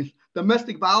 hangings,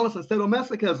 domestic violence, and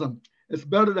sadomasochism. It's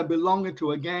better than belonging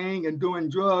to a gang and doing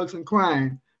drugs and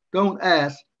crime. Don't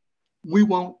ask, we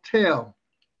won't tell.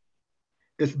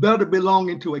 It's better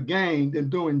belonging to a gang than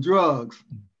doing drugs.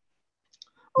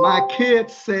 My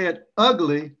kids said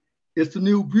ugly is the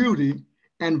new beauty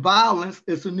and violence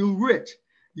is the new rich.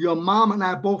 Your mom and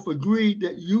I both agreed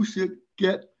that you should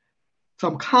get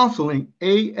some counseling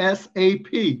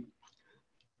ASAP.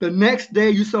 The next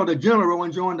day you saw the general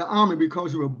and joined the army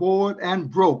because you were bored and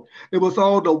broke. It was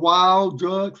all the wild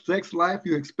drug, sex life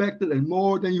you expected and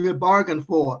more than you had bargained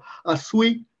for. A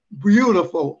sweet,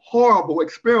 beautiful, horrible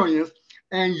experience,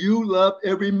 and you loved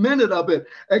every minute of it,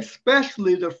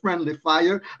 especially the friendly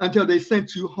fire, until they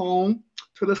sent you home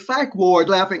to the psych ward,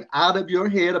 laughing out of your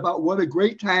head about what a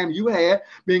great time you had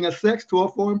being a sex toy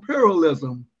for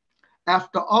imperialism.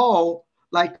 After all,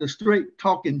 like the straight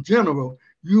talking general,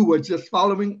 you were just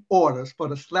following orders for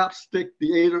the slapstick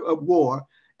theater of war.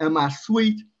 And my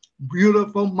sweet,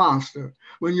 beautiful monster,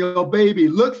 when your baby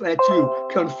looks at you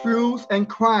confused and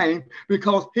crying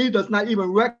because he does not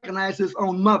even recognize his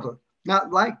own mother,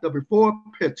 not like the before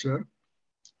picture.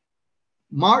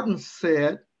 Martin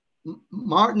said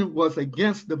Martin was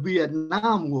against the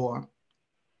Vietnam War.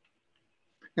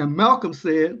 And Malcolm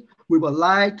said we were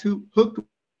lied to, hooked,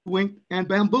 winked, and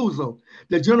bamboozled.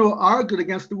 The general argued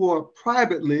against the war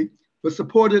privately, but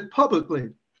supported it publicly.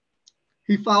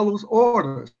 He follows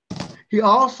orders. He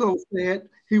also said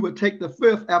he would take the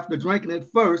fifth after drinking it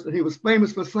first, and he was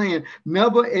famous for saying,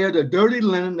 never air the dirty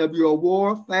linen of your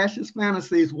war, fascist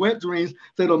fantasies, wet dreams,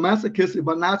 sadomasochistic,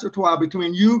 but natural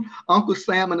between you, Uncle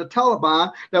Sam, and the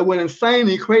Taliban that went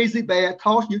insanely crazy bad,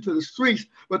 tossed you to the streets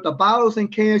with the bottles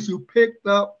and cans you picked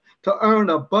up to earn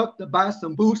a buck to buy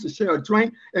some booze to share a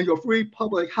drink in your free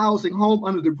public housing home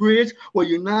under the bridge where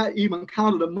you're not even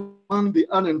counted among the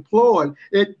unemployed.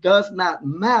 It does not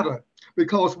matter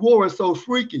because war is so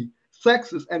freaky,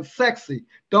 sexist, and sexy.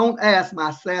 Don't ask, my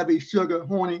savvy, sugar,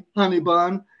 horny honey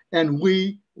bun, and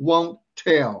we won't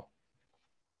tell.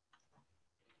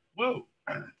 Whoa.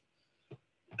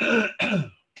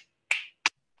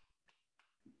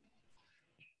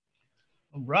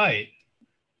 All right.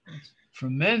 That's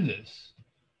tremendous.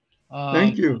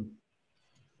 Thank you.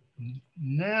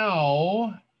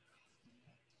 Now,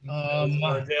 I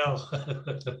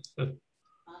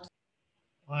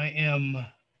am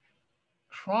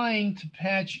trying to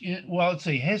patch in. Well, let's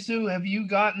see. Jesus, have you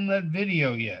gotten that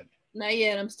video yet? Not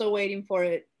yet. I'm still waiting for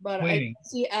it. But Waiting. I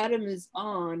see Adam is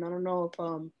on. I don't know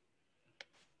if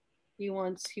he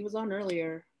was on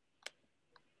earlier.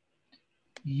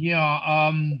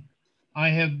 Yeah, I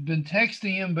have been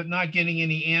texting him, but not getting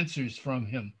any answers from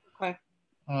him. Okay.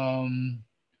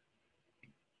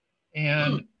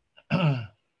 And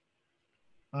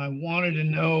I wanted to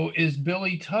know, is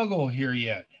Billy Tuggle here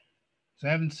yet? So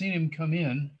I haven't seen him come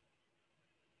in.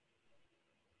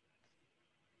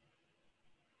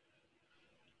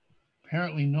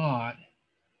 Apparently not.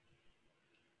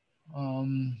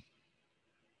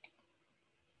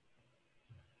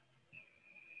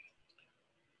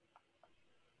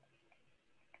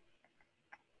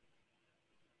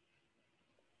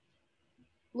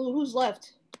 Lou, who's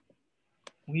left?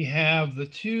 We have the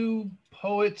two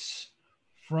poets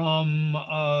from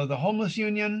the Homeless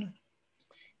Union,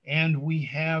 and we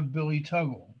have Billy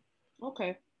Tuggle.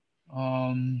 Okay.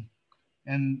 And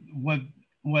what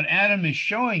Adam is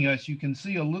showing us, you can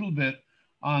see a little bit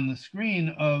on the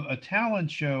screen of a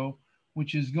talent show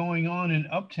which is going on in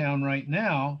Uptown right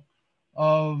now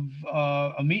of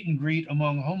a meet and greet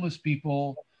among homeless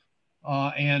people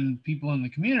and people in the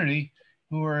community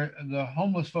who are, the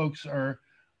homeless folks are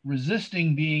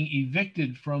resisting being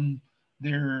evicted from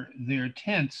their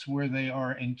tents where they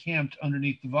are encamped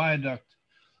underneath the viaduct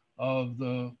of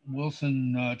the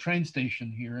Wilson train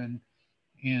station here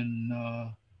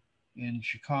in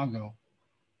Chicago.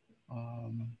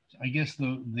 I guess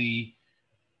you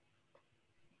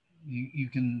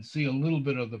can see a little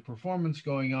bit of the performance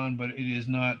going on, but it is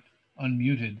not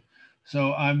unmuted.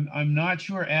 So I'm not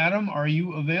sure. Adam, are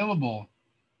you available?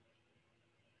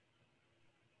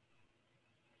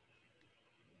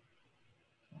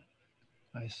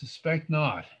 I suspect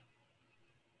not.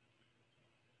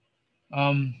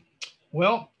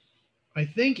 Well, I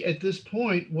think at this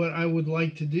point, what I would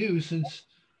like to do, since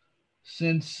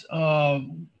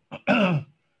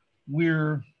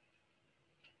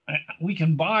we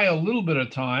can buy a little bit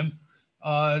of time.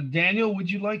 Daniel,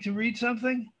 would you like to read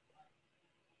something?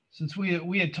 Since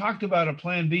we had talked about a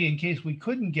plan B in case we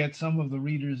couldn't get some of the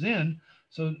readers in.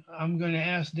 So I'm going to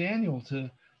ask Daniel to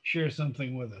share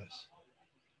something with us.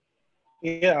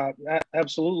 Yeah,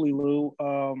 absolutely, Lou.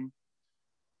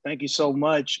 Thank you so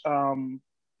much. And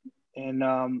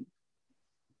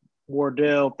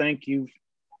Wardell, thank you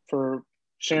for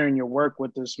sharing your work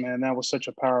with us, man. That was such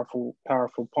a powerful,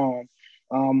 powerful poem.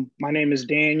 My name is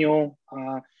Daniel.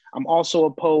 I'm also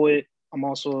a poet. I'm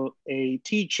also a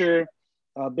teacher.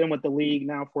 Been with the League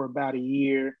now for about a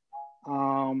year.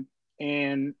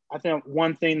 And I think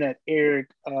one thing that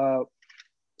Eric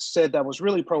said that was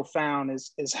really profound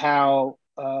is how,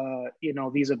 you know,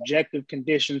 these objective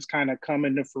conditions kind of come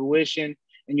into fruition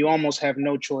and you almost have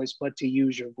no choice but to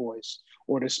use your voice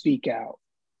or to speak out.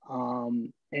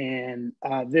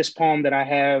 This poem that I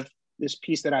have, this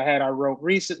piece that I wrote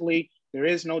recently, there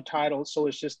is no title, so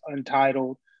it's just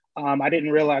untitled. I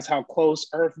didn't realize how close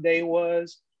Earth Day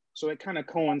was, so it kind of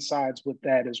coincides with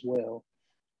that as well.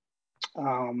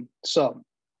 So,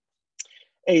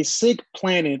 a sick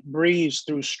planet breathes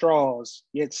through straws,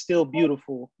 yet still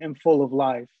beautiful and full of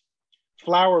life.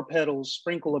 Flower petals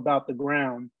sprinkle about the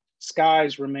ground.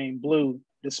 Skies remain blue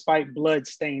despite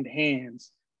blood-stained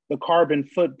hands, the carbon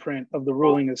footprint of the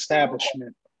ruling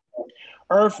establishment.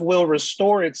 Earth will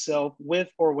restore itself with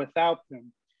or without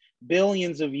them.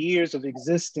 Billions of years of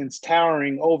existence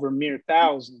towering over mere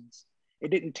thousands.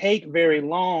 It didn't take very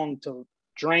long to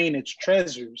drain its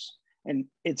treasures, and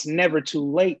it's never too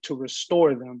late to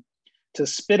restore them, to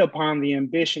spit upon the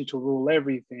ambition to rule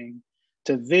everything,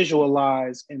 to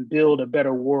visualize and build a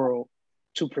better world,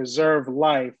 to preserve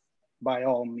life by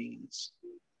all means.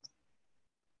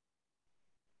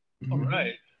 All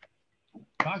right.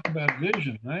 Talk about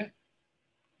vision, right?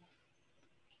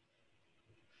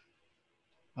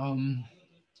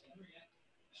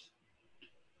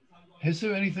 Is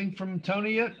there anything from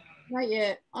Tony yet? Not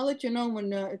yet. I'll let you know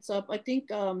when it's up. I think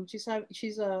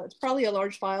it's probably a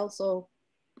large file, so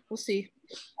we'll see.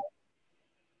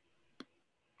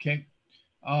 Okay.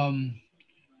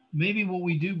 Maybe what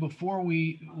we do before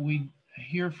we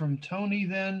hear from Tony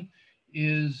then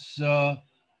is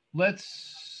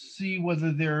let's see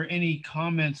whether there are any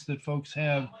comments that folks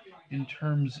have in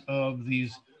terms of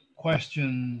these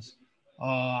questions.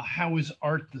 How is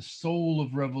art the soul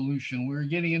of revolution? We were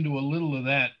getting into a little of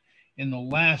that in the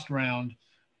last round,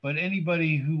 but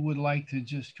anybody who would like to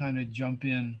just kind of jump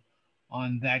in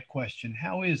on that question,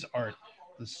 how is art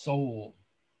the soul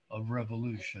of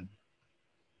revolution?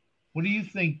 What do you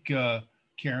think,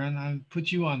 Karen? I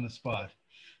put you on the spot.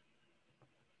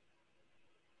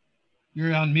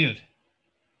 You're on mute.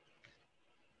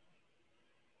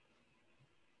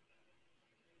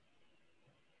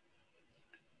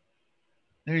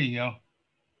 There you go.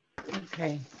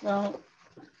 Okay, well,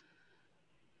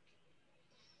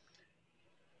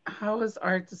 how is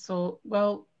art the soul?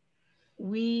 Well,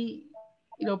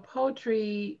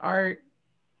 poetry, art,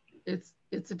 it's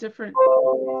a different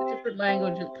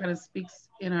language. It kind of speaks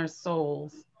in our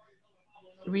souls.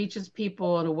 It reaches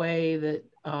people in a way that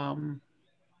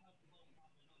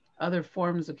other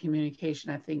forms of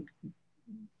communication, I think,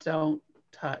 don't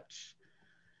touch.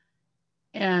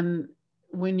 And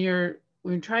when you're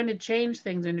trying to change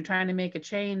things and you're trying to make a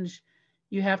change,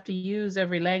 you have to use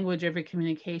every language, every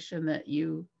communication that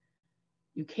you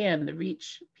can to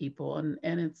reach people.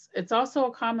 And it's also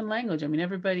a common language. I mean,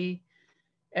 everybody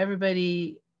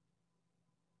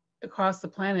across the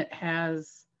planet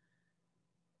has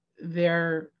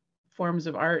their forms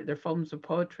of art, their forms of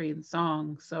poetry and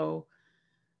song. So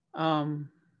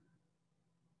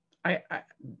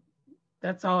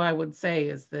that's all I would say,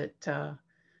 is that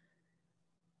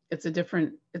it's a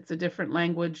different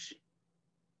language,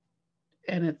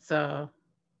 and it's a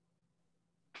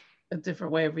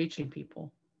different way of reaching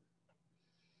people.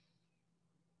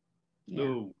 Yeah.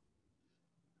 Lou,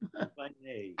 if I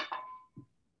may,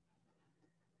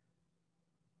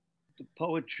 the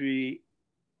poetry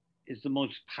is the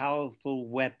most powerful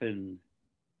weapon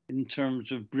in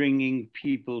terms of bringing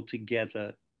people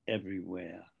together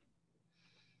everywhere.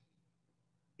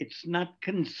 It's not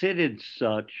considered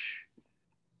such,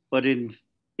 but it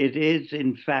is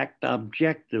in fact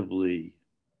objectively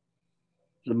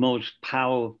the most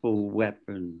powerful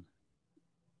weapon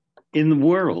in the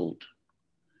world.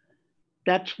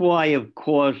 That's why, of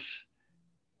course,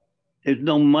 there's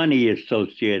no money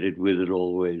associated with it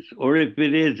always, or if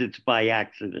it is, it's by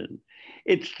accident.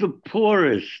 It's the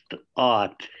poorest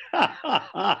art.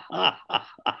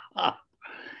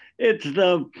 It's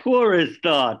the poorest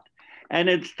art, and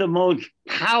it's the most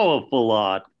powerful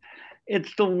art.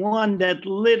 It's the one that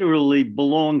literally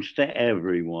belongs to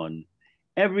everyone.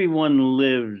 Everyone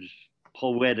lives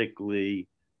poetically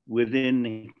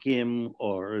within him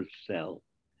or herself.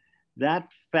 That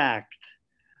fact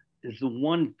is the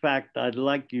one fact I'd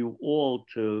like you all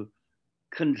to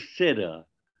consider,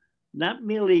 not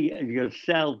merely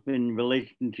yourself in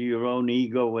relation to your own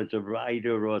ego as a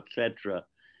writer, or etc.,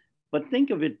 But think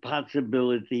of it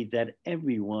possibility that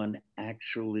everyone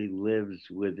actually lives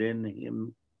within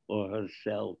him or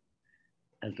herself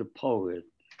as a poet,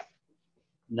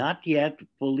 not yet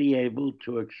fully able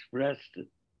to express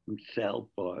himself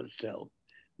or herself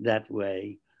that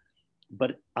way,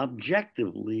 but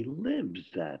objectively lives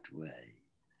that way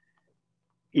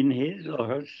in his or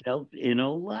herself inner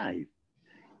life.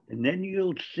 And then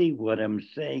you'll see what I'm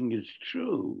saying is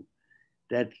true.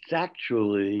 That's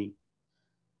actually,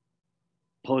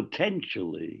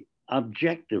 potentially,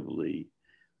 objectively,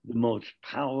 the most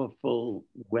powerful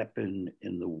weapon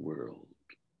in the world.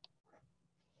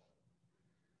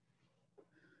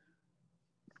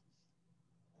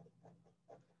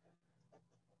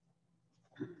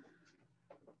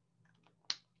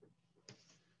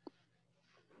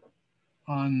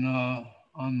 On the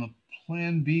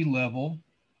Plan B level,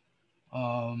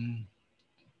 I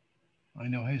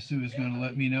know Jesus is going to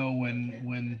let me know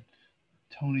when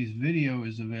Tony's video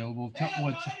is available.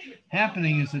 What's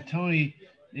happening is that Tony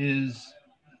is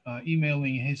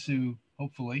emailing Jesus,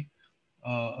 hopefully,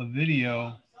 a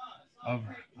video of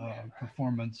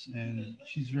performance, and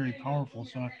she's very powerful.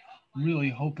 So I'm really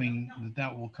hoping that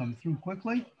that will come through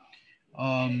quickly.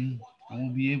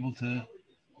 We'll be able to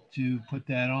put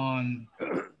that on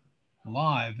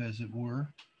live, as it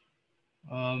were.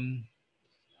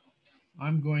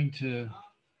 I'm going to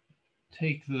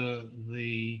take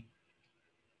the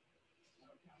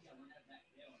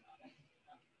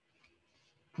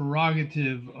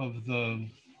prerogative of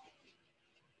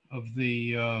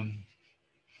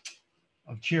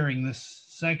chairing this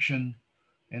section,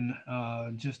 and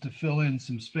just to fill in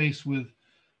some space with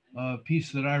a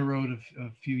piece that I wrote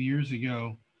a few years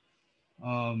ago.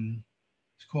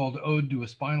 It's called Ode to a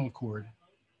Spinal Cord.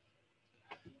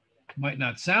 Might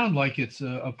not sound like it's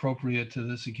appropriate to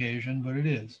this occasion, but it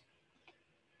is.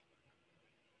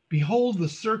 Behold the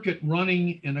circuit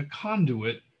running in a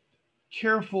conduit,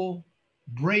 careful,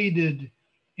 braided,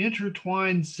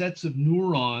 intertwined sets of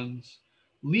neurons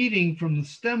leading from the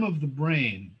stem of the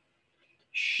brain,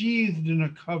 sheathed in a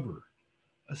cover,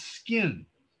 a skin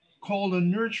called a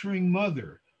nurturing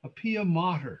mother, a pia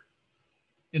mater,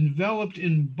 enveloped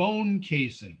in bone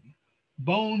casing,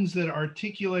 bones that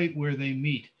articulate where they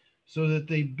meet so that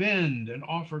they bend and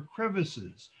offer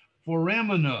crevices,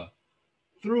 foramina,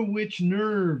 through which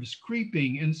nerves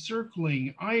creeping,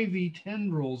 encircling ivy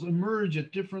tendrils emerge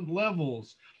at different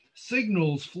levels.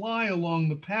 Signals fly along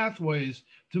the pathways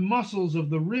to muscles of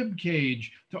the rib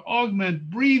cage to augment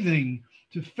breathing,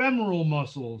 to femoral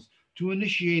muscles to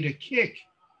initiate a kick,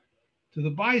 to the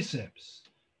biceps.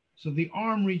 So the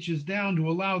arm reaches down to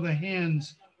allow the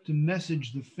hands to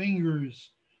message the fingers,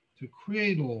 to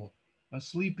cradle a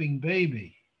sleeping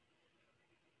baby.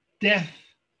 Death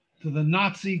to the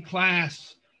Nazi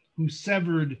class who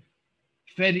severed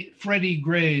Freddie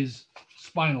Gray's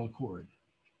spinal cord.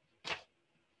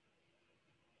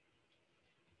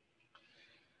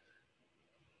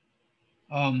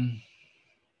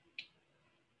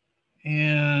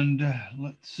 And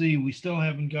let's see, we still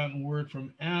haven't gotten word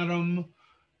from Adam.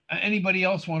 Anybody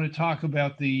else want to talk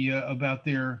about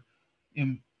their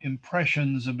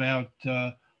impressions about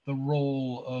the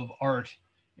role of art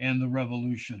and the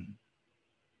revolution?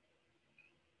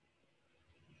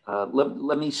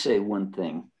 Let me say one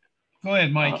thing. Go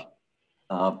ahead, Mike.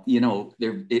 You know,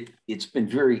 it's been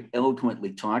very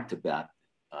eloquently talked about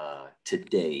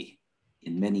today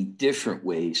in many different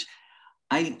ways.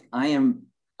 There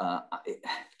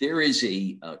is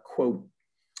a quote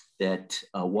that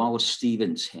Wallace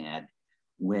Stevens had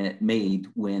made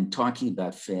when talking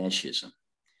about fascism.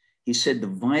 He said, "The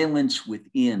violence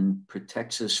within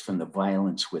protects us from the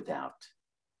violence without."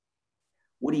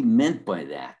 What he meant by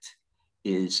that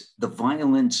is the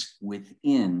violence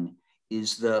within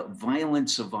is the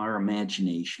violence of our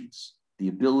imaginations, the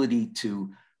ability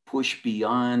to push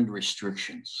beyond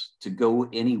restrictions, to go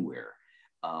anywhere.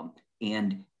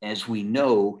 And as we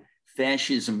know,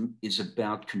 fascism is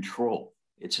about control.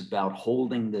 It's about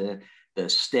holding the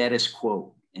status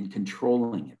quo and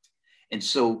controlling it. And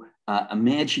so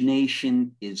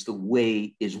imagination is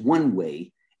one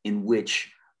way in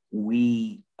which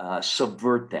we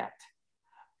subvert that.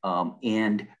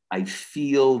 And I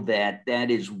feel that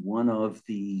that is one of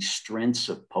the strengths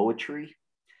of poetry.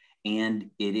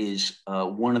 And it is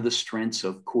one of the strengths,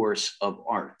 of course, of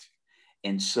art.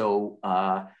 And so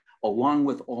along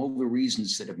with all the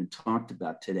reasons that have been talked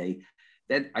about today,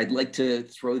 that I'd like to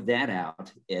throw that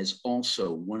out as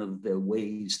also one of the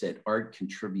ways that art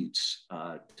contributes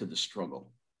to the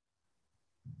struggle.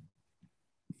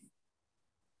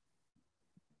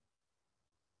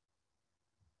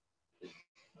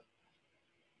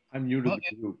 I'm new to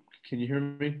the group. Can you hear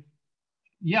me?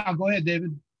 Yeah, go ahead,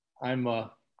 David. I'm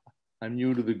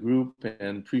new to the group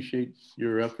and appreciate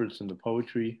your efforts in the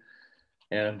poetry.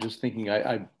 And I'm just thinking,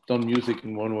 I've done music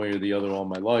in one way or the other all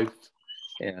my life.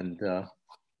 And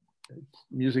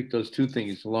music does two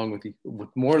things along with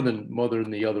more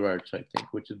than the other arts, I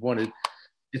think, which is one,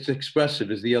 it's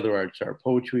expressive as the other arts are.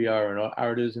 Poetry are, and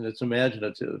art is, and it's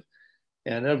imaginative.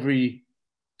 And every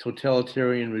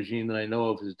totalitarian regime that I know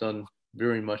of has done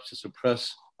very much to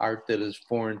suppress art that is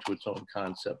foreign to its own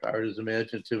concept. Art is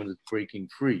imaginative and it's breaking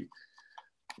free.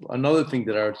 Another thing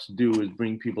that arts do is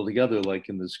bring people together, like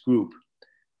in this group.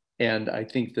 And I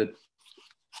think that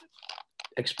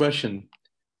expression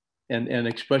and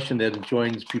expression that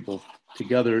joins people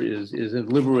together is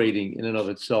liberating in and of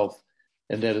itself.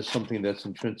 And that is something that's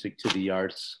intrinsic to the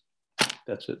arts.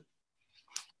 That's it.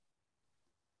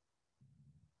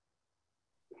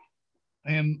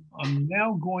 I'm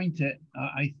now going to,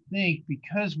 I think,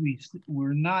 because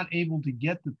we're not able to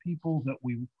get the people that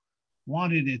we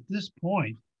wanted at this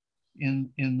point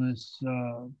in this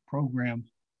program,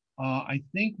 I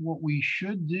think what we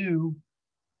should do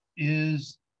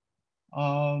is,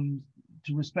 to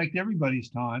respect everybody's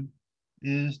time,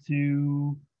 is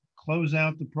to close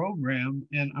out the program.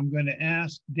 And I'm going to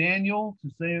ask Daniel to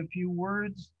say a few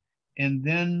words, and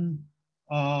then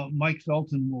Mike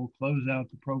Felton will close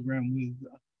out the program with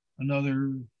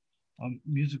another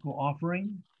musical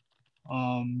offering.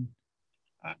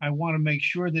 I want to make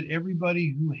sure that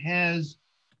everybody who has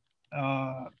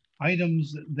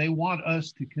items that they want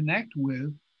us to connect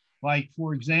with, like,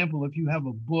 for example, if you have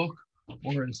a book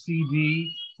or a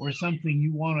CD or something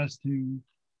you want us to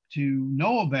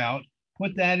know about,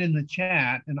 put that in the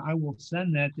chat, and I will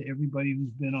send that to everybody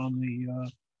who's been on the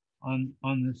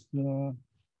on this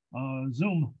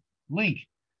Zoom link.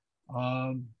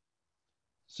 Hey,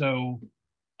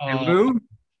 Lou?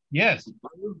 Yes.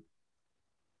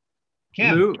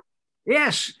 Kim. Lou?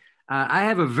 Yes. I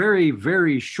have a very,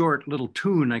 very short little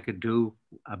tune I could do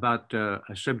about a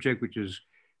subject which is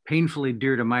painfully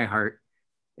dear to my heart.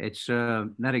 It's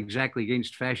not exactly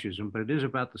against fascism, but it is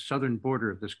about the southern border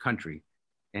of this country.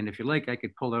 And if you like, I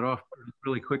could pull that off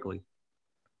really quickly.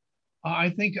 I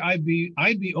think I'd be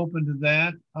open to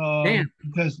that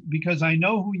because I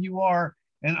know who you are,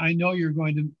 and I know you're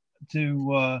going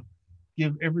to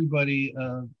give everybody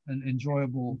an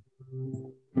enjoyable.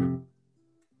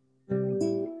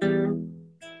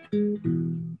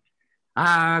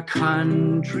 Our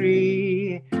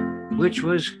country, which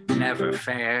was never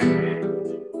fair,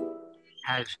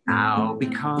 has now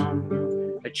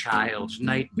become a child's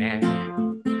nightmare.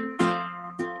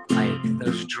 Like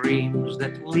those dreams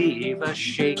that leave us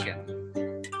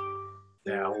shaken,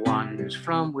 they're ones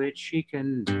from which he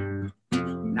can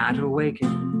not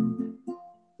awaken.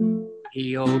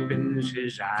 He opens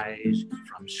his eyes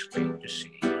from sleep to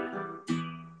see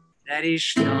that he's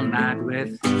still not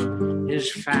with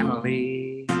his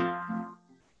family.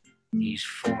 He's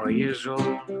 4 years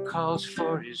old, calls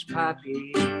for his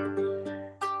papi.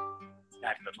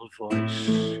 That little voice,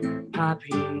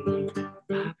 papi,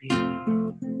 papi.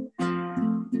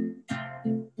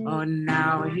 Oh,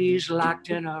 now he's locked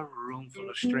in a room full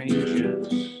of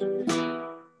strangers.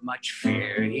 Much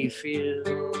fear he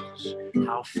feels,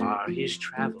 how far he's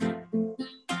traveled.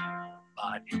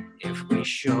 But if we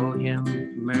show him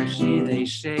mercy, they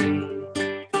say, there'll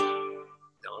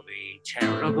be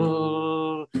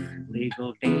terrible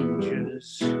legal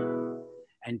dangers,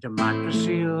 and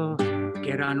democracy'll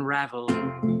get unraveled.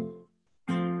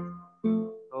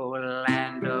 Oh,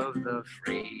 land of the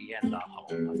free and the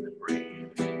home of the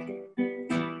brave.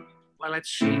 Well, it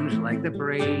seems like the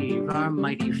brave are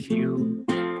mighty few.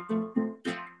 Oh,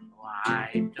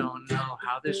 I don't know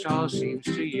how this all seems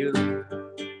to you.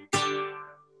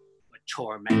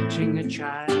 Tormenting a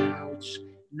child's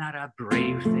not a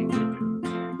brave thing to do.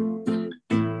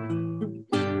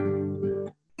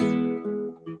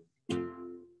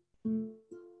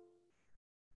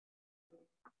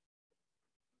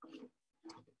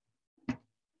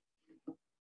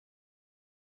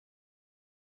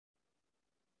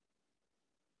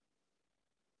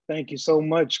 Thank you so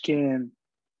much, Ken.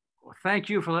 Well, thank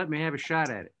you for letting me have a shot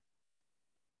at it.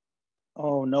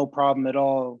 Oh, no problem at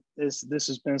all. This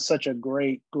has been such a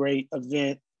great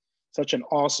event, such an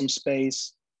awesome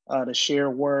space to share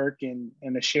work and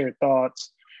to share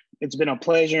thoughts. It's been a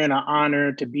pleasure and an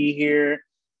honor to be here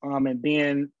and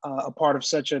being a part of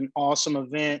such an awesome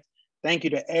event. Thank you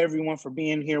to everyone for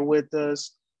being here with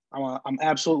us. I'm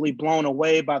absolutely blown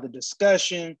away by the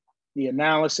discussion, the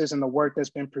analysis, and the work that's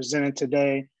been presented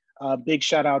today. Big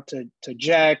shout out to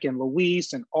Jack and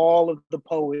Luis and all of the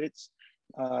poets.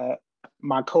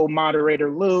 My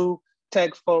co-moderator, Lou,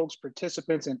 tech folks,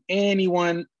 participants, and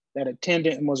anyone that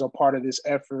attended and was a part of this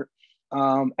effort.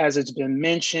 As it's been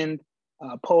mentioned,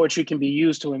 poetry can be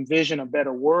used to envision a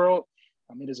better world.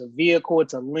 It is a vehicle,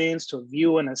 it's a lens to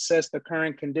view and assess the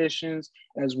current conditions,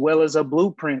 as well as a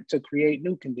blueprint to create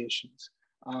new conditions.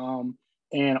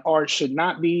 And art should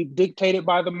not be dictated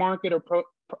by the market or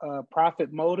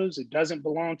profit motives. It doesn't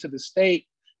belong to the state.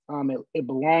 It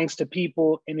belongs to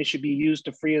people, and it should be used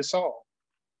to free us all.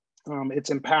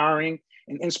 It's empowering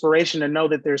and inspiration to know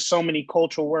that there's so many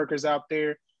cultural workers out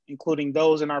there, including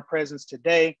those in our presence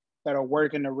today, that are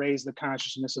working to raise the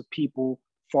consciousness of people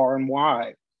far and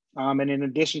wide. And in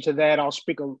addition to that, I'll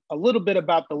speak a little bit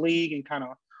about the League and kind of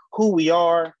who we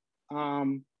are.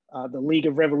 The League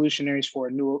of Revolutionaries for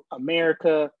a New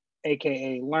America,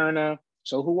 AKA LERNA.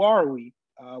 So who are we?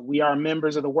 We are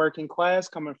members of the working class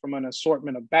coming from an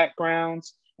assortment of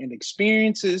backgrounds and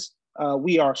experiences.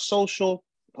 We are social,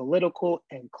 political,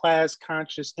 and class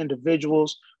conscious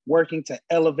individuals working to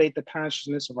elevate the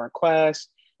consciousness of our class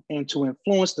and to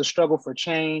influence the struggle for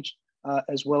change,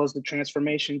 as well as the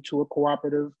transformation to a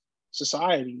cooperative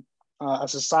society, a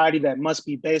society that must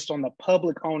be based on the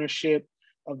public ownership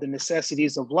of the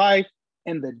necessities of life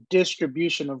and the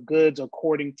distribution of goods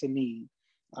according to need.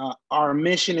 Our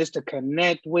mission is to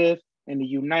connect with and to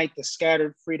unite the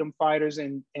scattered freedom fighters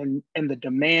and the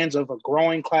demands of a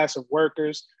growing class of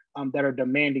workers that are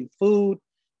demanding food,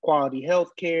 quality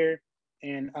healthcare,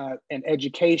 and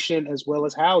education, as well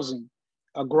as housing.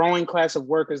 A growing class of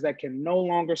workers that can no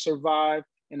longer survive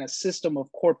in a system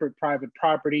of corporate private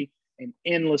property and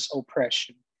endless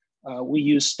oppression. We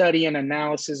use study and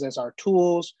analysis as our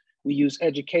tools. We use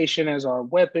education as our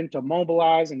weapon to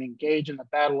mobilize and engage in the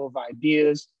battle of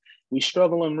ideas. We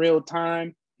struggle in real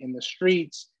time in the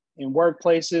streets, in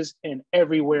workplaces, and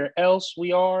everywhere else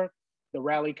we are. The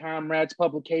Rally Comrades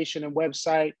publication and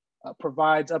website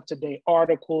provides up-to-date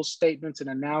articles, statements, and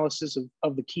analysis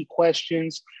of the key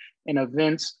questions and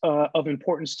events of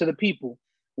importance to the people.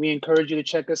 We encourage you to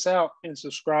check us out and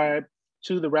subscribe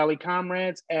to the Rally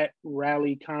Comrades at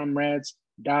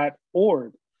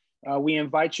rallycomrades.org. We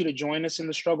invite you to join us in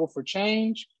the struggle for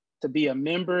change. To be a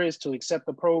member is to accept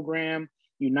the program,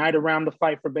 unite around the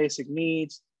fight for basic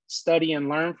needs, study and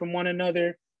learn from one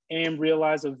another, and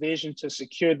realize a vision to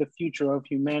secure the future of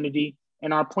humanity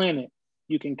and our planet.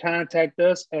 You can contact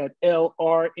us at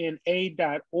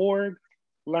lrna.org,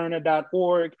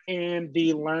 lerna.org, and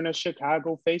the Lerna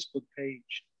Chicago Facebook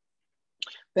page.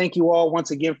 Thank you all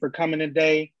once again for coming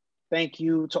today. Thank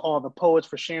you to all the poets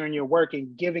for sharing your work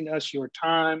and giving us your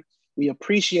time. We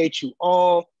appreciate you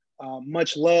all.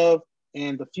 Much love,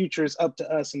 and the future is up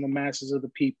to us and the masses of the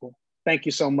people. Thank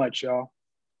you so much, y'all.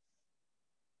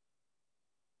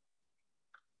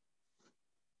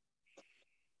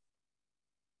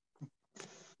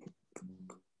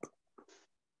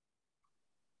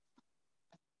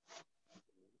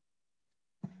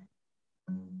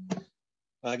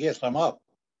 I guess I'm up.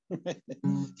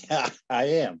 Yeah, I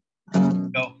am.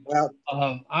 No. Well,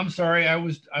 I'm sorry. I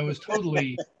was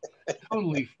totally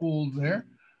fooled there,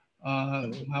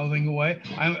 mouthing away.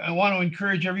 I want to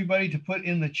encourage everybody to put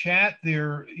in the chat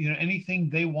there, anything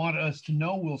they want us to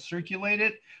know. We'll circulate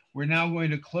it. We're now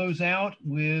going to close out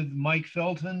with Mike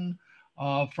Felton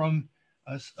from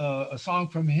a song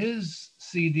from his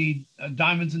CD,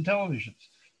 Diamonds and Televisions.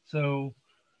 So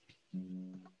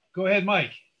go ahead,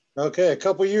 Mike. Okay, a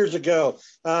couple years ago.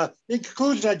 In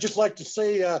conclusion, I'd just like to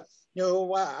say,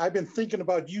 I've been thinking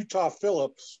about Utah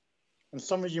Phillips, and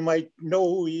some of you might know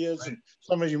who he is, and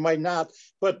some of you might not.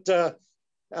 But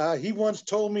he once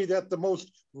told me that the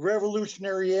most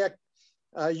revolutionary act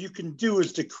you can do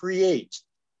is to create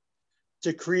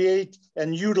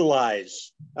and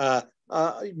utilize.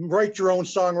 Write your own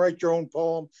song, write your own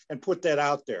poem, and put that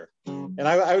out there. And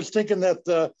I was thinking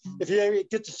that if you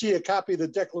get to see a copy of the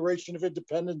Declaration of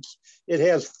Independence, it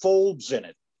has folds in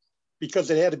it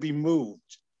because it had to be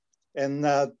moved. And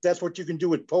that's what you can do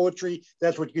with poetry.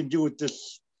 That's what you can do with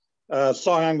this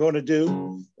song I'm going to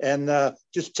do. And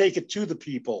just take it to the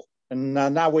people and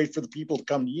not wait for the people to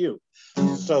come to you.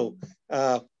 So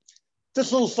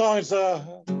this little song is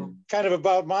kind of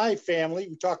about my family.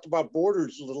 We talked about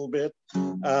borders a little bit.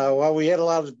 Well, we had a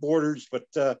lot of borders, but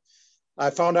I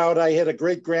found out I had a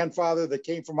great grandfather that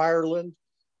came from Ireland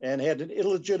and had an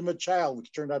illegitimate child,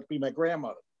 which turned out to be my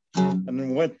grandmother. And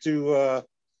then went to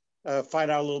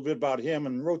find out a little bit about him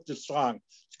and wrote this song.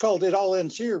 It's called It All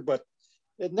Ends Here, but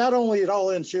not only it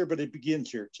all ends here, but it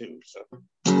begins here too. So.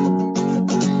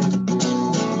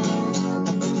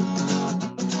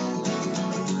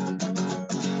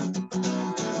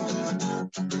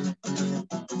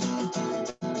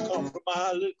 Come from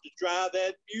Ireland to drive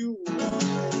that mule.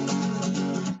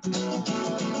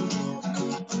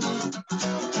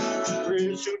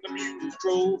 Pretty soon the mules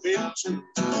drove into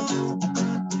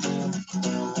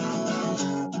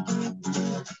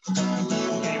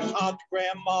gave his heart to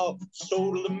grandma,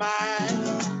 soul to the mind.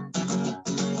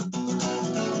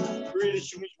 Pretty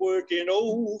soon he's working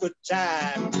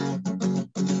overtime,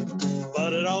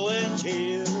 but it all ends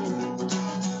here.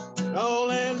 It all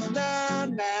ends now,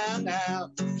 now, now.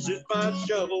 This is my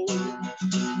shovel.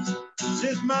 This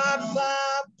is my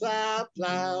plow, plow,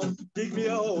 plow. Dig me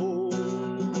a hole.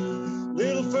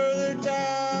 Little further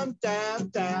down, down,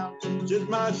 down. This is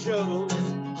my shovel.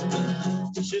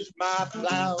 This is my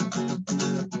plow.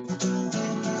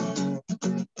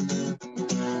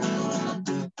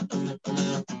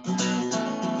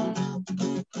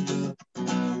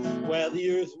 Where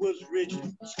the earth was rich,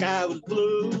 the sky was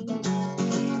blue.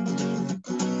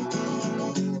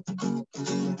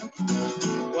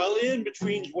 Well, in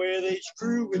between's where they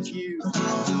screw with you.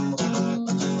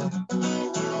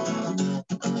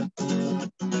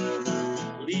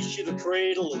 Leash you the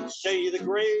cradle and say the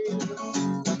grave.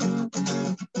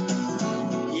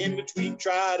 In between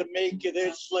try to make you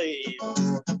their slave.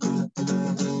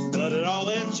 But it all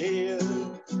ends here.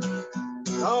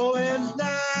 It all ends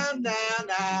now, now,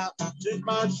 now. This is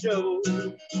my show.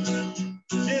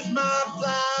 This is my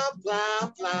plow,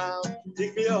 plow, plow.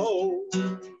 Dig me a hole.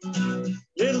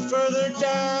 Little further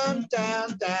down,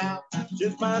 down, down.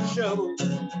 This is my show.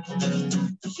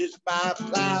 This is my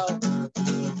plow.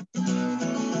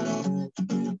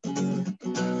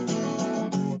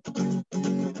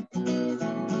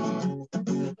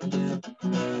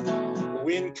 The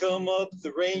wind come up,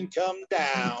 the rain come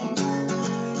down.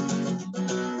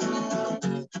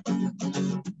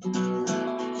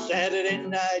 Saturday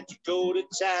night you go to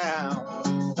town.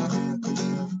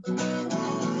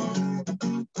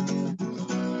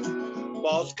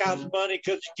 Boss counts money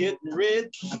cause you're getting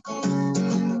rich.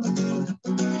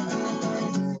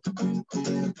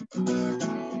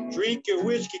 Drink your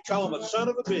whiskey, call him a son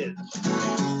of a bitch.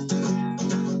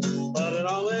 But it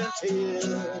all ends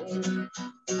here.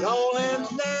 It all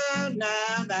ends now,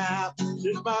 now, now. This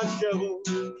is my shovel.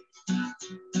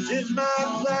 This is my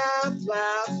plow,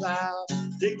 plow, plow.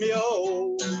 Dig me a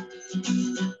hole.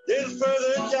 Little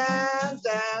further down,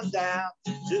 down, down.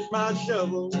 This is my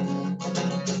shovel.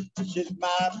 This is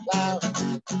my plow.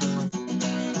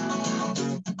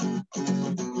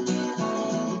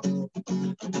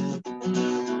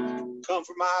 Come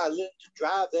from Ireland to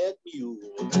drive that mule.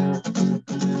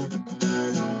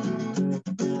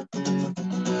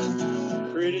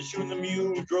 Pretty soon the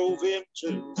mule drove him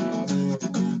too.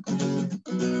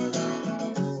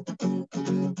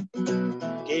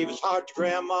 Gave his heart to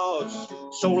grandma's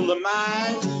soul to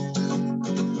mine.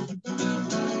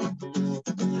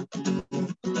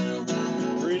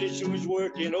 Pretty soon he's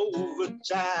working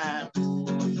overtime.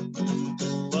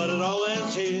 But it all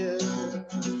ends here.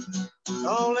 It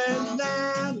all ends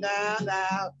now, now,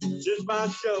 now. This is my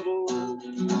shovel.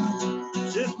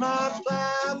 This is my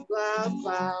plow, plow,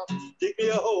 plow. Dig me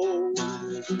a hole.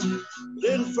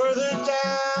 Little further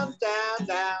down, down,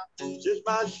 down. This is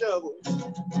my shovel.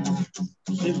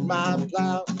 This is my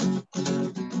plow.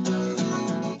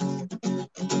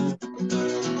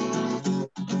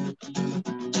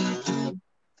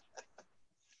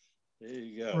 There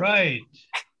you go. Right.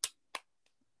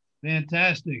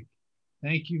 Fantastic.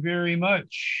 Thank you very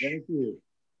much. Thank you.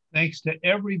 Thanks to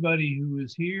everybody who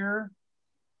is here.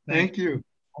 Thank you. To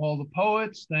all the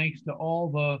poets. Thanks to all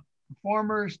the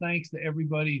performers. Thanks to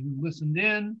everybody who listened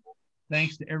in.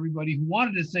 Thanks to everybody who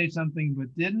wanted to say something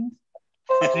but didn't.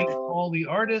 Thanks to all the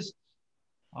artists.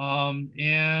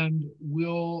 And we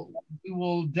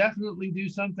will definitely do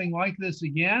something like this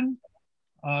again.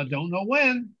 Don't know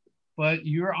when, but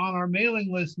you're on our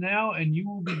mailing list now and you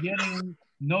will be getting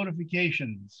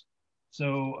notifications.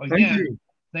 So again,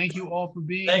 thank you all for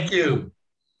being here. Thank you.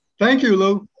 Thank you,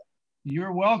 Lou.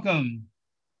 You're welcome.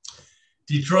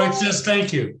 Detroit says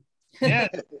thank you. Yes,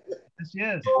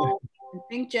 yes. I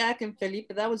think Jack and Felipe,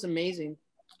 that was amazing.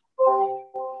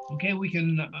 Okay, we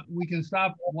can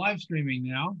stop live streaming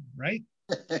now, right?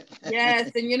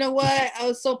 Yes, and you know what? I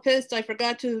was so pissed. I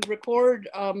forgot to record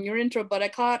your intro, but I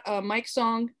caught Mike's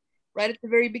song right at the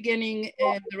very beginning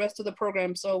and the rest of the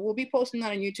program. So we'll be posting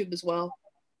that on YouTube as well.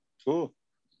 Cool.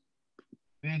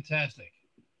 Fantastic.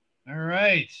 All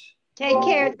right. Take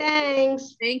care.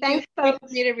 Thanks. Thanks,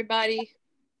 folks. Meet everybody.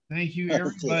 Thank you,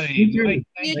 everybody. Mike,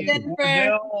 thank you. Jennifer.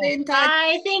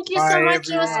 Bye. Thank you so much.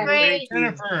 It was great.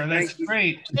 Jennifer, that's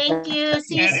great. Thank you.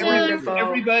 See you soon.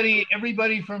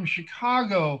 Everybody from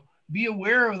Chicago, be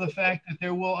aware of the fact that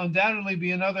there will undoubtedly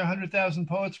be another 100,000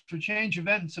 Poets for Change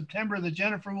event in September that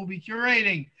Jennifer will be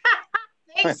curating.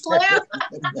 Thanks, Lou.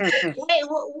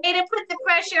 Way to put the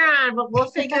pressure on, but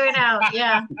we'll figure it out.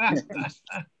 Yeah.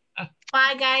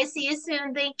 Bye, guys. See you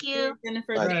soon. Thank you.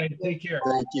 Jennifer. All right, take care.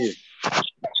 Thank you.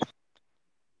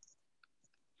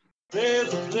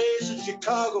 There's a place in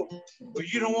Chicago where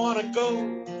you don't want to go,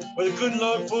 where the good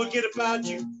Lord forget about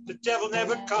you, the devil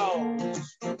never calls.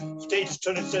 State's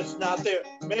attorney says it's not there.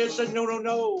 Mayor said no, no,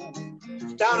 no.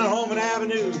 It's down on Holman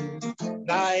Avenue. And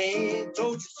I ain't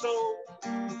told you so.